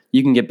computer.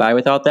 You can get by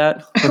without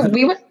that.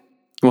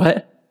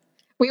 What?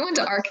 We went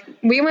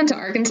to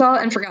Arkansas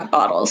and forgot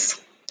bottles.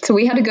 So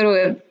we had to go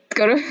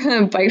to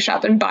a bike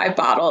shop and buy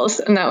bottles,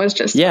 and that was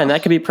just and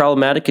that could be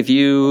problematic if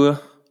you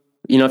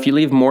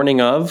leave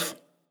morning of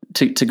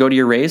to go to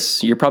your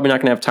race. You're probably not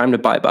going to have time to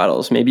buy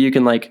bottles. Maybe you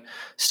can like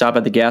stop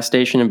at the gas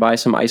station and buy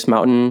some Ice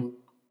Mountain,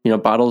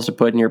 bottles to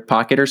put in your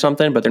pocket or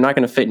something, but they're not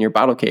going to fit in your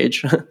bottle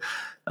cage.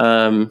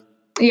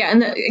 Yeah,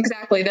 and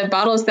exactly. The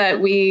bottles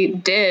that we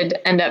did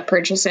end up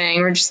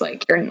purchasing were just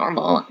like your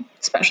normal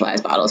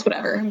specialized bottles,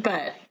 whatever.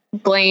 But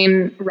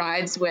Blaine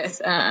rides with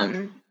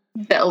the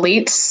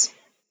elites,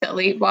 the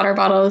Elite water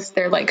bottles.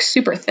 They're like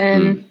super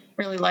thin,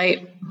 really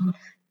light,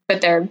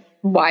 but they're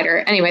wider.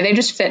 Anyway, they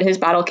just fit his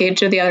bottle cage,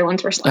 so the other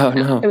ones were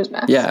sliding. Oh no, it was a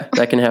mess. Yeah,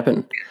 that can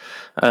happen.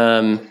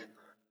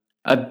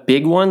 A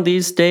big one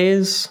these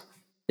days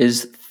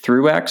is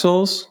through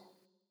axles.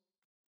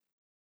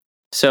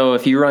 So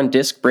if you run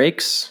disc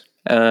brakes,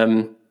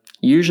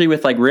 usually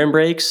with like rim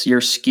brakes,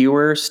 your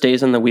skewer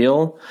stays in the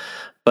wheel.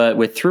 But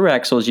with through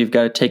axles, you've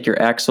got to take your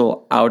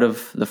axle out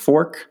of the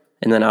fork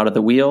and then out of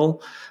the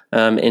wheel.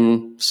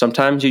 And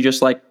sometimes you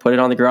just like put it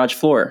on the garage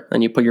floor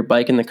and you put your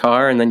bike in the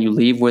car and then you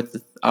leave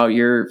without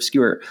your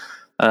skewer.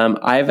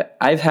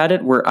 I've had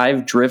it where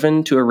I've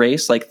driven to a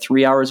race like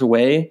 3 hours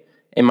away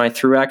and my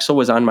through axle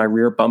was on my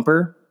rear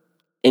bumper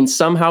and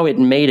somehow it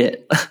made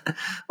it.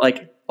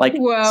 like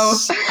whoa.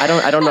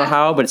 I don't know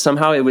how, but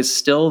somehow it was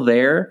still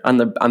there on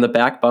the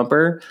back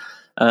bumper.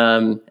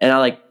 And I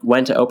like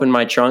went to open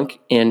my trunk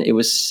and it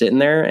was sitting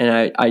there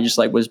and I just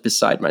like was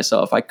beside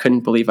myself. I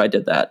couldn't believe I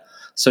did that.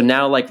 So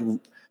now like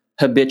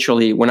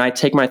habitually when I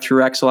take my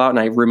through axle out and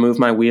I remove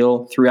my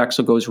wheel, through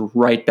axle goes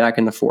right back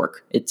in the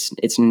fork.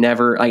 It's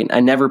never, I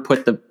never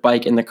put the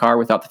bike in the car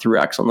without the through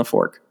axle in the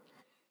fork.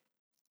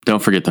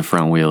 Don't forget the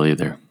front wheel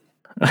either.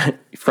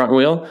 Front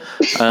wheel.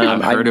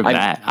 I've heard of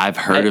that. I've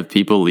heard of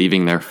people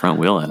leaving their front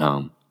wheel at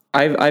home.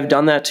 I've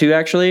done that too,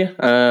 actually,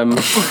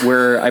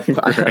 where I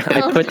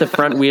put the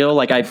front wheel,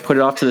 like I put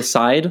it off to the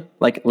side,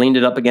 like leaned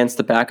it up against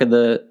the back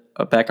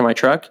of my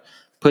truck,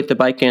 put the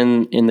bike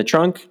in the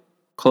trunk,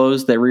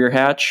 closed the rear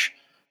hatch,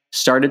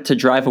 started to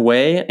drive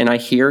away, and I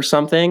hear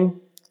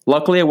something.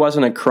 Luckily, it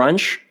wasn't a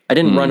crunch. I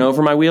didn't run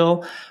over my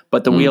wheel,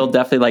 but the wheel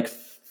definitely like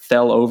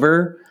fell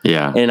over.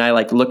 Yeah. And I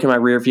like look in my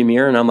rear view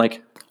mirror and I'm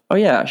like, oh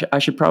yeah, I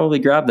should probably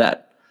grab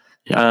that.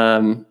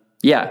 Yeah.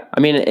 Yeah. I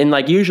mean, and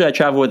like usually I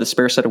travel with a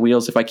spare set of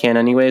wheels if I can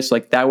anyway. So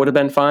like that would have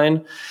been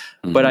fine.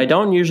 But I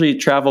don't usually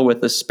travel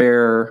with a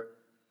spare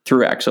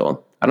through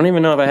axle. I don't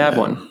even know if I have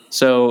one.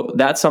 So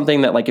that's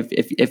something that like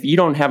if you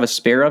don't have a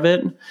spare of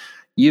it,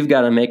 you've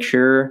got to make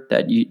sure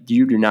that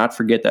you do not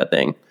forget that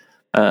thing.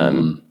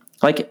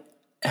 Like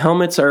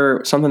helmets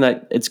are something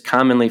that it's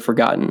commonly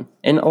forgotten.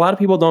 And a lot of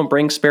people don't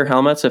bring spare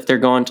helmets if they're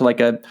going to like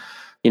a,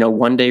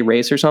 1 day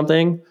race or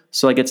something.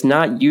 So like, it's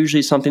not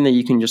usually something that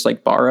you can just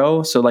like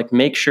borrow. So like,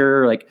 make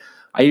sure like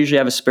I usually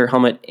have a spare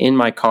helmet in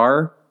my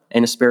car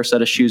and a spare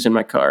set of shoes in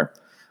my car,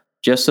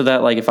 just so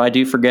that like, if I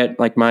do forget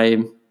like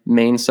my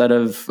main set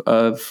of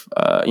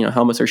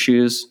helmets or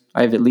shoes,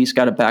 I've at least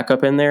got a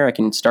backup in there. I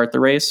can start the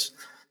race.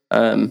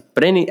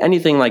 But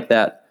anything like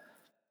that.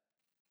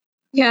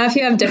 Yeah. If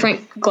you have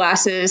different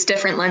glasses,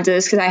 different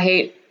lenses, cause I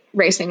hate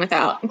racing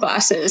without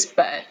glasses,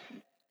 but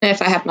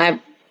if I have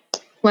my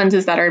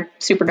lenses that are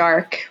super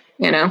dark,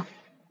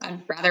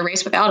 I'd rather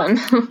race without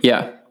them.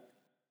 Yeah.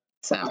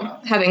 So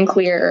having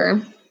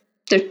clear,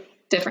 different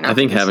options. I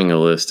think having a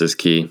list is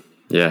key.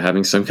 Yeah,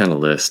 having some kind of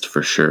list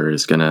for sure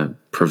is going to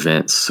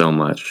prevent so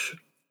much.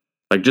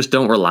 Like, just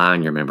don't rely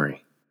on your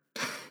memory.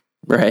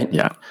 Right.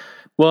 Yeah.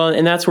 Well,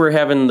 and that's where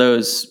having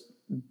those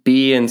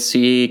B and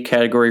C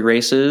category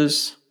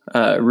races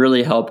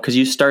really help, because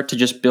you start to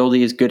just build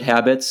these good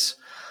habits.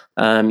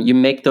 You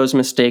make those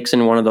mistakes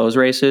in one of those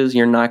races,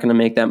 you're not going to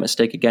make that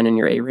mistake again in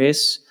your A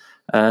race.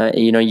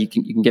 You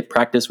can get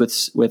practice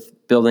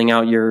with building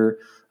out your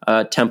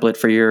template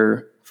for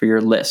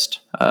your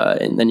list,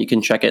 and then you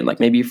can check it. Like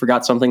maybe you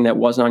forgot something that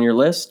wasn't on your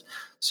list,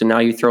 so now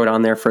you throw it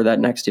on there for that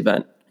next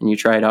event and you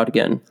try it out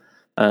again.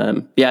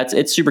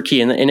 It's super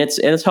key, and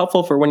it's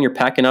helpful for when you're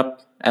packing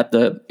up at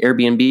the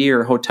Airbnb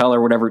or hotel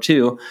or whatever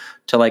too,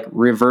 to like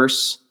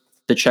reverse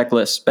the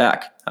checklist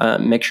back.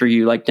 Make sure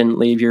you like didn't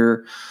leave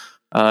your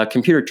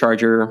computer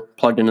charger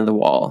plugged into the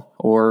wall,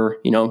 or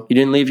you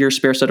didn't leave your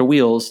spare set of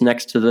wheels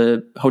next to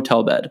the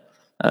hotel bed.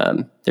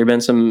 There have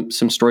been some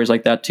stories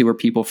like that too, where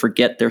people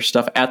forget their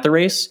stuff at the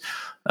race.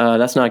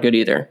 That's not good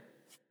either.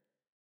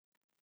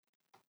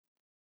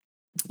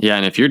 Yeah,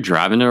 and if you're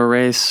driving to a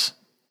race,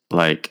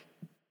 like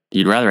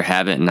you'd rather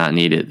have it and not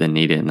need it than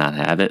need it and not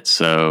have it.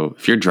 So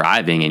if you're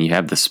driving and you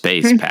have the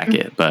space, pack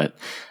it. But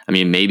I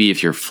mean, maybe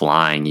if you're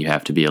flying, you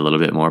have to be a little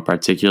bit more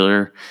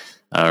particular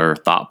or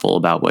thoughtful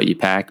about what you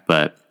pack.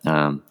 But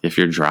if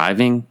you're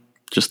driving,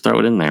 just throw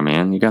it in there,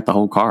 man. You got the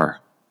whole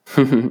car.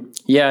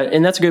 Yeah,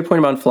 and that's a good point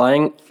about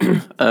flying.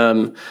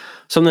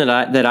 Something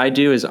that I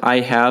do is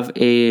I have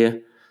a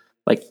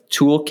like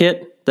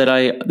toolkit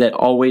that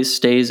always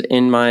stays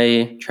in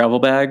my travel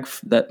bag,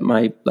 that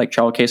my like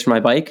travel case for my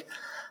bike.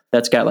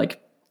 That's got like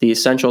the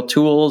essential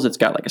tools. It's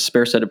got like a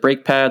spare set of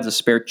brake pads, a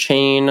spare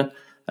chain.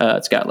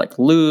 It's got like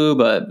lube,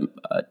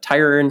 a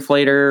tire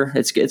inflator.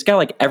 It's got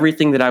like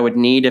everything that I would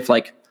need if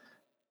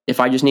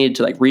I just needed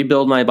to like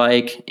rebuild my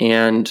bike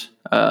and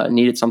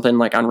needed something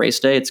like on race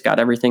day. It's got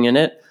everything in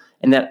it,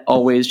 and that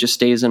always just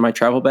stays in my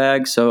travel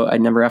bag, so I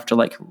never have to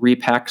like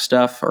repack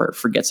stuff or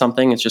forget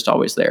something. It's just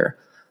always there.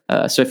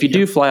 So if you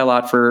do fly a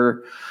lot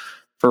for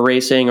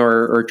racing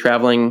or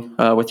traveling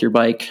with your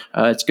bike,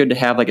 it's good to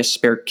have like a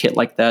spare kit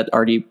like that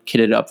already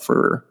kitted up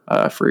for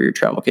your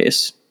travel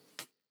case.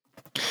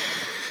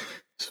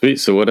 Sweet.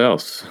 So what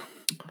else?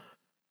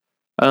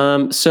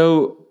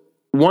 So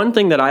one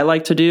thing that I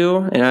like to do,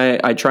 and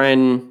I try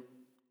and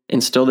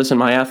instill this in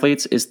my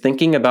athletes, is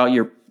thinking about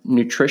your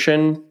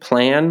nutrition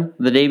plan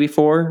the day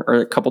before or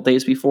a couple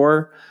days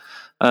before.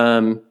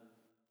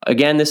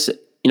 Again, this,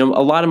 a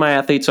lot of my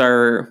athletes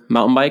are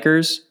mountain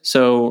bikers.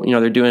 So,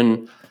 they're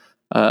doing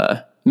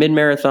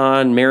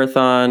mid-marathon,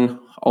 marathon,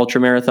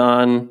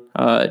 ultra-marathon,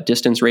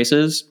 distance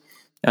races,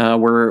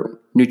 where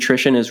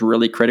nutrition is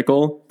really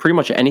critical. Pretty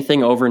much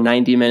anything over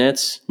 90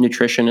 minutes,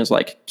 nutrition is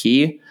like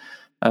key.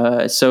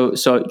 So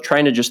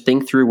trying to just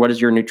think through what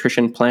is your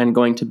nutrition plan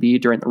going to be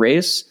during the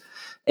race,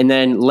 and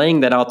then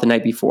laying that out the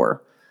night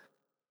before.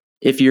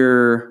 If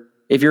you're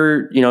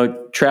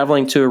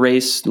traveling to a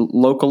race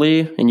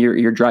locally and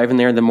you're driving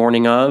there the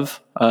morning of,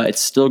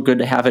 it's still good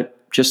to have it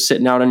just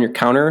sitting out on your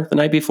counter the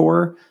night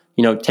before.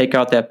 Take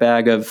out that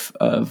bag of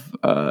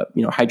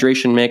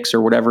hydration mix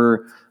or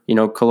whatever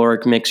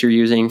caloric mix you're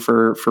using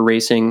for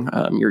racing.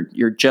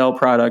 Your gel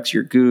products,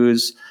 your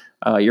goos,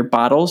 your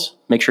bottles.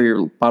 Make sure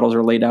your bottles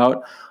are laid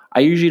out. I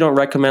usually don't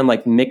recommend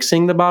like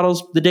mixing the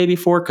bottles the day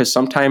before, because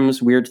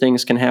sometimes weird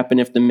things can happen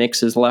if the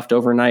mix is left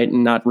overnight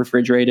and not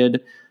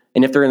refrigerated.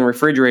 And if they're in the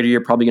refrigerator,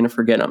 you're probably going to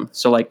forget them.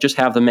 So like just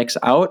have the mix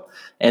out,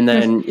 and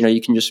then you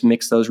can just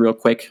mix those real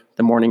quick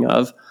the morning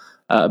of.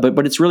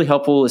 But it's really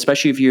helpful,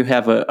 especially if you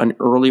have an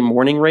early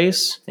morning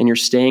race and you're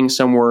staying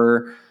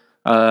somewhere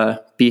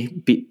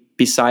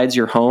besides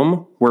your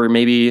home, where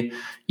maybe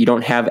you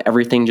don't have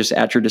everything just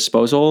at your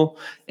disposal.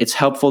 It's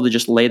helpful to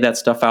just lay that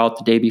stuff out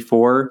the day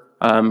before,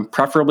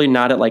 preferably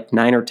not at like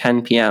 9 or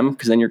 10 p.m.,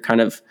 because then you're kind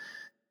of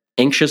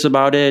anxious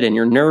about it and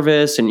you're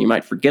nervous and you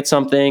might forget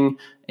something.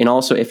 And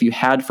also, if you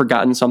had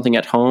forgotten something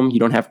at home, you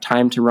don't have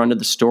time to run to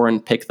the store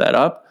and pick that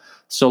up.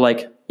 So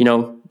like,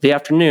 the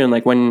afternoon,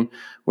 like when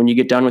you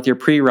get done with your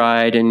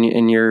pre-ride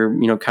and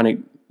you're, kind of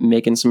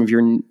making some of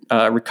your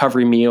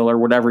recovery meal or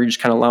whatever, you're just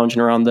kind of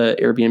lounging around the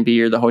Airbnb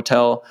or the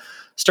hotel,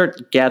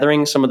 start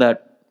gathering some of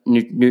that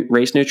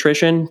race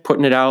nutrition,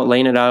 putting it out,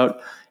 laying it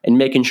out, and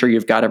making sure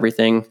you've got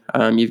everything.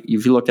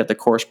 You've looked at the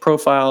course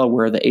profile,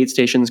 where the aid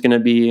station is going to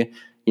be,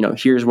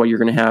 here's what you're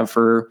going to have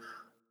for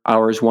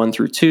hours 1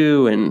 through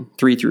 2 and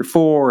 3 through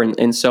 4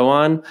 and so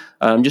on,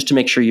 just to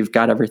make sure you've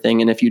got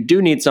everything. And if you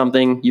do need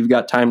something, you've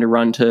got time to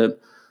run to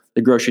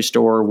the grocery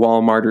store,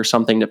 Walmart, or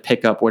something to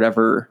pick up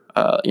whatever,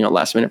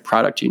 last minute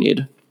product you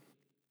need.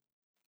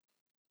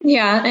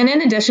 Yeah. And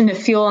in addition to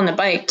fuel on the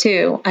bike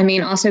too,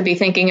 also be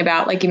thinking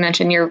about, like you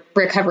mentioned, your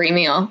recovery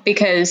meal,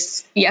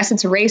 because yes,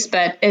 it's a race,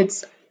 but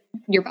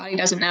your body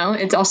doesn't know.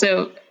 It's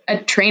also a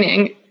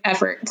training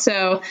effort.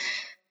 So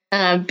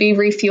be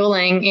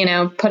refueling,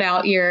 put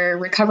out your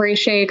recovery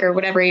shake or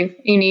whatever you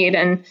need.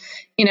 And,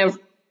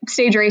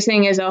 stage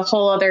racing is a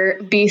whole other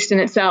beast in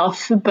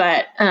itself.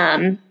 But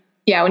when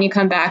you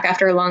come back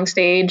after a long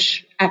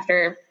stage,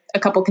 after a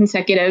couple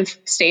consecutive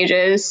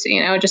stages,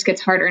 it just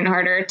gets harder and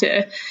harder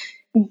to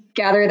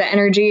gather the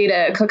energy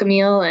to cook a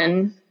meal,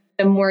 and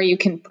the more you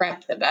can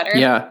prep, the better.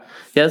 Yeah,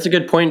 that's a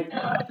good point.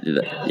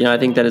 I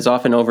think that is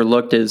often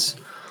overlooked is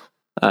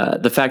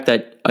the fact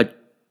that a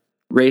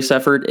race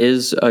effort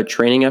is a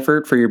training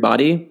effort for your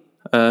body.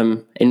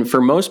 And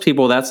for most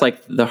people, that's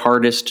like the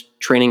hardest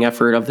training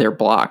effort of their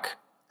block.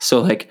 So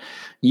like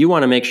you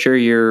want to make sure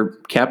you're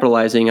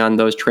capitalizing on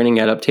those training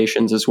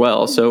adaptations as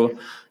well. So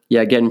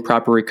getting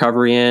proper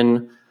recovery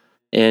in,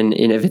 and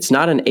if it's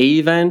not an A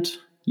event,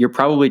 you're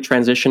probably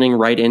transitioning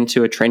right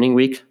into a training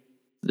week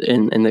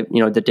in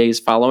the days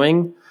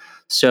following.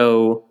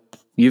 So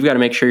you've got to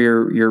make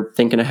sure you're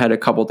thinking ahead a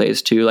couple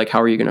days too. Like,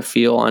 how are you going to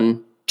feel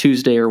on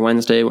Tuesday or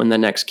Wednesday when the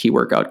next key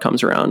workout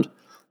comes around?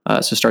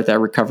 So start that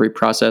recovery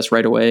process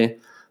right away.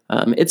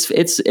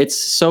 It's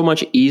so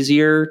much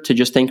easier to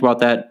just think about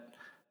that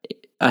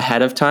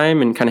ahead of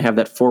time and kind of have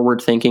that forward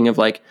thinking of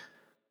like,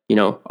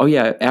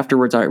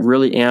 afterwards I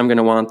really am going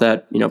to want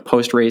that,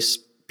 post-race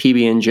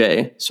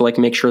PB&J. So like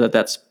make sure that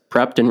that's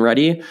prepped and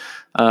ready.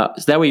 So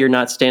that way you're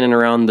not standing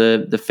around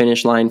the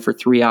finish line for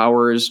 3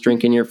 hours,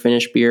 drinking your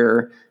finished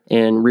beer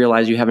and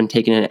realize you haven't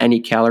taken in any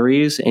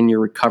calories and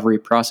your recovery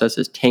process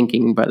is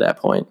tanking by that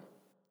point.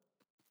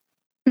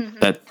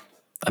 That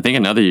I think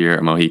another year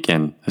at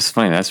Mohican, it's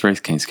funny, that's Race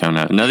Kings coming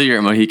out. Another year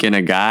at Mohican,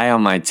 a guy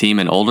on my team,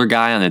 an older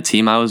guy on the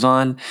team I was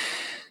on,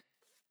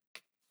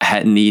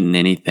 hadn't eaten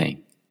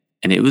anything.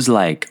 And it was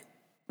like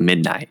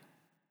midnight.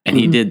 And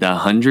he did the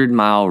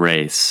 100-mile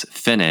race,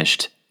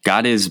 finished,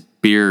 got his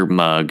beer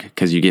mug,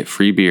 because you get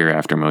free beer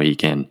after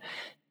Mohican.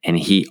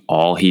 And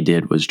all he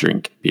did was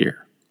drink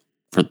beer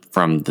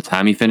from the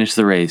time he finished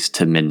the race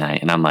to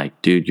midnight. And I'm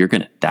like, dude, you're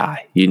going to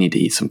die. You need to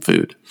eat some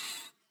food.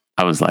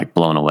 I was like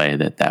blown away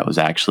that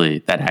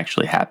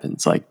actually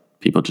happens. Like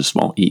people just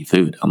won't eat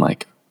food. I'm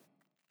like,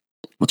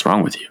 what's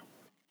wrong with you?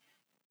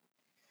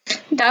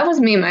 That was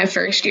me my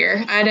first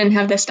year. I didn't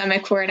have the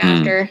stomach for it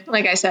after.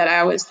 Like I said,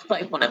 I was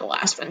like one of the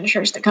last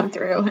finishers to come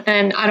through.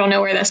 And I don't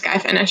know where this guy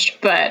finished,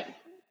 but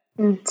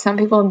some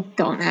people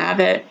don't have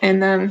it in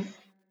them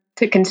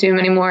to consume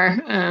anymore.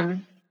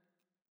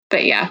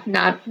 But yeah,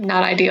 not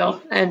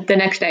ideal. And the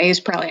next day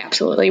he's probably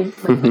absolutely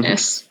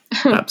ruinous.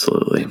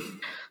 Absolutely.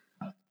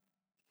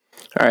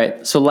 All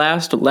right. So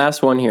last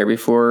one here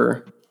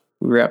before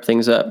we wrap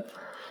things up.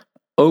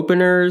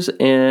 Openers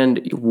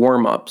and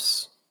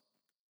warm-ups.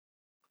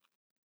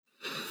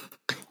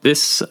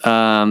 This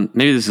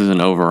maybe this is an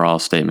overall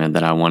statement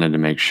that I wanted to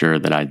make sure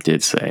that I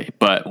did say.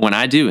 But when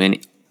I do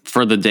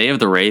for the day of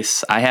the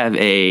race, I have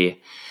a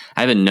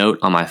note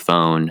on my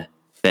phone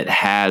that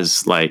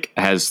has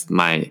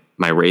my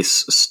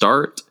race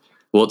start.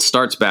 Well, it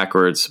starts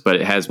backwards, but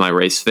it has my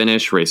race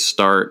finish, race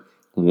start,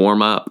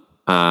 warm up,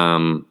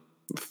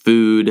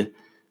 food,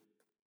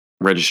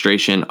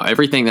 registration,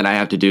 everything that I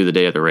have to do the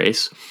day of the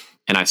race.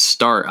 And I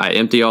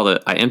empty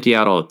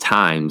out all the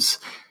times.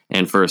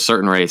 And for a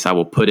certain race, I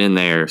will put in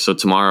there. So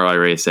tomorrow I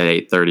race at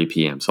 8:30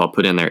 p.m. So I'll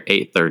put in there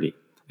 8:30,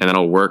 and then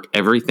I'll work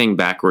everything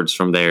backwards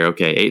from there.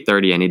 Okay,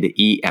 8:30. I need to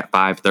eat at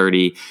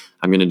 5:30.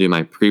 I'm going to do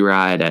my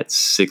pre-ride at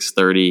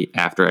 6:30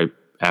 after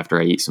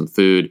I eat some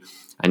food.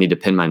 I need to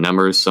pin my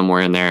numbers somewhere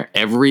in there.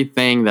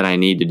 Everything that I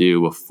need to do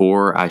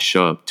before I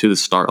show up to the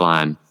start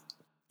line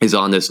is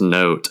on this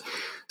note.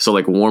 So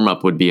like warm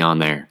up would be on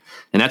there.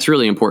 And that's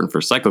really important for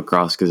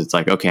cyclocross because it's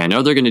like, okay, I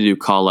know they're going to do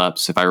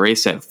call-ups. If I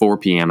race at 4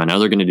 p.m., I know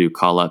they're going to do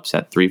call-ups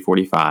at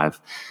 3:45.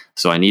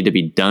 So I need to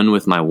be done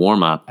with my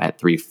warm-up at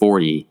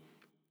 3:40.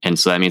 And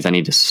so that means I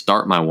need to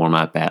start my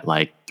warm-up at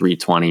like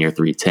 3:20 or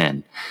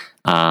 3:10.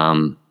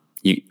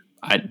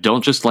 I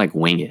don't just like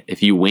wing it.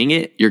 If you wing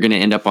it, you're going to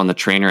end up on the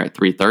trainer at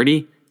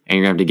 3:30, and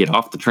you're going to have to get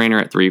off the trainer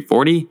at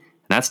 3:40.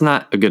 That's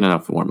not a good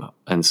enough warm-up.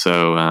 And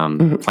so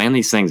plan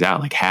these things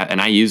out. And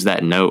I use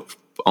that note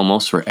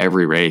almost for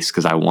every race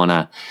because I want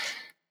to.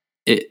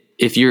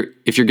 If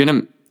you're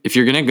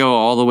gonna go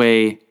all the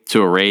way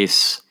to a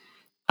race,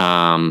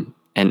 and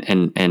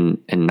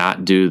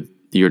not do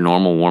your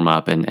normal warm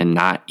up and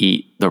not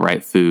eat the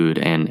right food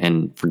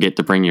and forget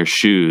to bring your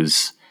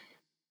shoes,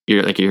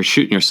 you're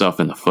shooting yourself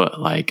in the foot.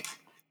 Like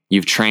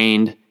you've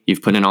trained,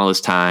 you've put in all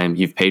this time,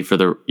 you've paid for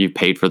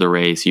the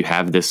race, you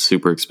have this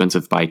super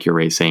expensive bike you're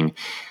racing.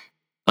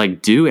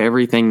 Like do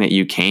everything that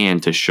you can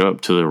to show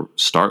up to the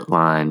start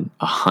line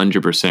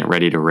 100%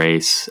 ready to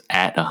race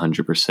at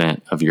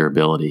 100% of your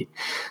ability.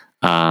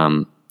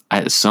 So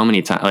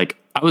many times, like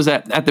I was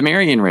at the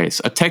Marion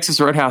race, a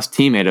Texas Roadhouse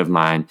teammate of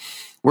mine,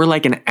 we're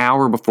like an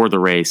hour before the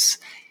race.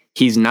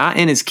 He's not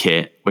in his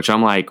kit, which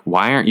I'm like,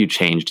 why aren't you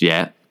changed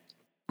yet?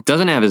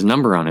 Doesn't have his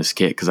number on his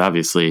kit because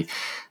obviously,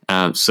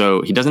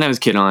 so he doesn't have his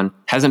kit on,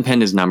 hasn't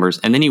pinned his numbers,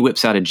 and then he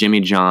whips out a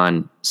Jimmy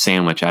John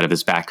sandwich out of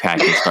his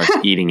backpack and starts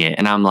eating it.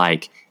 And I'm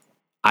like,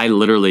 I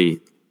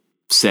literally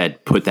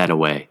said, put that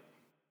away.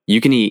 You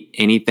can eat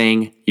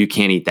anything. You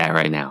can't eat that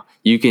right now.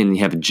 You can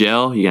have a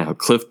gel. You can have a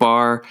Cliff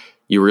Bar.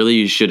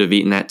 You should have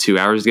eaten that 2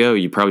 hours ago.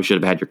 You probably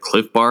should have had your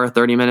Cliff Bar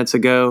 30 minutes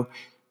ago.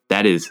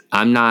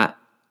 You're not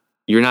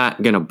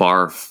going to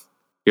barf.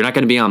 You're not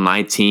going to be on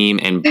my team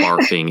and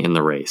barfing in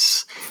the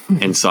race.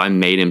 And so I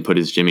made him put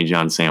his Jimmy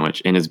John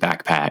sandwich in his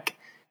backpack,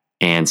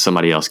 and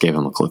somebody else gave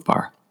him a Cliff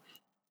Bar.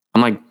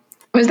 I'm like,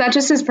 was that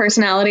just his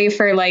personality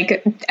for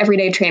like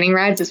everyday training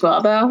rides as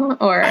well, though?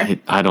 Or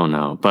I don't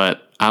know,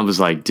 but I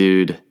was like,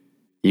 dude,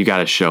 you got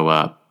to show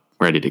up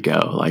ready to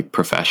go, like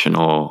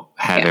professional,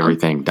 have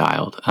everything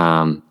dialed.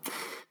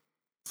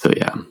 So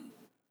yeah.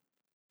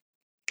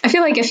 I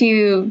feel like if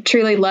you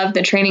truly love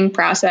the training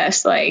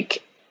process,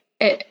 like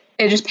it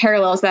just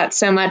parallels that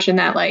so much in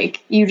that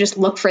like you just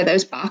look for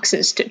those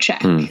boxes to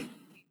check.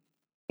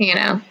 You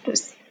know,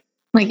 just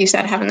like you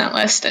said, having that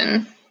list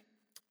and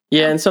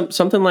yeah, and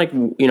something like,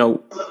 you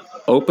know,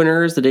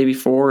 openers the day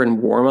before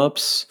and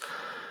warm-ups.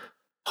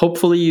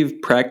 Hopefully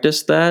you've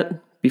practiced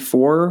that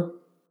before.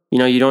 You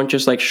know, you don't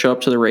just like show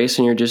up to the race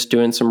and you're just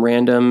doing some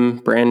random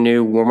brand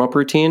new warm-up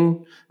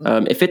routine.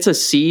 If it's a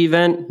C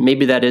event,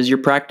 maybe that is your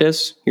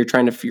practice.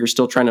 You're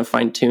still trying to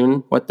fine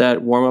tune what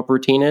that warm-up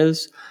routine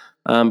is.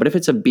 But if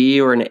it's a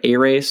B or an A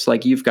race,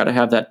 like you've got to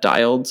have that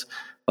dialed.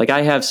 Like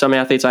I have some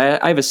athletes,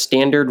 I have a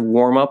standard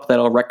warm-up that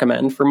I'll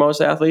recommend for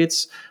most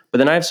athletes, but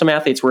then I have some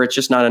athletes where it's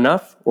just not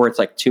enough or it's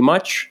like too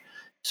much.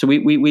 So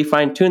we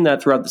fine tune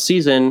that throughout the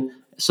season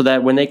so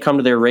that when they come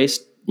to their race,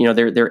 you know,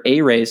 their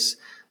A race,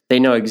 they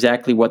know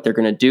exactly what they're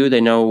going to do.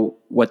 They know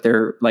what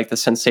they're like, the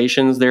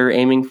sensations they're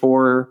aiming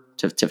for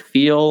to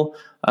feel.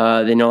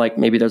 They know like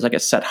maybe there's like a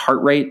set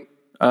heart rate,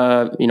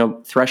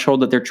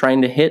 threshold that they're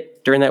trying to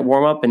hit during that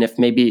warm up. And if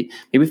maybe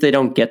if they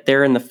don't get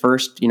there in the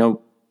first,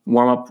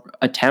 warm up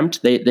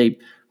attempt, they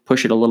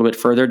push it a little bit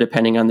further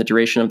depending on the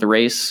duration of the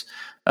race.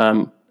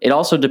 It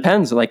also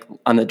depends like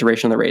on the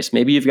duration of the race.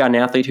 Maybe you've got an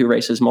athlete who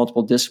races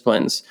multiple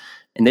disciplines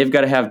and they've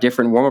got to have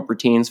different warm-up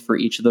routines for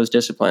each of those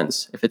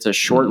disciplines. If it's a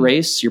short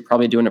race, you're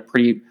probably doing a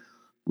pretty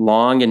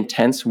long,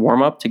 intense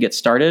warm-up to get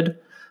started.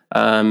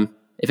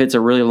 If it's a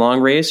really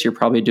long race, you're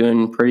probably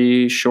doing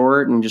pretty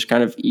short and just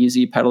kind of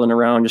easy pedaling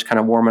around, just kind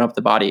of warming up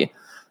the body.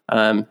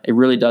 It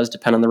really does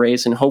depend on the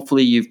race, and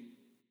hopefully you've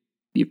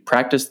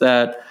practiced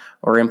that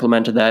or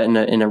implemented that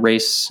in a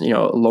race, a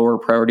lower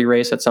priority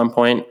race at some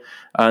point.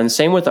 And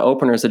same with the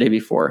openers the day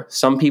before.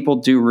 Some people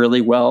do really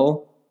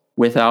well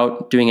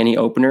without doing any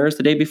openers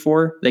the day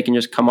before. They can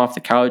just come off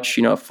the couch,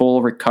 a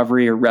full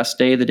recovery or rest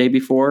day the day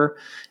before,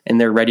 and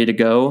they're ready to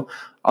go.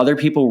 other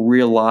people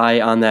rely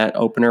on that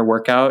opener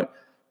workout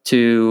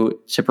to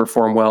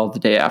perform well the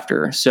day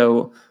after.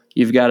 So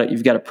you've got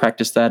to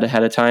practice that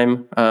ahead of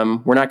time.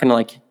 We're not going to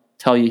like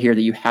tell you here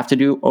that you have to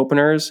do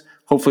openers.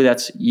 Hopefully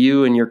that's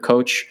you and your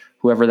coach,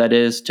 whoever that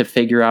is, to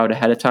figure out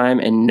ahead of time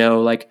and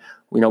know like,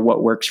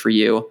 what works for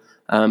you.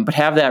 But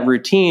have that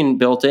routine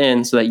built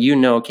in so that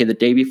okay, the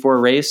day before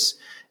a race,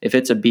 if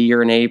it's a B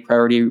or an A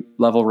priority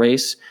level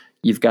race,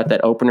 you've got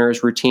that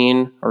openers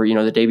routine or,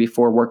 the day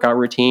before workout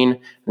routine.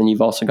 And then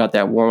you've also got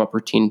that warm-up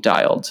routine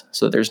dialed.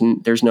 So there's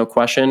no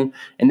question.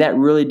 And that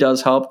really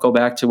does help. Go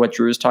back to what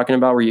Drew was talking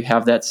about, where you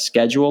have that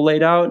schedule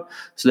laid out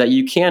so that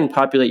you can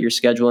populate your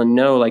schedule and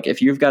know, like,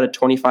 if you've got a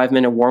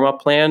 25-minute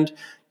warm-up planned,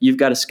 you've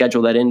got to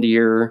schedule that into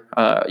your,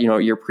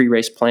 your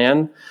pre-race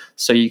plan.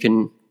 So you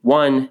can,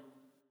 one,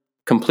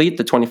 complete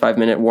the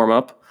 25-minute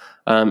warm-up.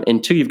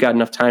 And two, you've got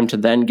enough time to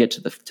then get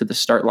to the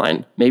start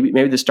line.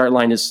 Maybe the start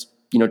line is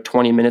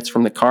 20 minutes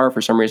from the car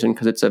for some reason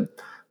because it's a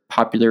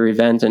popular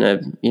event in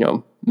a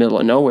middle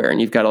of nowhere and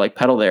you've got to like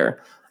pedal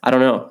there. I don't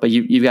know, but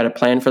you've got to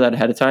plan for that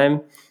ahead of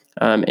time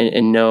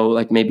and know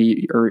like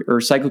maybe or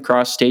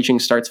cyclocross staging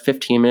starts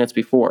 15 minutes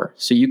before,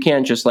 so you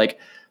can't just like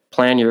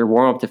plan your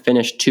warm up to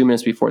finish 2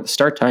 minutes before the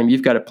start time.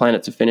 You've got to plan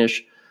it to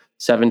finish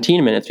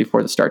 17 minutes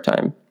before the start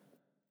time.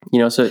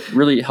 So it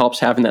really helps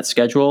having that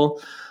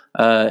schedule,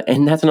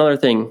 and that's another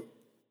thing.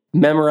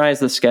 Memorize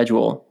the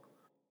schedule.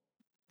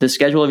 The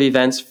schedule of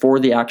events for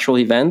the actual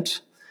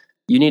event,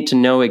 you need to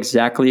know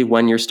exactly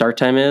when your start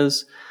time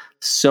is.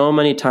 So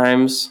many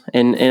times,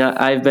 and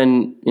I've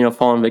been,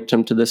 fallen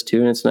victim to this too,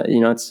 and it's not,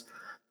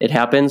 it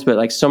happens, but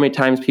like so many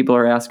times people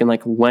are asking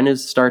like, when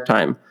is start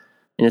time?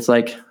 And it's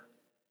like,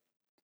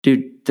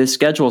 dude, the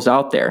schedule's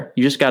out there.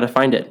 You just got to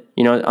find it.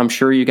 I'm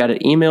sure you got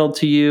it emailed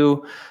to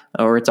you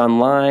or it's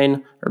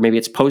online or maybe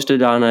it's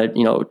posted on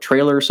a,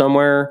 trailer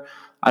somewhere.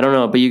 I don't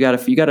know, but you got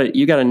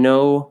to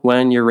know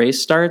when your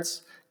race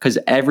starts, because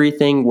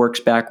everything works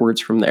backwards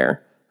from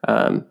there.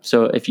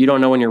 So if you don't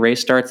know when your race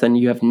starts, then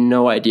you have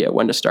no idea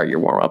when to start your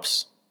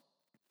warm-ups.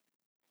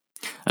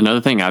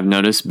 Another thing I've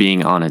noticed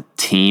being on a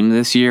team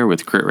this year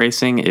with crit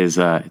racing is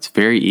it's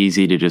very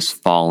easy to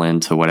just fall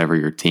into whatever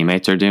your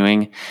teammates are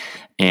doing.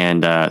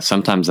 And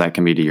sometimes that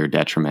can be to your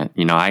detriment.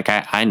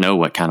 I know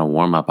what kind of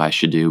warm-up I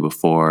should do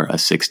before a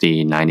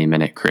 60,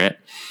 90-minute crit.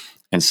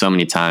 And so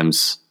many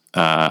times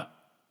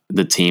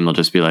the team will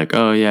just be like,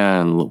 oh,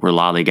 yeah, and we're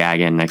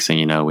lollygagging. Next thing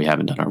you know, we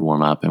haven't done our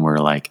warm-up, and we're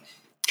like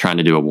trying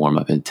to do a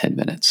warm-up in 10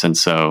 minutes. And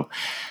so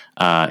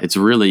it's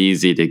really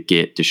easy to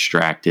get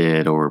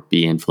distracted or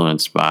be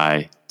influenced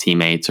by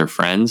teammates or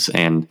friends.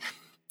 And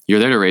you're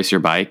there to race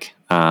your bike.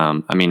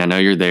 I know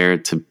you're there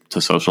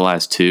to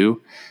socialize too,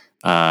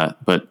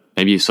 but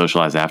maybe you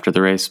socialize after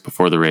the race.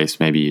 Before the race,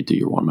 maybe you do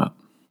your warm-up.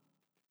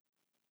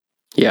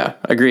 Yeah,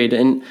 agreed.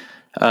 And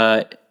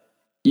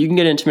you can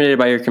get intimidated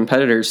by your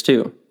competitors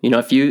too.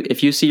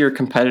 If you see your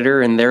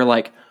competitor and they're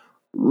like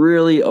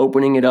really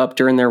opening it up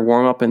during their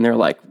warm up and they're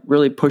like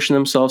really pushing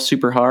themselves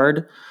super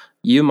hard,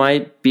 you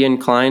might be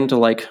inclined to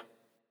like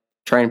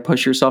try and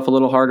push yourself a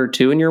little harder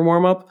too in your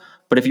warm up.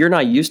 But if you're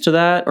not used to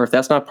that, or if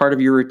that's not part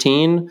of your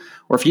routine,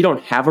 or if you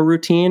don't have a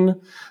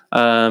routine,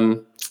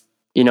 then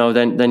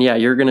yeah,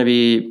 you're going to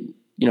be,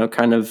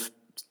 kind of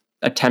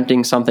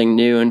attempting something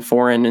new and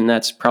foreign, and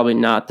that's probably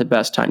not the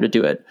best time to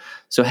do it.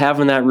 So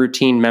having that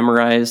routine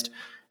memorized,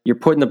 you're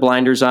putting the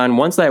blinders on.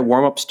 Once that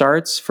warm-up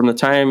starts, from the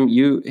time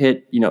you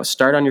hit,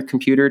 start on your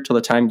computer till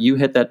the time you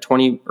hit that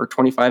 20 or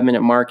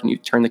 25-minute mark and you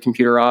turn the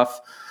computer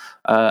off,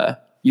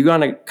 you're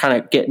going to kind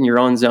of get in your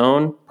own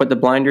zone, put the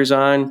blinders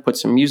on, put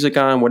some music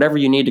on, whatever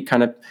you need to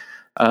kind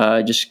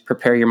of just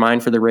prepare your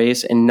mind for the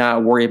race and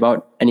not worry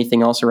about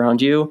anything else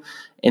around you.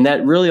 And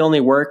that really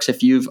only works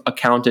if you've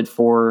accounted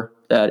for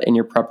that in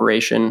your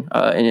preparation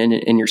and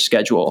in your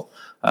schedule.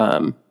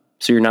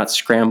 So you're not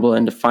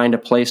scrambling to find a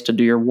place to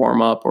do your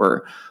warm up,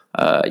 or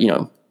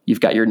you've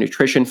got your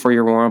nutrition for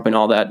your warm up and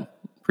all that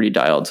pretty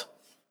dialed.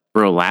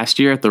 Bro, last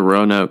year at the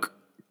Roanoke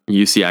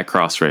UCI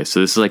cross race,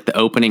 so this is like the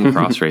opening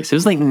cross race, it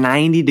was like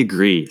 90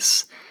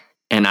 degrees,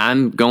 and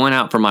I'm going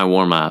out for my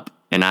warm up,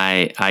 and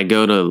I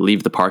go to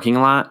leave the parking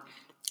lot.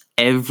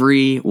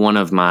 Every one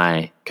of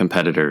my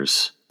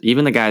competitors,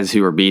 even the guys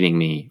who were beating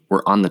me,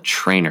 were on the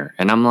trainer,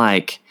 and I'm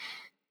like,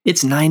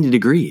 it's 90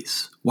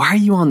 degrees. Why are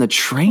you on the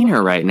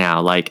trainer right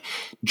now? Like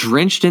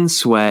drenched in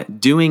sweat,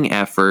 doing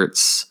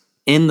efforts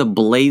in the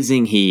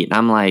blazing heat. And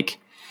I'm like,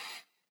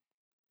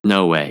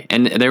 no way.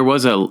 And there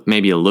was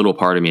maybe a little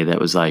part of me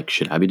that was like,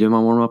 should I be doing my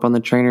warm up on the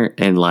trainer?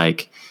 And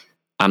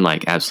I'm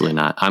like, absolutely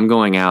not. I'm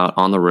going out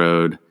on the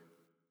road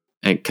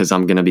because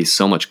I'm going to be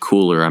so much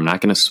cooler. I'm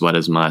not going to sweat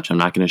as much. I'm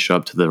not going to show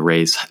up to the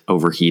race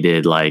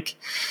overheated.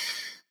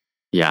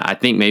 Yeah, I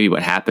think maybe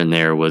what happened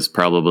there was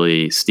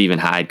probably Stephen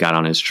Hyde got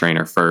on his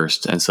trainer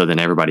first. And so then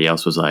everybody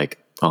else was like,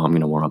 oh, I'm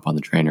going to warm up on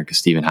the trainer because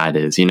Stephen Hyde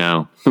is,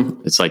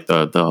 It's like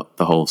the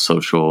whole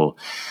social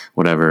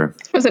whatever.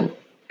 Was it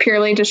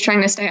purely just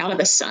trying to stay out of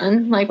the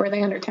sun? Like, were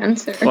they under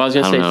tents? Or? Well, I was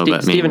going to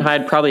say, Stephen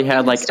Hyde probably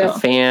had like a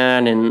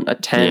fan and a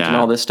tent and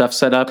all this stuff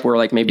set up where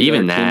like maybe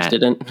even teams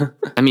didn't.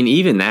 I mean,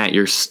 even that,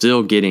 you're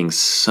still getting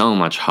so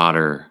much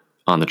hotter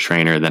on the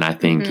trainer than I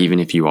think, even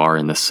if you are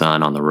in the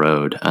sun on the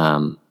road,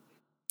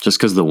 just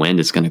because the wind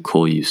is going to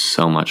cool you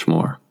so much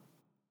more.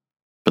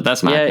 But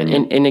that's my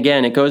opinion. And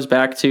again, it goes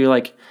back to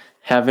like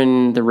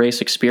having the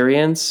race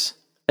experience.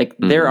 Like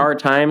there are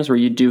times where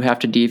you do have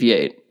to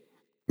deviate.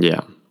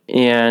 Yeah.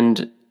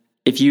 And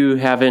if you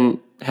haven't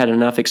had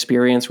enough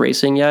experience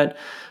racing yet,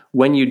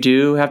 when you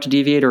do have to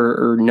deviate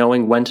or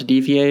knowing when to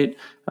deviate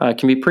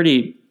can be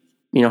pretty,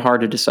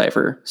 hard to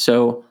decipher.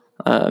 So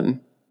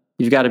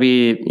you've got to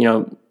be,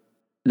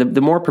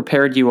 the more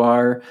prepared you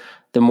are,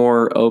 the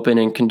more open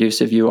and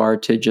conducive you are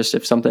to just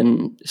if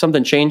something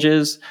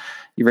changes,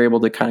 you're able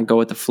to kind of go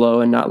with the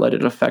flow and not let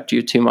it affect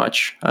you too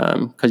much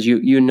because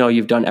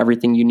you've done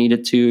everything you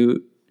needed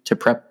to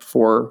prep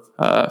for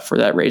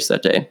that race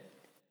that day.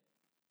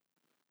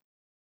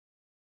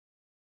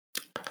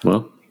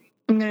 Well,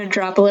 I'm going to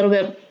drop a little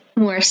bit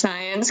more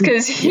science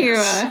because you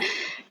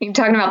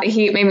talking about the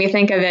heat made me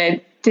think of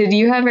it. Did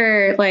you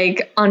ever,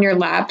 like, on your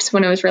laps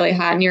when it was really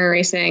hot and you were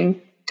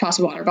racing, toss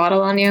a water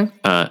bottle on you?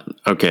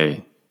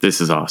 Okay,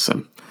 this is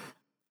awesome.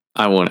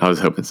 I was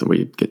hoping that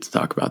we'd get to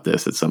talk about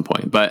this at some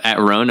point. But at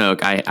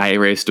Roanoke, I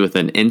raced with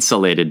an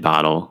insulated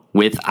bottle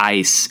with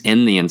ice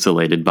in the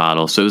insulated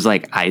bottle. So it was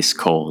like ice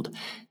cold.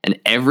 And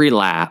every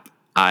lap,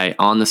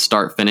 on the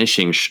start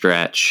finishing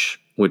stretch,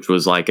 which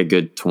was like a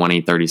good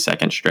 20, 30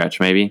 second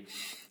stretch maybe,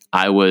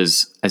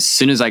 as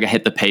soon as I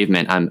hit the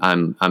pavement,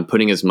 I'm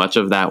putting as much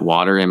of that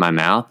water in my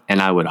mouth,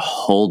 and I would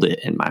hold it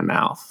in my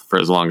mouth for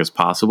as long as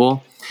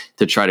possible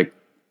to try to,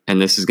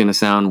 and this is going to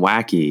sound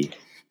wacky,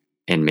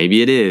 and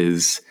maybe it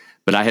is,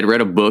 but I had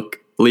read a book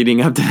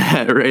leading up to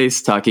that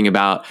race talking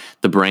about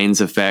the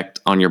brain's effect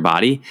on your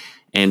body.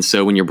 And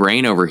so when your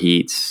brain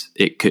overheats,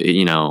 it could,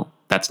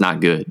 that's not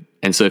good.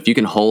 And so if you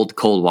can hold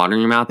cold water in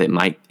your mouth, it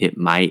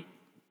might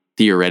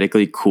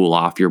theoretically cool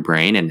off your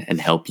brain and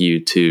help you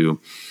to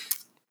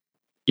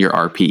your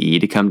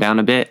RPE to come down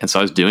a bit. And so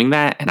I was doing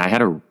that, and I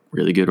had a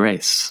really good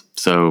race.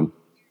 So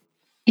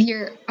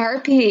your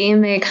RPE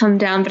may come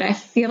down, but I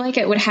feel like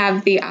it would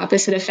have the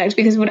opposite effect,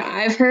 because what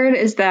I've heard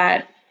is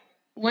that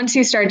once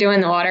you start doing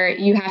the water,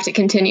 you have to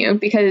continue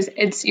because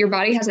your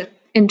body has an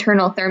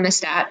internal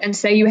thermostat. And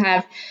say you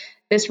have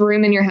this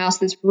room in your house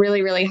that's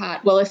really, really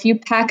hot. Well, if you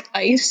pack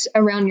ice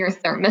around your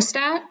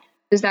thermostat,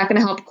 is that going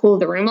to help cool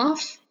the room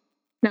off?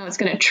 No, it's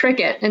going to trick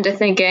it into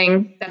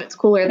thinking that it's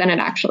cooler than it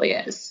actually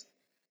is.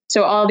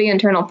 So all the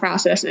internal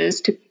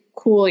processes to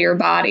cool your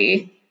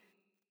body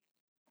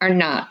are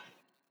not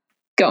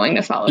going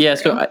to follow. Yeah,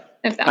 so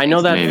I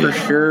know that for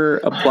sure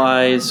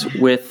applies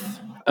with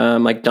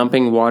like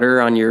dumping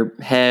water on your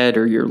head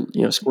or your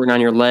squirting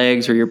on your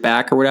legs or your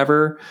back or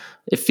whatever.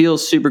 It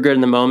feels super good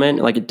in the moment.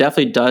 Like it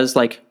definitely does.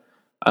 Like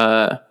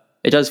it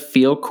does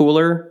feel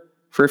cooler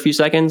for a few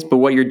seconds. But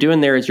what you're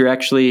doing there is you're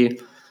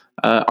actually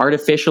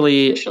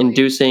artificially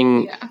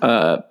inducing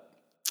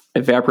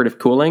evaporative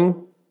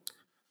cooling.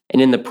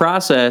 And in the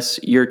process,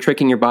 you're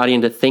tricking your body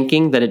into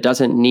thinking that it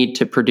doesn't need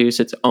to produce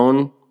its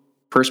own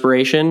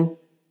perspiration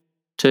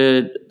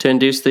to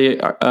induce the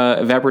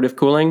evaporative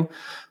cooling.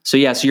 So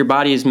your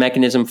body's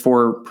mechanism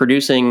for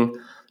producing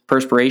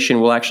perspiration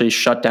will actually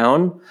shut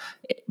down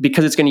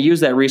because it's going to use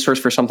that resource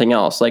for something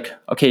else. Like,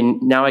 okay,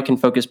 now I can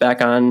focus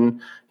back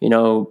on,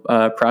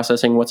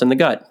 processing what's in the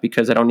gut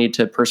because I don't need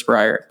to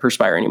perspire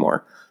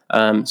anymore.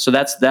 So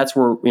that's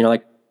where,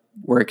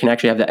 where it can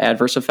actually have the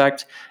adverse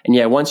effect.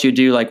 And once you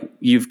do, like,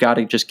 you've got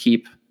to just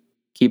keep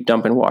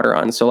dumping water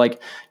on. So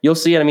like, you'll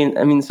see it. I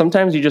mean,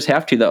 sometimes you just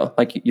have to, though.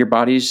 Like your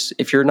body's,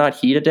 if you're not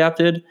heat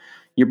adapted,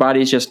 your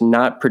body's just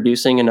not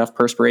producing enough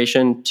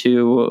perspiration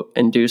to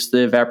induce the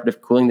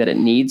evaporative cooling that it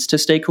needs to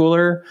stay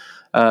cooler.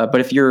 But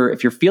if you're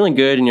feeling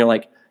good and you're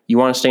like, you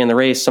want to stay in the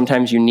race,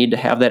 sometimes you need to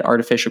have that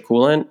artificial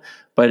coolant.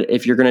 But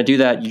if you're going to do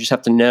that, you just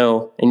have to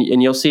know,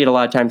 and you'll see it a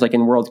lot of times, like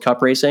in World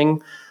Cup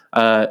racing,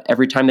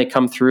 every time they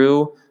come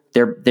through,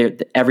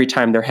 every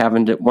time they're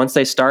having to, once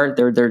they start,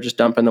 they're just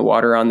dumping the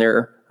water on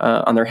their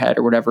head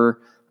or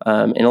whatever.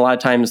 And a lot of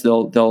times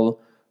they'll,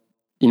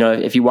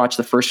 if you watch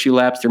the first few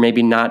laps, they're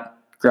maybe not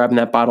grabbing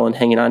that bottle and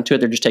hanging on to it.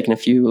 They're just taking a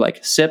few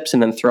like sips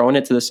and then throwing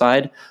it to the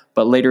side.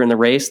 But later in the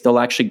race, they'll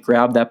actually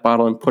grab that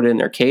bottle and put it in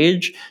their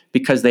cage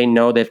because they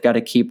know they've got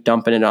to keep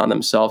dumping it on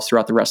themselves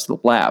throughout the rest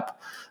of the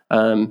lap.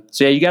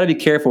 So you got to be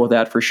careful with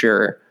that for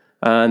sure.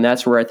 And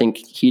that's where I think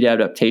heat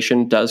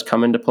adaptation does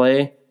come into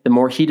play. The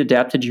more heat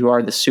adapted you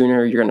are, the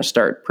sooner you're going to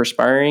start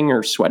perspiring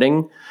or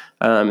sweating.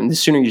 And the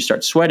sooner you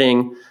start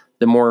sweating,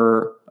 the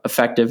more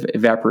effective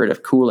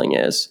evaporative cooling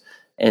is.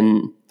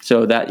 And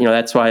so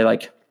that's why,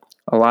 like,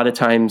 a lot of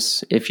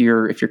times if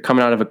you're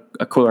coming out of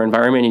a cooler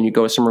environment and you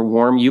go somewhere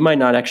warm, you might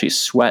not actually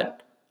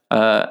sweat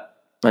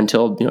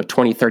until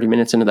 20, 30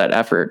 minutes into that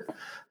effort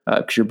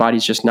because your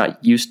body's just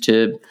not used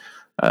to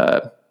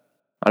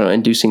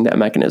inducing that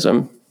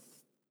mechanism.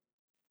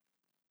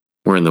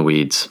 We're in the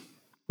weeds.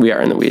 We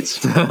are in the weeds.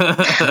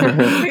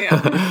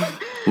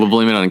 We'll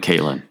blame it on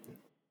Caitlin.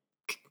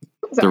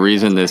 The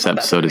reason this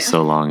episode is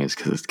so long is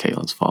because it's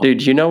Caitlin's fault.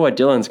 Dude, you know what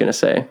Dylan's going to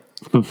say.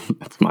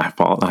 It's my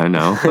fault, I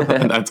know.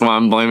 That's why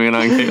I'm blaming it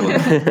on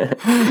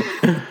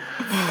Caitlin.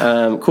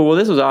 Cool. Well,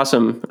 this was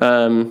awesome.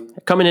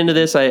 Coming into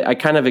this, I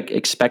kind of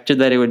expected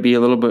that it would be a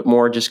little bit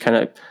more just kind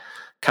of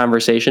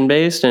conversation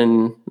based.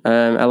 And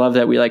I love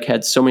that we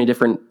had so many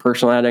different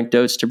personal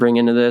anecdotes to bring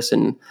into this,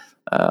 and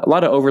a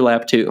lot of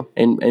overlap too.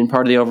 And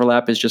part of the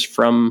overlap is just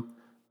from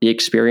the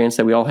experience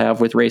that we all have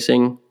with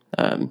racing.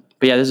 But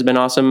yeah, this has been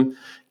awesome.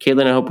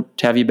 Caitlin, I hope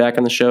to have you back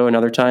on the show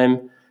another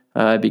time.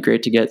 It'd be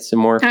great to get some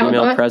more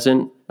female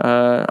present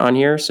on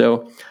here.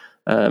 So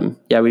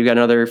yeah, we've got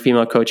another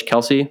female coach,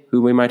 Kelsey,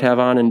 who we might have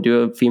on and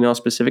do a female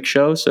specific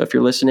show. So if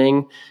you're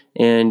listening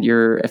and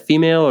you're a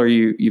female, or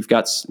you've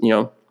got,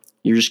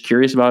 you're just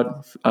curious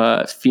about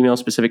female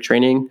specific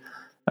training,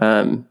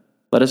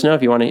 let us know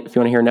if you want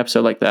to hear an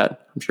episode like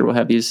that. I'm sure we'll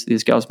have these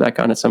gals back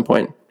on at some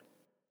point.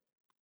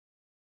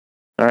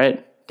 All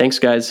right. Thanks,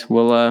 guys.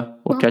 We'll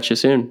catch you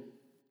soon.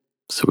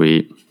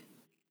 Sweet.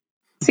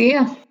 See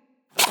ya.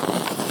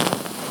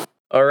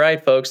 All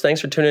right, folks. Thanks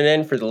for tuning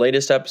in for the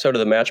latest episode of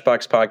the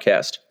Matchbox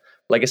Podcast.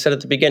 Like I said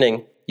at the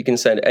beginning, you can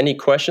send any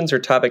questions or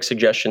topic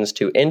suggestions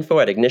to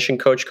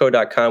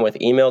info@ignitioncoachco.com with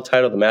email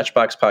titled The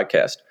Matchbox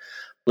Podcast.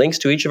 Links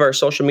to each of our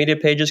social media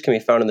pages can be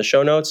found in the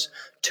show notes.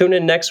 Tune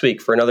in next week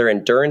for another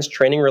endurance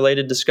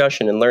training-related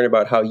discussion and learn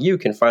about how you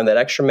can find that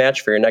extra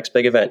match for your next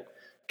big event.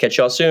 Catch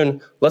y'all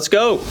soon. Let's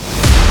go!